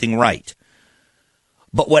do anything right.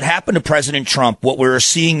 But what happened to President Trump, what we're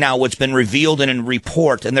seeing now, what's been revealed in a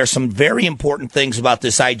report, and there's some very important things about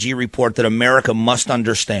this IG report that America must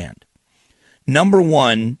understand. Number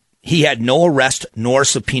one, he had no arrest nor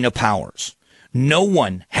subpoena powers. No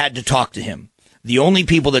one had to talk to him. The only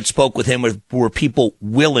people that spoke with him were people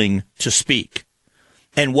willing to speak.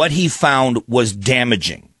 And what he found was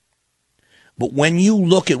damaging. But when you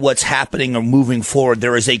look at what's happening or moving forward,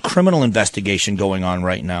 there is a criminal investigation going on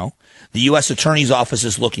right now. The U.S. Attorney's Office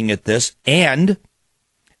is looking at this, and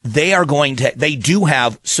they do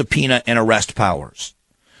have subpoena and arrest powers.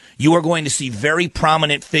 You are going to see very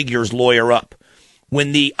prominent figures lawyer up.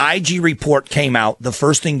 When the IG report came out, the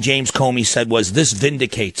first thing James Comey said was, "This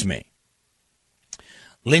vindicates me."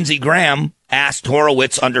 Lindsey Graham asked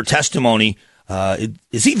Horowitz under testimony,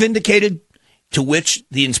 is he vindicated? To which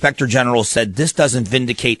the Inspector General said, "This doesn't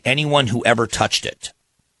vindicate anyone who ever touched it."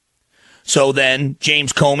 So then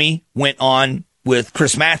James Comey went on with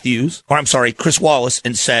Chris Wallace,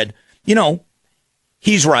 and said, you know,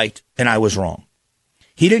 he's right and I was wrong.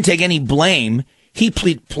 He didn't take any blame. He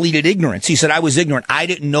pleaded ignorance. He said, I was ignorant. I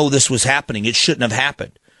didn't know this was happening. It shouldn't have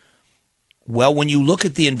happened. Well, when you look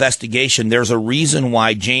at the investigation, there's a reason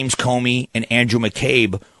why James Comey and Andrew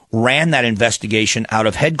McCabe ran that investigation out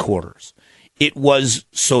of headquarters. It was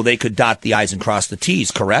so they could dot the I's and cross the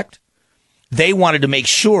T's, correct? They wanted to make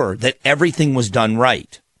sure that everything was done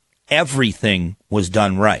right. Everything was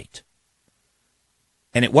done right.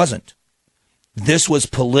 And it wasn't. This was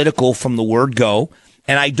political from the word go.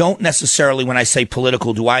 And I don't necessarily, when I say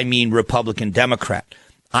political, do I mean Republican, Democrat.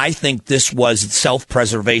 I think this was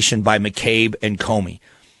self-preservation by McCabe and Comey.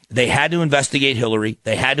 They had to investigate Hillary.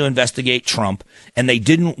 They had to investigate Trump. And they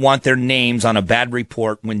didn't want their names on a bad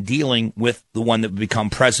report when dealing with the one that would become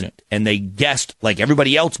president. And they guessed, like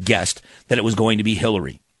everybody else guessed, that it was going to be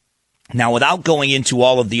Hillary. Now, without going into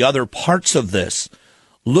all of the other parts of this,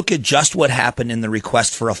 look at just what happened in the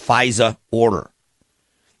request for a FISA order.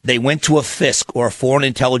 They went to a FISC, or a Foreign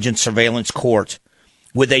Intelligence Surveillance Court,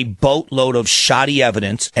 with a boatload of shoddy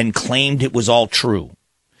evidence and claimed it was all true.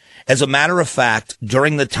 As a matter of fact,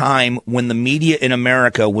 during the time when the media in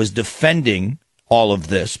America was defending all of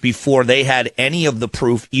this, before they had any of the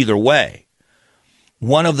proof either way,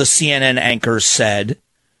 one of the CNN anchors said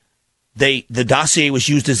the dossier was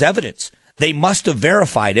used as evidence. They must have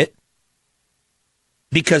verified it,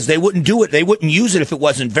 because they wouldn't do it. They wouldn't use it if it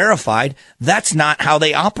wasn't verified. That's not how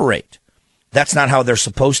they operate. That's not how they're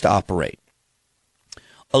supposed to operate.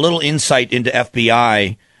 A little insight into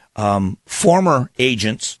FBI. Former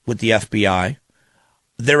agents with the FBI,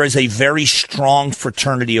 there is a very strong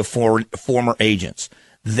fraternity of former agents.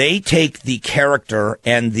 They take the character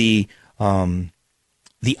and the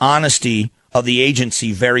honesty of the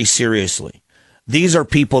agency very seriously. These are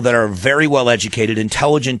people that are very well educated,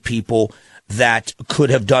 intelligent people that could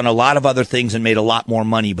have done a lot of other things and made a lot more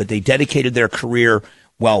money, but they dedicated their career,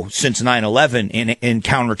 well, since 9/11 in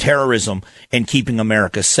counterterrorism and keeping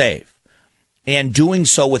America safe. And doing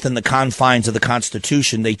so within the confines of the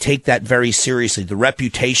Constitution, they take that very seriously. The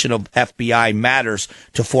reputation of FBI matters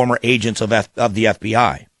to former agents of the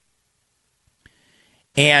FBI.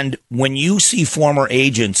 And when you see former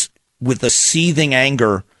agents with a seething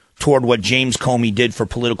anger toward what James Comey did for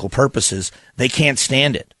political purposes, they can't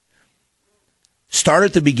stand it. Start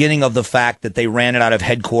at the beginning of the fact that they ran it out of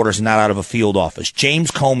headquarters and not out of a field office.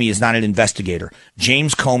 James Comey is not an investigator.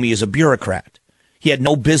 James Comey is a bureaucrat. He had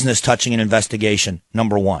no business touching an investigation,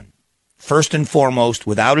 number one. First and foremost,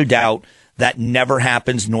 without a doubt, that never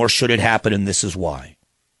happens, nor should it happen, and this is why.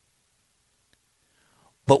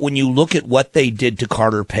 But when you look at what they did to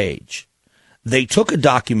Carter Page, they took a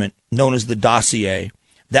document known as the dossier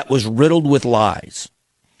that was riddled with lies.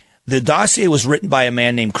 The dossier was written by a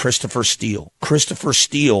man named Christopher Steele. Christopher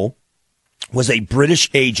Steele was a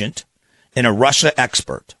British agent and a Russia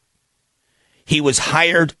expert. He was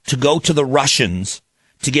hired to go to the Russians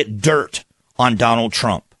to get dirt on Donald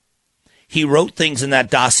Trump. He wrote things in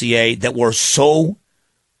that dossier that were so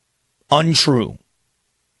untrue.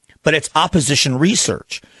 But it's opposition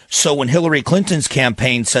research. So when Hillary Clinton's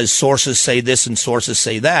campaign says sources say this and sources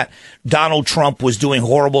say that, Donald Trump was doing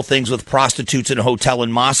horrible things with prostitutes in a hotel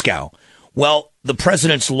in Moscow. Well, the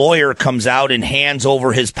president's lawyer comes out and hands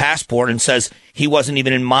over his passport and says he wasn't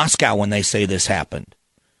even in Moscow when they say this happened.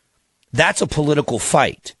 That's a political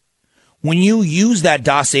fight. When you use that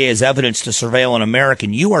dossier as evidence to surveil an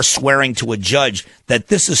American, you are swearing to a judge that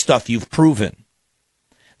this is stuff you've proven.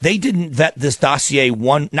 They didn't vet this dossier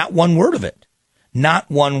not one word of it.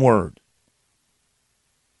 Not one word.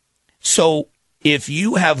 So if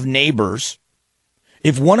you have neighbors,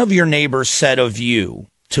 if one of your neighbors said of you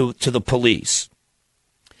to the police,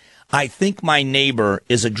 I think my neighbor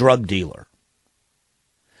is a drug dealer.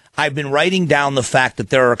 I've been writing down the fact that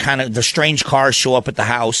there are the strange cars show up at the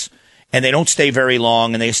house and they don't stay very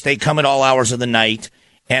long and they come at all hours of the night.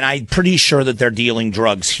 And I'm pretty sure that they're dealing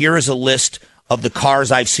drugs. Here is a list of the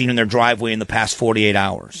cars I've seen in their driveway in the past 48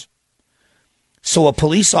 hours. So a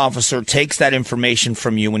police officer takes that information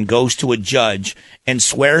from you and goes to a judge and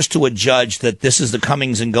swears to a judge that this is the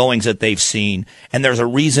comings and goings that they've seen. And there's a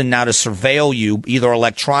reason now to surveil you either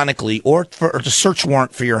electronically or to search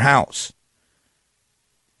warrant for your house.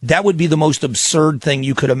 That would be the most absurd thing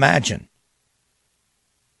you could imagine.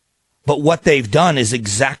 But what they've done is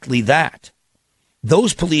exactly that.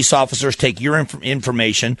 Those police officers take your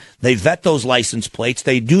information, they vet those license plates,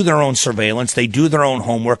 they do their own surveillance, they do their own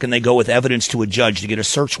homework, and they go with evidence to a judge to get a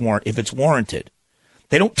search warrant if it's warranted.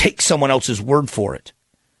 They don't take someone else's word for it.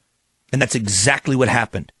 And that's exactly what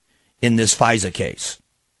happened in this FISA case.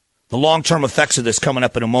 The long-term effects of this coming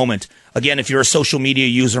up in a moment. Again, if you're a social media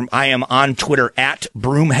user, I am on Twitter at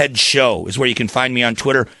Broomhead Show is where you can find me on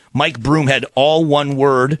Twitter. Mike Broomhead, all one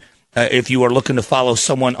word. If you are looking to follow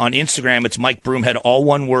someone on Instagram, it's Mike Broomhead, all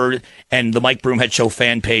one word, and the Mike Broomhead Show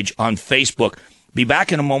fan page on Facebook. Be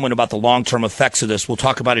back in a moment about the long-term effects of this. We'll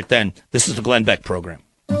talk about it then. This is the Glenn Beck Program.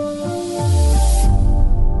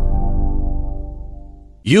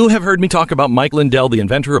 You have heard me talk about Mike Lindell, the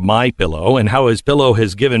inventor of MyPillow, and how his pillow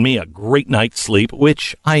has given me a great night's sleep,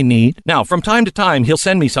 which I need. Now, from time to time, he'll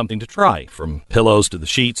send me something to try, from pillows to the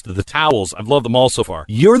sheets to the towels. I've loved them all so far.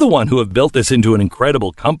 You're the one who have built this into an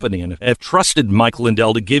incredible company and have trusted Mike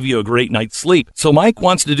Lindell to give you a great night's sleep. So Mike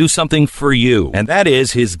wants to do something for you, and that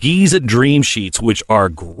is his Giza Dream Sheets, which are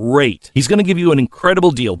great. He's going to give you an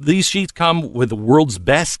incredible deal. These sheets come with the world's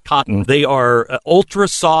best cotton. They are ultra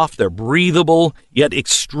soft, they're breathable, yet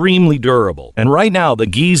extremely durable. And right now, the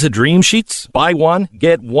Giza Dream Sheets, buy one,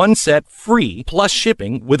 get one set free, plus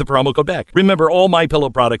shipping with the promo code BECK. Remember, all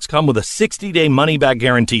MyPillow products come with a 60-day money-back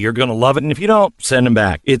guarantee. You're going to love it, and if you don't, send them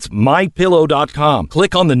back. It's MyPillow.com.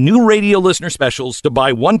 Click on the new radio listener specials to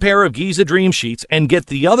buy one pair of Giza Dream Sheets and get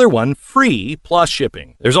the other one free, plus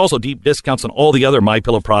shipping. There's also deep discounts on all the other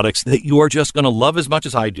MyPillow products that you are just going to love as much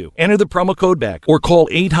as I do. Enter the promo code BECK or call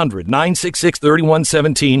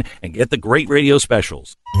 800-966-3117 and get the great radio specials.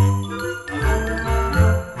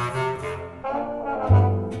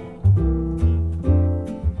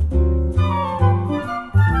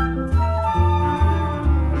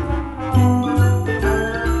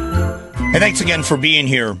 And thanks again for being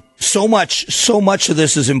here. So much of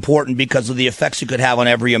this is important because of the effects it could have on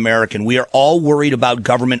every American. We are all worried about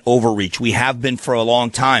government overreach. We have been for a long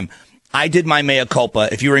time. I did my mea culpa.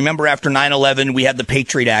 If you remember, after 9/11, we had the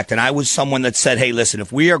Patriot Act, and I was someone that said, hey, listen,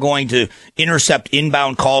 if we are going to intercept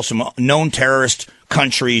inbound calls from known terrorist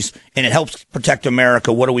countries and it helps protect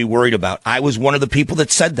America, what are we worried about? I was one of the people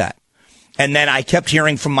that said that. And then I kept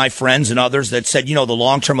hearing from my friends and others that said, the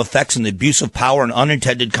long-term effects and the abuse of power and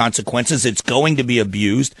unintended consequences, it's going to be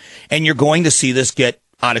abused, and you're going to see this get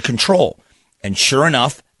out of control. And sure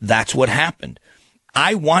enough, that's what happened.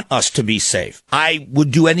 I want us to be safe. I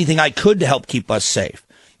would do anything I could to help keep us safe.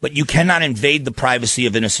 But you cannot invade the privacy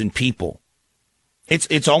of innocent people.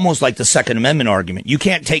 It's almost like the Second Amendment argument. You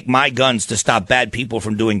can't take my guns to stop bad people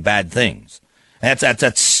from doing bad things.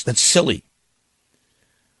 That's silly.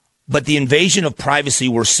 But the invasion of privacy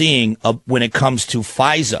we're seeing when it comes to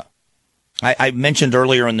FISA, I mentioned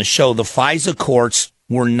earlier in the show, the FISA courts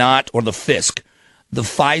were not, or the FISC, the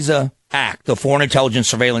FISA Act, the Foreign Intelligence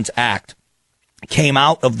Surveillance Act, came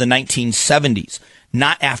out of the 1970s,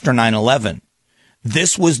 not after 9/11.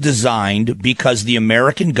 This was designed because the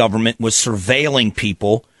American government was surveilling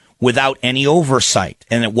people without any oversight,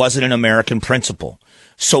 and it wasn't an American principle.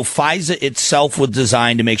 So FISA itself was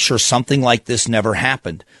designed to make sure something like this never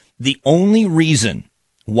happened. The only reason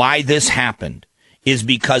why this happened is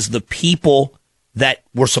because the people that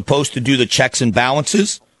were supposed to do the checks and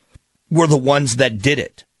balances were the ones that did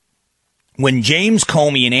it. When James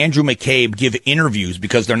Comey and Andrew McCabe give interviews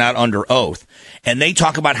because they're not under oath, and they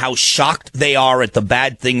talk about how shocked they are at the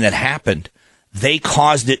bad thing that happened, they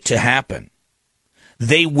caused it to happen.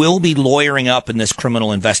 They will be lawyering up in this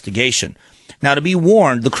criminal investigation. Now, to be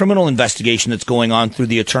warned, the criminal investigation that's going on through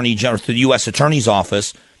the Attorney General, through the U.S. Attorney's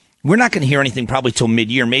Office, we're not going to hear anything probably till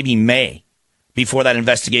mid-year, maybe May, before that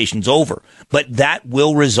investigation's over. But that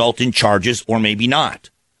will result in charges, or maybe not.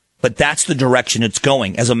 But that's the direction it's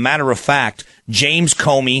going. As a matter of fact, James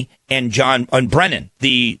Comey and Brennan,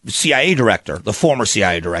 the CIA director, the former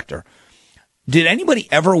CIA director, did anybody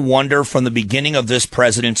ever wonder from the beginning of this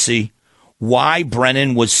presidency why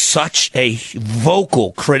Brennan was such a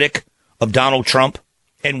vocal critic of Donald Trump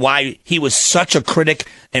and why he was such a critic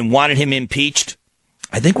and wanted him impeached?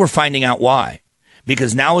 I think we're finding out why.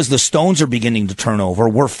 Because now as the stones are beginning to turn over,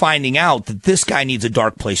 we're finding out that this guy needs a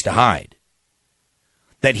dark place to hide.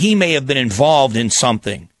 That he may have been involved in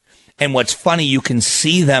something. And what's funny, you can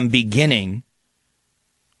see them beginning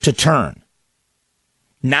to turn.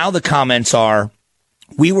 Now the comments are,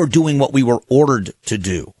 we were doing what we were ordered to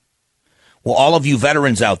do. Well, all of you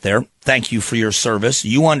veterans out there, thank you for your service.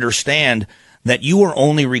 You understand that you are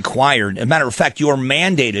only required, as a matter of fact, you are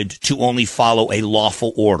mandated to only follow a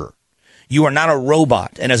lawful order. You are not a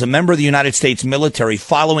robot. And as a member of the United States military,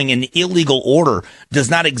 following an illegal order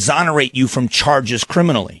does not exonerate you from charges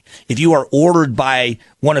criminally. If you are ordered by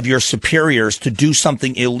one of your superiors to do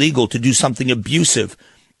something illegal, to do something abusive,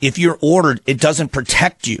 if you're ordered, it doesn't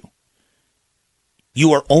protect you.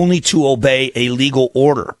 You are only to obey a legal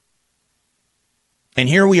order. And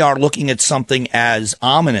here we are looking at something as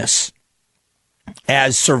ominous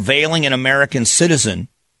as surveilling an American citizen.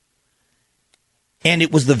 And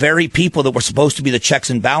it was the very people that were supposed to be the checks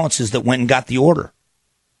and balances that went and got the order.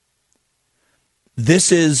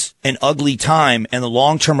 This is an ugly time, and the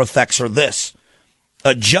long-term effects are this.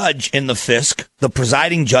 A judge in the FISC, the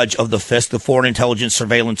presiding judge of the FISC, the Foreign Intelligence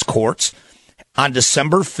Surveillance Courts, on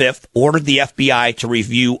December 5th, ordered the FBI to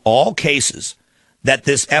review all cases that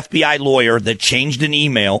this FBI lawyer that changed an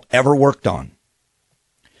email ever worked on.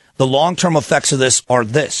 The long-term effects of this are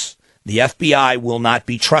this. The FBI will not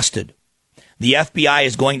be trusted. The FBI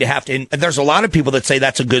is going to have to, and there's a lot of people that say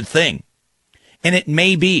that's a good thing. And it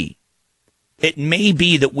may be. It may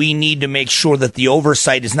be that we need to make sure that the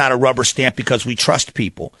oversight is not a rubber stamp because we trust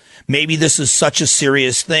people. Maybe this is such a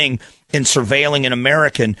serious thing in surveilling an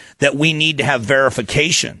American that we need to have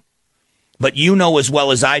verification. But you know as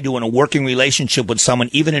well as I do, in a working relationship with someone,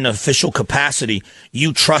 even in an official capacity,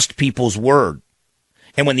 you trust people's word.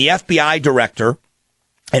 And when the FBI director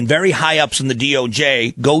and very high ups in the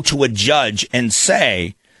DOJ go to a judge and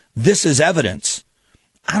say, this is evidence,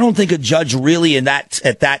 I don't think a judge really at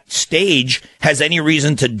that stage has any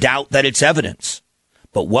reason to doubt that it's evidence.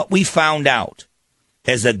 But what we found out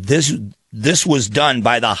is that this was done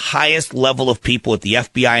by the highest level of people at the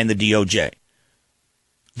FBI and the DOJ.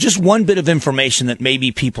 Just one bit of information that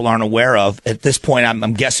maybe people aren't aware of at this point,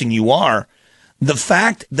 I'm guessing you are. The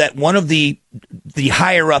fact that one of the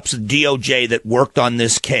higher ups of DOJ that worked on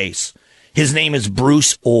this case, his name is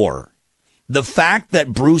Bruce Orr. The fact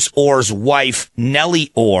that Bruce Orr's wife,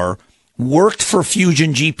 Nellie Orr, worked for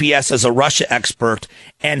Fusion GPS as a Russia expert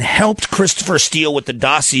and helped Christopher Steele with the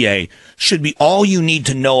dossier should be all you need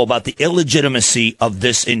to know about the illegitimacy of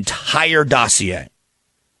this entire dossier.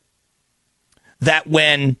 That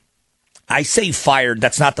when I say fired,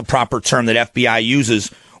 that's not the proper term that FBI uses,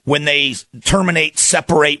 when they terminate,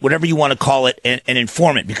 separate, whatever you want to call it, an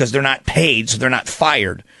informant, because they're not paid, so they're not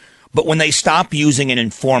fired. But when they stop using an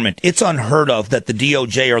informant, it's unheard of that the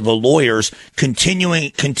DOJ or the lawyers continue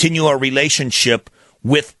a relationship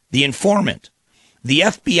with the informant. The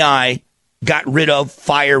FBI got rid of,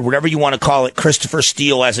 fired, whatever you want to call it, Christopher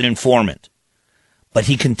Steele as an informant. But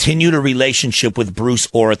he continued a relationship with Bruce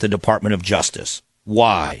Orr at the Department of Justice.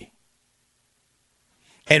 Why?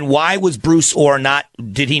 And why was Bruce Orr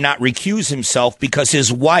did he not recuse himself? Because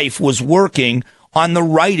his wife was working on the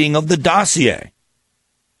writing of the dossier.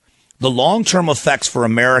 The long-term effects for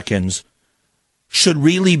Americans should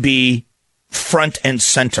really be front and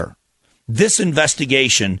center. This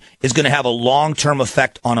investigation is going to have a long-term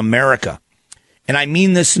effect on America. And I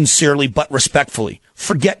mean this sincerely but respectfully.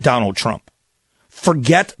 Forget Donald Trump.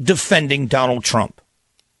 Forget defending Donald Trump.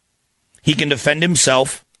 He can defend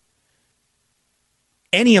himself.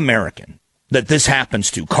 Any American that this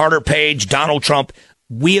happens to, Carter Page, Donald Trump,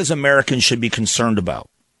 we as Americans should be concerned about.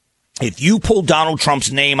 If you pull Donald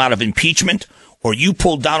Trump's name out of impeachment, or you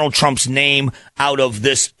pull Donald Trump's name out of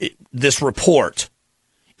this report,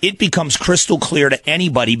 it becomes crystal clear to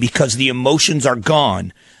anybody, because the emotions are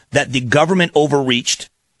gone, that the government overreached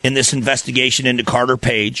in this investigation into Carter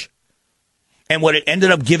Page. And what it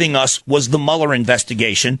ended up giving us was the Mueller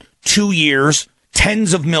investigation, 2 years,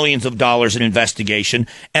 tens of millions of dollars in investigation,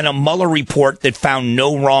 and a Mueller report that found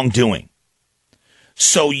no wrongdoing.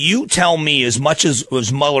 So you tell me, as much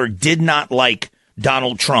as Mueller did not like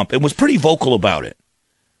Donald Trump and was pretty vocal about it,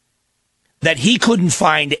 that he couldn't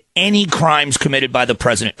find any crimes committed by the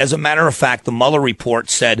president. As a matter of fact, the Mueller report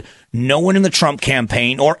said no one in the Trump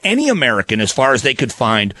campaign or any American, as far as they could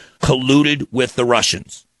find, colluded with the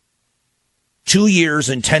Russians. 2 years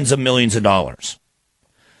and tens of millions of dollars.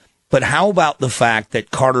 But how about the fact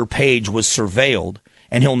that Carter Page was surveilled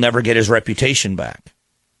and he'll never get his reputation back?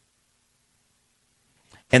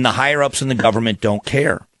 And the higher-ups in the government don't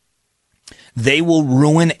care. They will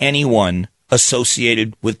ruin anyone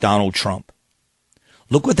associated with Donald Trump.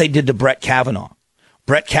 Look what they did to Brett Kavanaugh.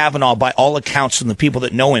 Brett Kavanaugh, by all accounts from the people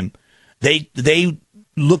that know him, they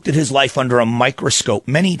looked at his life under a microscope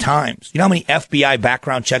many times. You know how many FBI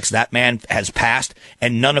background checks that man has passed,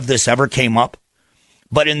 and none of this ever came up?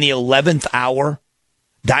 But in the 11th hour,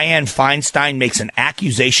 Dianne Feinstein makes an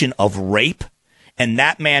accusation of rape, and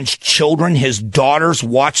that man's children, his daughters,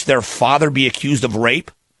 watched their father be accused of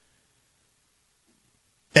rape.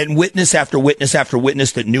 And witness after witness after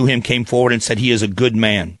witness that knew him came forward and said he is a good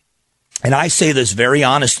man. And I say this very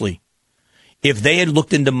honestly. If they had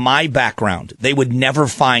looked into my background, they would never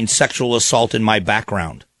find sexual assault in my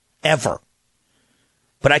background. Ever.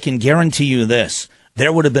 But I can guarantee you this.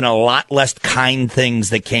 There would have been a lot less kind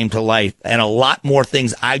things that came to light, and a lot more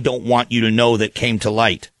things I don't want you to know that came to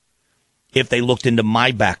light if they looked into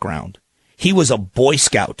my background. He was a Boy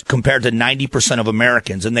Scout compared to 90% of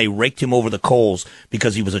Americans, and they raked him over the coals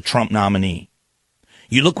because he was a Trump nominee.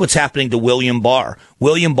 You look what's happening to William Barr.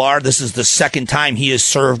 William Barr, this is the second time he has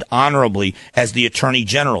served honorably as the Attorney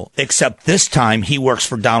General, except this time he works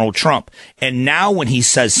for Donald Trump. And now when he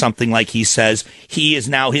says something like he says, he is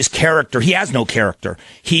now his character. He has no character.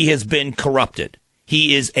 He has been corrupted.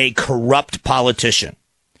 He is a corrupt politician.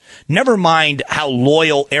 Never mind how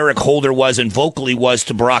loyal Eric Holder was and vocal he was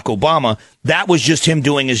to Barack Obama. That was just him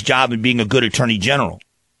doing his job and being a good Attorney General.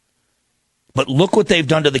 But look what they've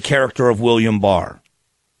done to the character of William Barr.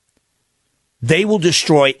 They will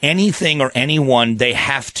destroy anything or anyone they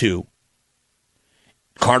have to.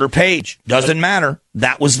 Carter Page, doesn't matter.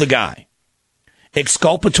 That was the guy.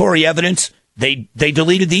 Exculpatory evidence, they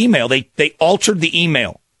deleted the email. They altered the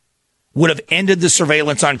email. Would have ended the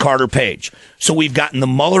surveillance on Carter Page. So we've gotten the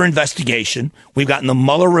Mueller investigation. We've gotten the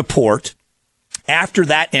Mueller report. After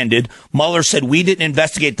that ended, Mueller said we didn't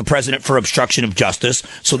investigate the president for obstruction of justice.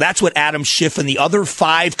 So that's what Adam Schiff and the other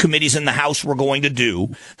 5 committees in the House were going to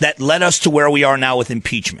do. That led us to where we are now with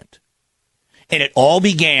impeachment. And it all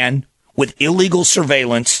began with illegal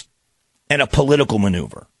surveillance and a political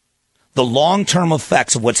maneuver. The long-term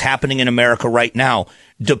effects of what's happening in America right now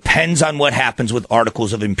depends on what happens with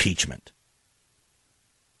articles of impeachment.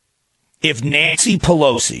 If Nancy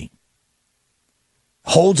Pelosi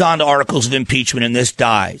holds on to articles of impeachment and this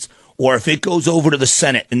dies, or if it goes over to the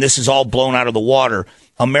Senate and this is all blown out of the water,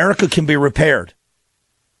 America can be repaired.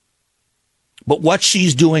 But what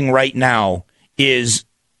she's doing right now is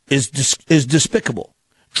despicable,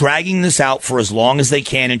 dragging this out for as long as they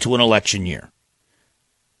can into an election year.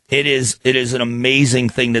 It is an amazing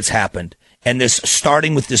thing that's happened. And this,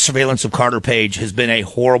 starting with the surveillance of Carter Page, has been a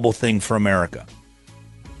horrible thing for America.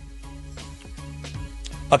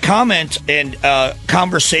 A comment and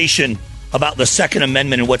conversation about the Second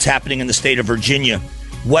Amendment and what's happening in the state of Virginia,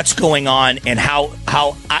 what's going on, and how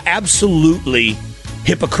absolutely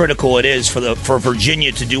hypocritical it is for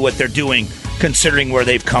Virginia to do what they're doing, considering where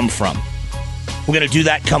they've come from. We're going to do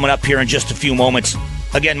that coming up here in just a few moments.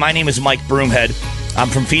 Again, my name is Mike Broomhead. I'm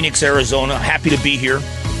from Phoenix, Arizona. Happy to be here.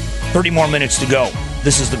 30 more minutes to go.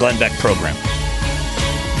 This is the Glenn Beck Program.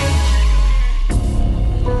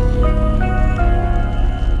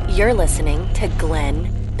 You're listening to Glenn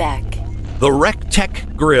Beck. The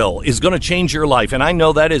RecTech Grill is going to change your life, and I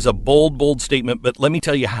know that is a bold, bold statement, but let me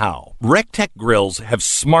tell you how. RecTech grills have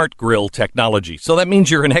smart grill technology, so that means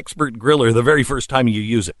you're an expert griller the very first time you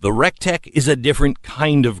use it. The RecTech is a different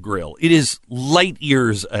kind of grill. It is light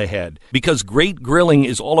years ahead, because great grilling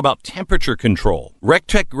is all about temperature control.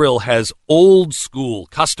 RecTech Grill has old school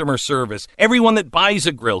customer service. Everyone that buys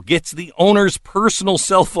a grill gets the owner's personal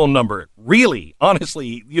cell phone number. Really,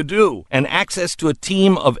 honestly, you do. And access to a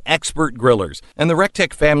team of expert grillers. And the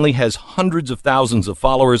RecTech family has hundreds of thousands of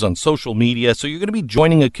followers on social media, so you're going to be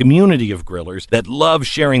joining a community of grillers that love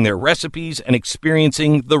sharing their recipes and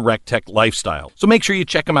experiencing the RecTech lifestyle. So make sure you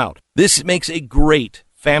check them out. This makes a great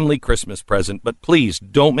family Christmas present, but please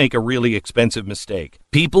don't make a really expensive mistake.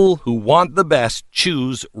 People who want the best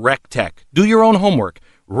choose RecTech. Do your own homework.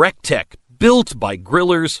 RecTech, built by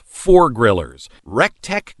grillers for grillers.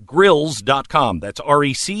 RecTechGrills.com. That's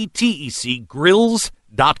RECTEC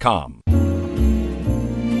Grills.com.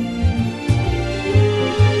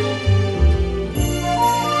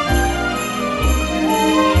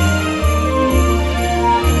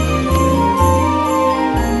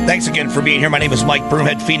 Thanks again for being here. My name is Mike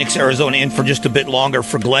Broomhead, Phoenix, Arizona, in for just a bit longer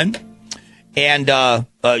for Glenn. And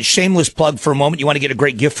shameless plug for a moment. You want to get a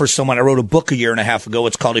great gift for someone. I wrote a book a year and a half ago.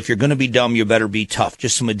 It's called If You're Going to Be Dumb, You Better Be Tough.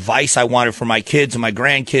 Just some advice I wanted for my kids and my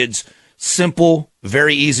grandkids. Simple,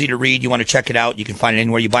 very easy to read. You want to check it out. You can find it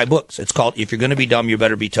anywhere you buy books. It's called If You're Going to Be Dumb, You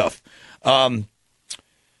Better Be Tough. When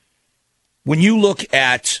you look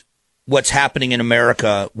at what's happening in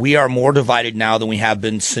America, we are more divided now than we have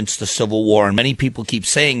been since the Civil War. And many people keep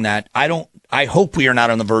saying that. I hope we are not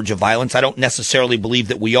on the verge of violence. I don't necessarily believe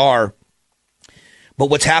that we are. But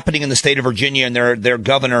what's happening in the state of Virginia and their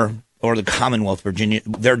governor, or the Commonwealth of Virginia,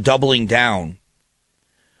 they're doubling down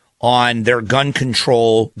on their gun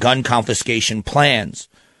control, gun confiscation plans.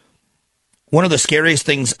 One of the scariest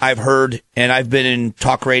things I've heard, and I've been in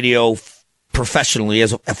talk radio professionally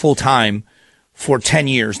as a full time for 10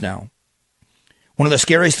 years now. One of the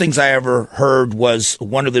scariest things I ever heard was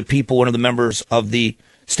one of the members of the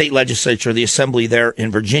state legislature, the assembly there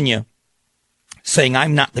in Virginia, saying,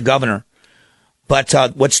 I'm not the governor. But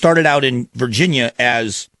what started out in Virginia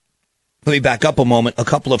as, let me back up a moment, a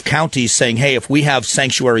couple of counties saying, hey, if we have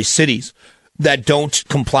sanctuary cities that don't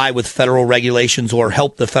comply with federal regulations or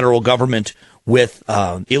help the federal government with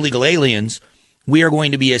illegal aliens, we are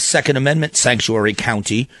going to be a Second Amendment sanctuary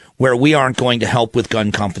county where we aren't going to help with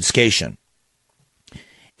gun confiscation.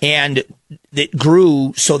 And it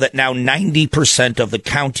grew so that now 90% of the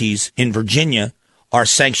counties in Virginia are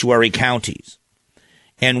sanctuary counties.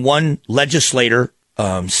 And one legislator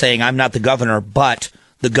saying, I'm not the governor, but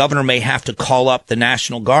the governor may have to call up the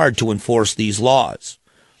National Guard to enforce these laws.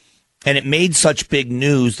 And it made such big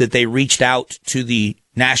news that they reached out to the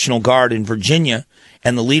National Guard in Virginia,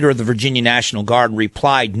 and the leader of the Virginia National Guard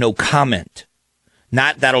replied, no comment.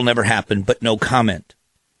 Not that'll never happen, but no comment.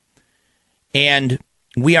 And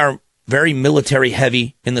we are very military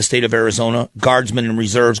heavy in the state of Arizona, guardsmen and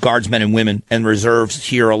reserves, guardsmen and women and reserves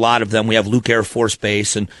here, a lot of them. We have Luke Air Force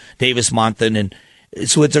Base and Davis-Monthan. And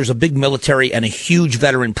so there's a big military and a huge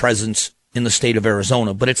veteran presence in the state of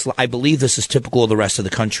Arizona. But I believe this is typical of the rest of the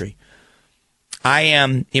country. I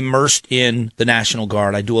am immersed in the National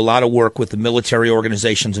Guard. I do a lot of work with the military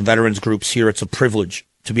organizations and veterans groups here. It's a privilege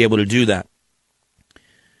to be able to do that.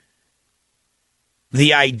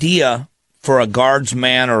 The idea for a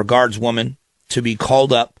guardsman or a guardswoman to be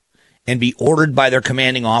called up and be ordered by their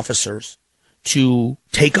commanding officers to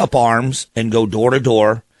take up arms and go door to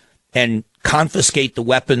door and confiscate the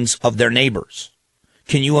weapons of their neighbors.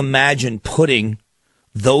 Can you imagine putting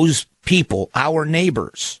those people, our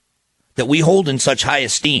neighbors, that we hold in such high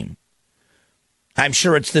esteem? I'm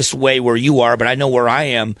sure it's this way where you are, but I know where I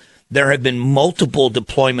am. There have been multiple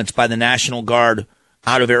deployments by the National Guard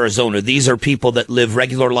out of Arizona. These are people that live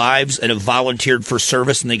regular lives and have volunteered for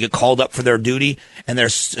service, and they get called up for their duty, and their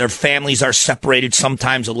families are separated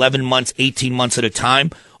sometimes 11 months, 18 months at a time,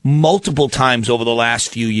 multiple times over the last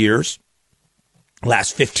few years,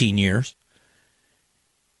 last 15 years.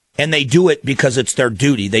 And they do it because it's their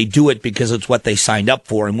duty. They do it because it's what they signed up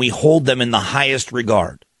for, and we hold them in the highest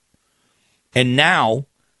regard. And now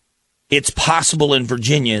it's possible in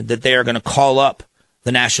Virginia that they are going to call up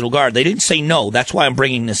the National Guard. They didn't say no. That's why I'm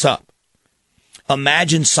bringing this up.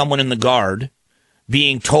 Imagine someone in the Guard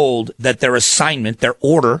being told that their assignment, their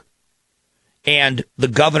order, and the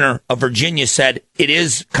governor of Virginia said it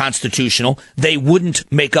is constitutional. They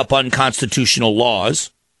wouldn't make up unconstitutional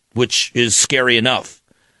laws, which is scary enough.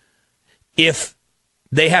 If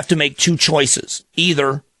they have to make two choices,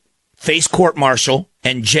 either face court-martial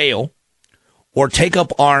and jail or take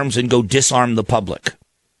up arms and go disarm the public.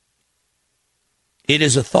 It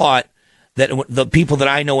is a thought that the people that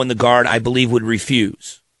I know in the Guard, I believe, would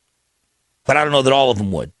refuse. But I don't know that all of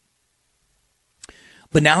them would.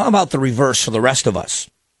 But now how about the reverse for the rest of us?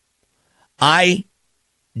 I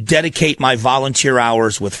dedicate my volunteer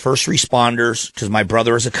hours with first responders, because my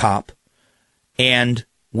brother is a cop, and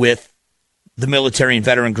with the military and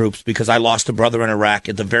veteran groups, because I lost a brother in Iraq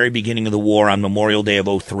at the very beginning of the war on Memorial Day of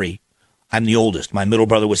 2003. I'm the oldest. My middle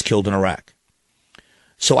brother was killed in Iraq.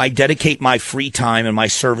 So I dedicate my free time and my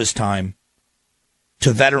service time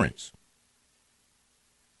to veterans.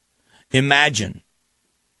 Imagine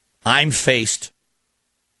I'm faced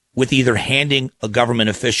with either handing a government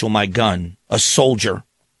official my gun, a soldier,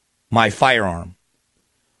 my firearm,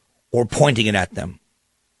 or pointing it at them.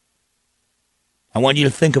 I want you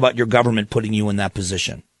to think about your government putting you in that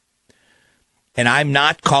position. And I'm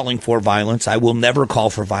not calling for violence. I will never call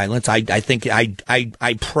for violence. I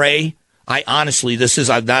pray. I honestly, this is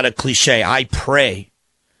not a cliche. I pray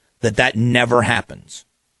that never happens.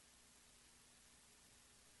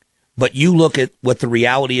 But you look at what the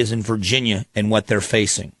reality is in Virginia and what they're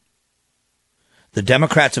facing. The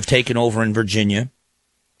Democrats have taken over in Virginia,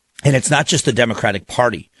 and it's not just the Democratic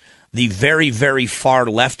Party. The very, very far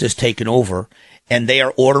left has taken over, and they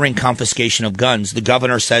are ordering confiscation of guns. The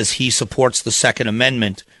governor says he supports the Second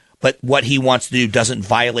Amendment, but what he wants to do doesn't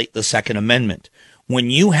violate the Second Amendment. When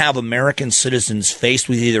you have American citizens faced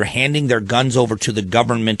with either handing their guns over to the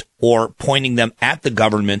government or pointing them at the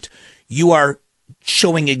government, you are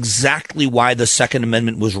showing exactly why the Second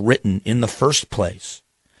Amendment was written in the first place.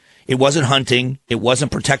 It wasn't hunting. It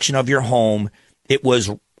wasn't protection of your home. It was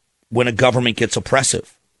when a government gets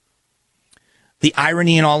oppressive. The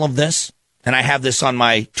irony in all of this, and I have this on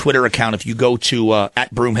my Twitter account. If you go to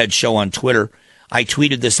at Broomhead Show on Twitter, I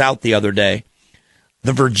tweeted this out the other day.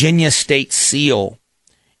 The Virginia State Seal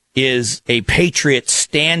is a patriot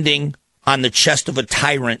standing on the chest of a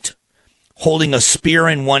tyrant, holding a spear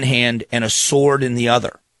in one hand and a sword in the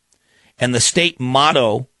other. And the state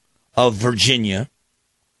motto of Virginia,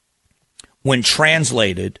 when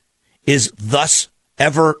translated, is "Thus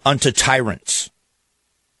ever unto tyrants."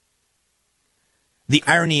 The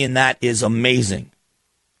irony in that is amazing.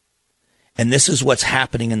 And this is what's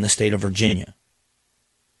happening in the state of Virginia.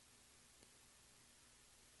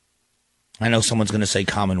 I know someone's going to say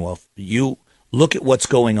Commonwealth. You look at what's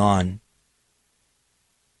going on,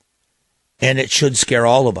 and it should scare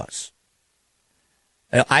all of us.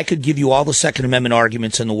 I could give you all the Second Amendment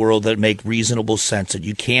arguments in the world that make reasonable sense, that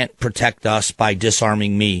you can't protect us by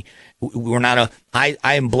disarming me. I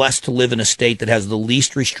am blessed to live in a state that has the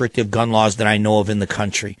least restrictive gun laws that I know of in the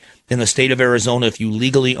country. In the state of Arizona, if you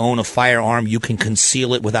legally own a firearm, you can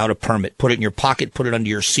conceal it without a permit. Put it in your pocket, put it under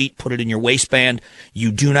your seat, put it in your waistband.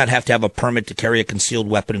 You do not have to have a permit to carry a concealed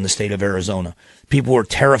weapon in the state of Arizona. People were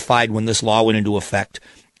terrified when this law went into effect.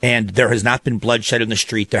 And there has not been bloodshed in the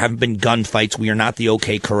street. There haven't been gunfights. We are not the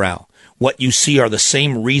OK Corral. what you see are the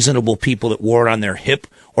same reasonable people that wore it on their hip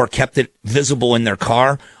or kept it visible in their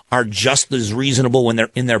car are just as reasonable when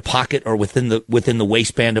they're in their pocket or within the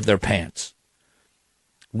waistband of their pants.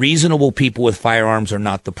 Reasonable people with firearms are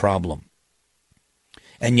not the problem.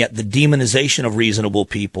 And yet the demonization of reasonable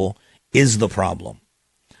people is the problem.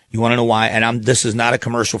 You want to know why? And this is not a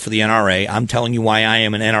commercial for the NRA. I'm telling you why I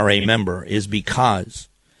am an NRA member is because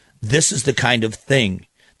this is the kind of thing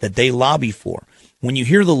that they lobby for. When you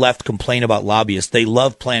hear the left complain about lobbyists, they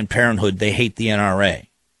love Planned Parenthood. They hate the NRA.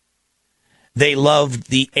 They love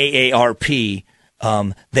the AARP.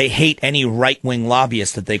 They hate any right-wing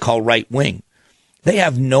lobbyist that they call right-wing. They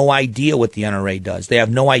have no idea what the NRA does. They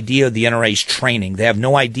have no idea the NRA's training. They have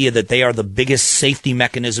no idea that they are the biggest safety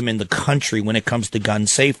mechanism in the country when it comes to gun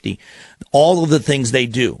safety. All of the things they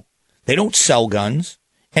do. They don't sell guns.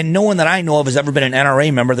 And no one that I know of has ever been an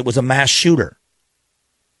NRA member that was a mass shooter.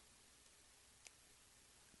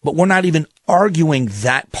 But we're not even arguing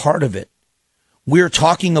that part of it. We're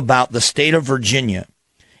talking about the state of Virginia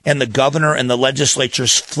and the governor and the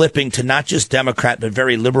legislature's flipping to not just Democrat, but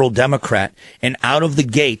very liberal Democrat. And out of the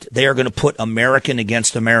gate, they are going to put American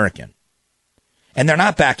against American. And they're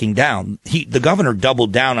not backing down. The governor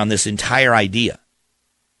doubled down on this entire idea.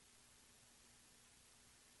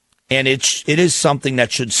 And it is something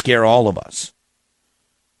that should scare all of us.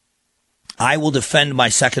 I will defend my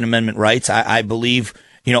Second Amendment rights. I believe,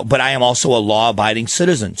 but I am also a law-abiding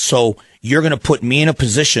citizen. So you're going to put me in a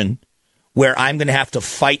position where I'm going to have to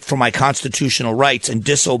fight for my constitutional rights and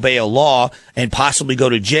disobey a law and possibly go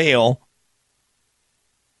to jail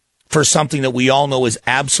for something that we all know is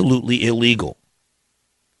absolutely illegal.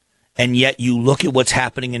 And yet you look at what's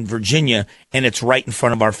happening in Virginia and it's right in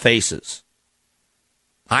front of our faces.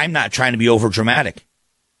 I'm not trying to be overdramatic.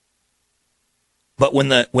 But when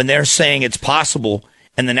they're saying it's possible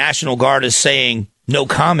and the National Guard is saying no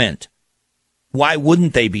comment, why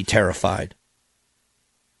wouldn't they be terrified?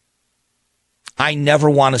 I never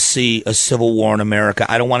want to see a civil war in America.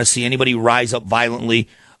 I don't want to see anybody rise up violently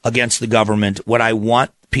against the government. What I want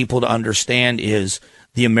people to understand is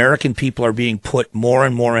the American people are being put more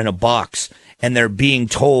and more in a box, and we're being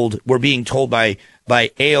told by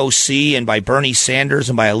AOC and by Bernie Sanders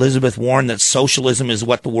and by Elizabeth Warren that socialism is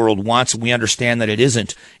what the world wants, and we understand that it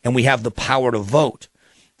isn't, and we have the power to vote.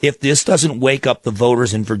 If this doesn't wake up the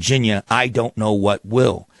voters in Virginia, I don't know what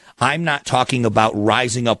will. I'm not talking about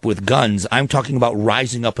rising up with guns. I'm talking about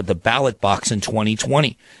rising up at the ballot box in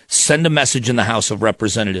 2020. Send a message in the House of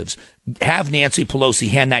Representatives. Have Nancy Pelosi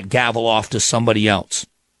hand that gavel off to somebody else.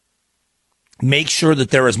 Make sure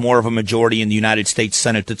that there is more of a majority in the United States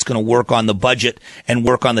Senate that's going to work on the budget and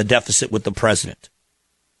work on the deficit with the president.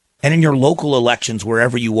 And in your local elections,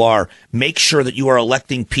 wherever you are, make sure that you are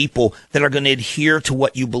electing people that are going to adhere to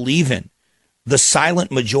what you believe in. The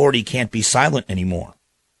silent majority can't be silent anymore.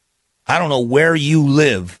 I don't know where you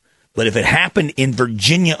live, but if it happened in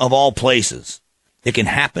Virginia of all places, it can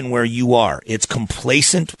happen where you are. It's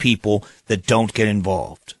complacent people that don't get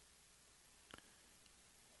involved.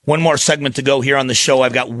 One more segment to go here on the show.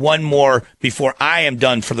 I've got one more before I am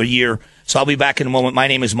done for the year. So I'll be back in a moment. My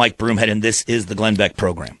name is Mike Broomhead, and this is the Glenn Beck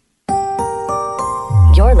Program.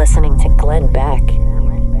 You're listening to Glenn Beck.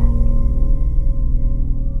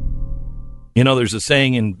 There's a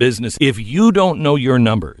saying in business, if you don't know your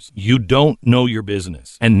numbers, you don't know your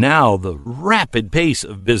business. And now the rapid pace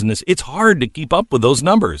of business, it's hard to keep up with those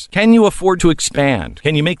numbers. Can you afford to expand?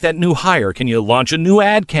 Can you make that new hire? Can you launch a new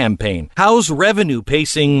ad campaign? How's revenue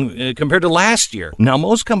pacing compared to last year? Now,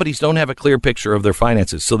 most companies don't have a clear picture of their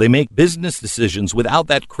finances, so they make business decisions without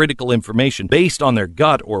that critical information based on their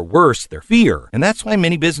gut or worse, their fear. And that's why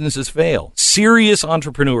many businesses fail. Serious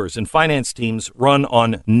entrepreneurs and finance teams run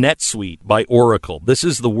on NetSuite by Oracle. This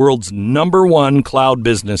is the world's #1 cloud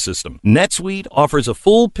business system. NetSuite offers a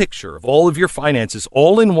full picture of all of your finances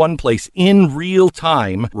all in one place in real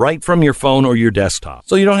time, right from your phone or your desktop.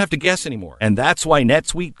 So you don't have to guess anymore. And that's why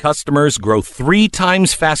NetSuite customers grow 3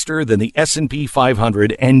 times faster than the S&P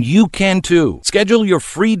 500, and you can too. Schedule your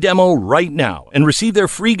free demo right now and receive their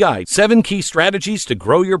free guide, 7 key strategies to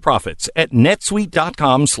grow your profits at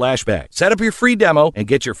netsuite.com/Beck. Set up your free demo and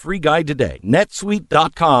get your free guide today.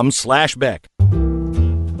 netsuite.com/Beck.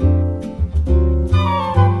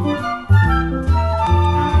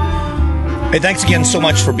 Hey, thanks again so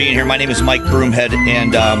much for being here. My name is Mike Broomhead,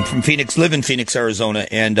 and from Phoenix, live in Phoenix, Arizona,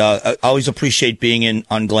 and I always appreciate being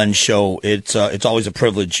on Glenn's show. It's always a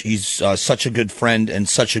privilege. He's such a good friend and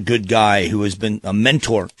such a good guy who has been a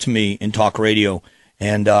mentor to me in talk radio,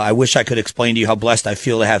 and I wish I could explain to you how blessed I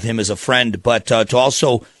feel to have him as a friend, but to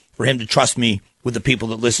also for him to trust me with the people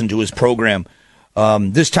that listen to his program.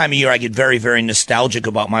 This time of year, I get very, very nostalgic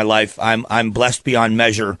about my life. I'm blessed beyond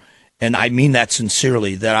measure, and I mean that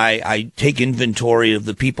sincerely, that I take inventory of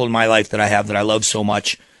the people in my life that I have that I love so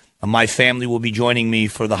much. My family will be joining me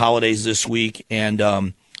for the holidays this week, and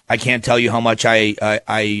I can't tell you how much I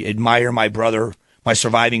admire my brother, my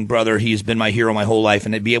surviving brother. He's been my hero my whole life,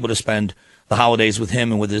 and to be able to spend the holidays with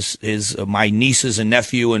him and with his my nieces and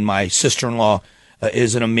nephew and my sister-in-law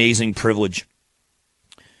is an amazing privilege.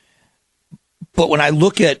 But when I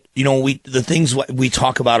look at, the things we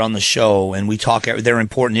talk about on the show, and they're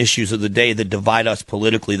important issues of the day that divide us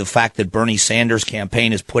politically, the fact that Bernie Sanders'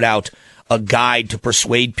 campaign has put out a guide to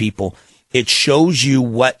persuade people, it shows you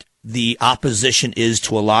what the opposition is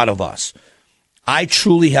to a lot of us. I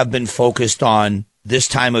truly have been focused on this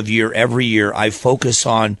time of year, every year, I focus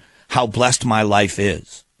on how blessed my life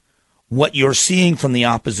is. What you're seeing from the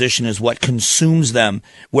opposition is what consumes them,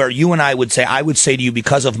 where you and I would say to you,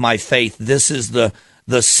 because of my faith, this is the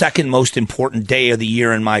second most important day of the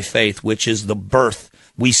year in my faith, which is the birth.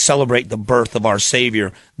 We celebrate the birth of our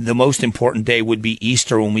Savior. The most important day would be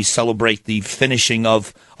Easter, when we celebrate the finishing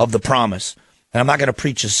of the promise. And I'm not going to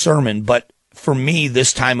preach a sermon, but for me,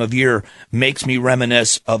 this time of year makes me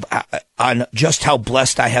reminisce on just how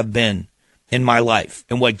blessed I have been in my life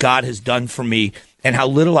and what God has done for me and how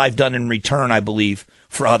little I've done in return, I believe,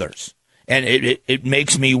 for others. And it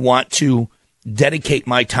makes me want to dedicate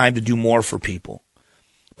my time to do more for people.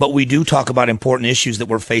 But we do talk about important issues that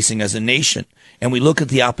we're facing as a nation. And we look at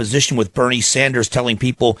the opposition with Bernie Sanders telling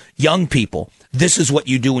people, young people, this is what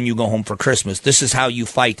you do when you go home for Christmas. This is how you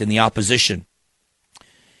fight in the opposition.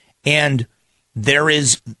 And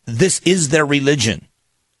this is their religion.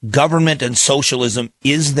 Government and socialism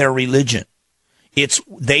is their religion.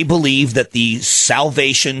 They believe that the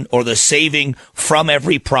salvation or the saving from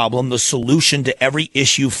every problem, the solution to every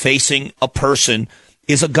issue facing a person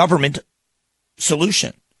is a government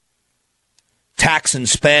solution. Tax and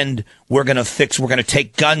spend, we're going to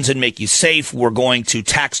take guns and make you safe. We're going to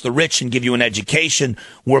tax the rich and give you an education.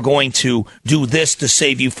 We're going to do this to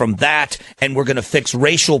save you from that. And we're going to fix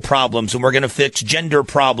racial problems, and we're going to fix gender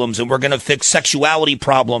problems, and we're going to fix sexuality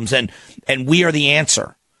problems. And we are the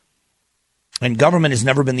answer. And government has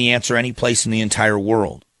never been the answer any place in the entire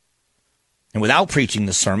world. And without preaching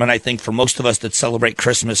the sermon, I think for most of us that celebrate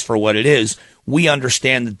Christmas for what it is, we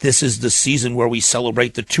understand that this is the season where we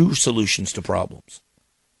celebrate the true solutions to problems.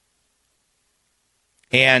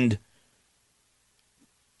 And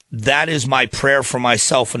that is my prayer for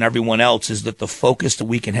myself and everyone else, is that the focus that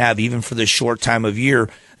we can have, even for this short time of year,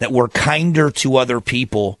 that we're kinder to other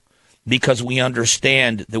people because we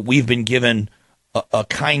understand that we've been given a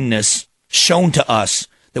kindness shown to us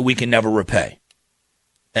that we can never repay.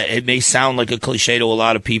 It may sound like a cliche to a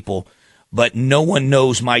lot of people, but no one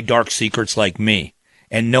knows my dark secrets like me.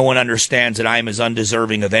 And no one understands that I am as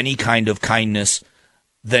undeserving of any kind of kindness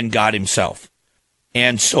than God himself.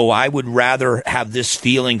 And so I would rather have this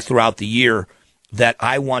feeling throughout the year that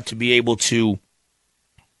I want to be able to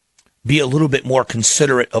be a little bit more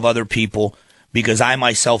considerate of other people, because I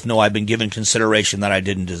myself know I've been given consideration that I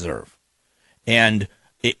didn't deserve. And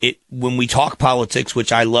when we talk politics,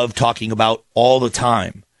 which I love talking about all the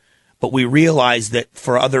time, but we realize that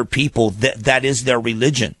for other people, that is their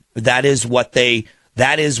religion. That is what they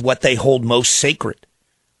hold most sacred.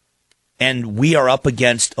 And we are up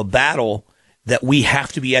against a battle that we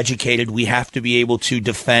have to be educated. We have to be able to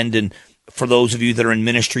defend. And for those of you that are in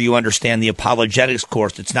ministry, you understand the apologetics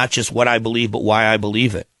course. It's not just what I believe, but why I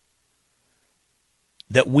believe it.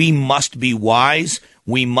 That we must be wise.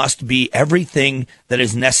 We must be everything that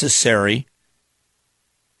is necessary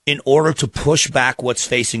in order to push back what's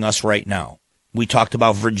facing us right now. We talked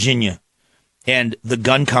about Virginia and the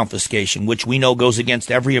gun confiscation, which we know goes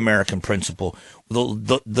against every American principle.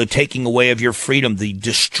 The taking away of your freedom, the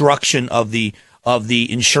destruction of the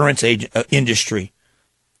insurance industry,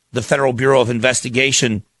 the Federal Bureau of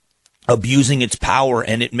Investigation abusing its power,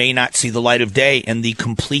 and it may not see the light of day, and the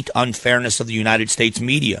complete unfairness of the United States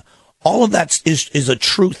media. All of that is a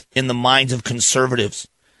truth in the minds of conservatives.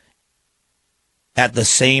 At the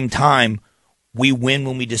same time, we win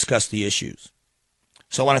when we discuss the issues.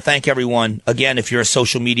 So I want to thank everyone. Again, if you're a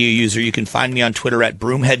social media user, you can find me on Twitter at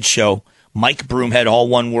Broomhead Show, Mike Broomhead, all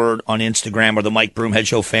one word, on Instagram, or the Mike Broomhead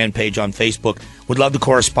Show fan page on Facebook. Would love to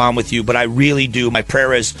correspond with you, but I really do. My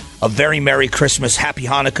prayer is a very Merry Christmas, Happy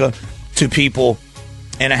Hanukkah to people,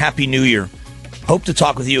 and a Happy New Year. Hope to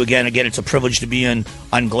talk with you again. Again, it's a privilege to be on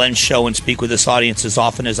Glenn's show and speak with this audience as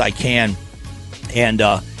often as I can. And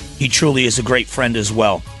he truly is a great friend as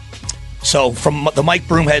well. So from Mike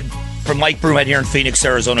Broomhead here in Phoenix,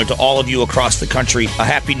 Arizona, to all of you across the country, a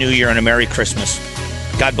Happy New Year and a Merry Christmas.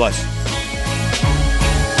 God bless.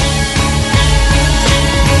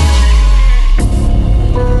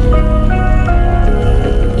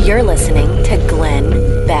 You're listening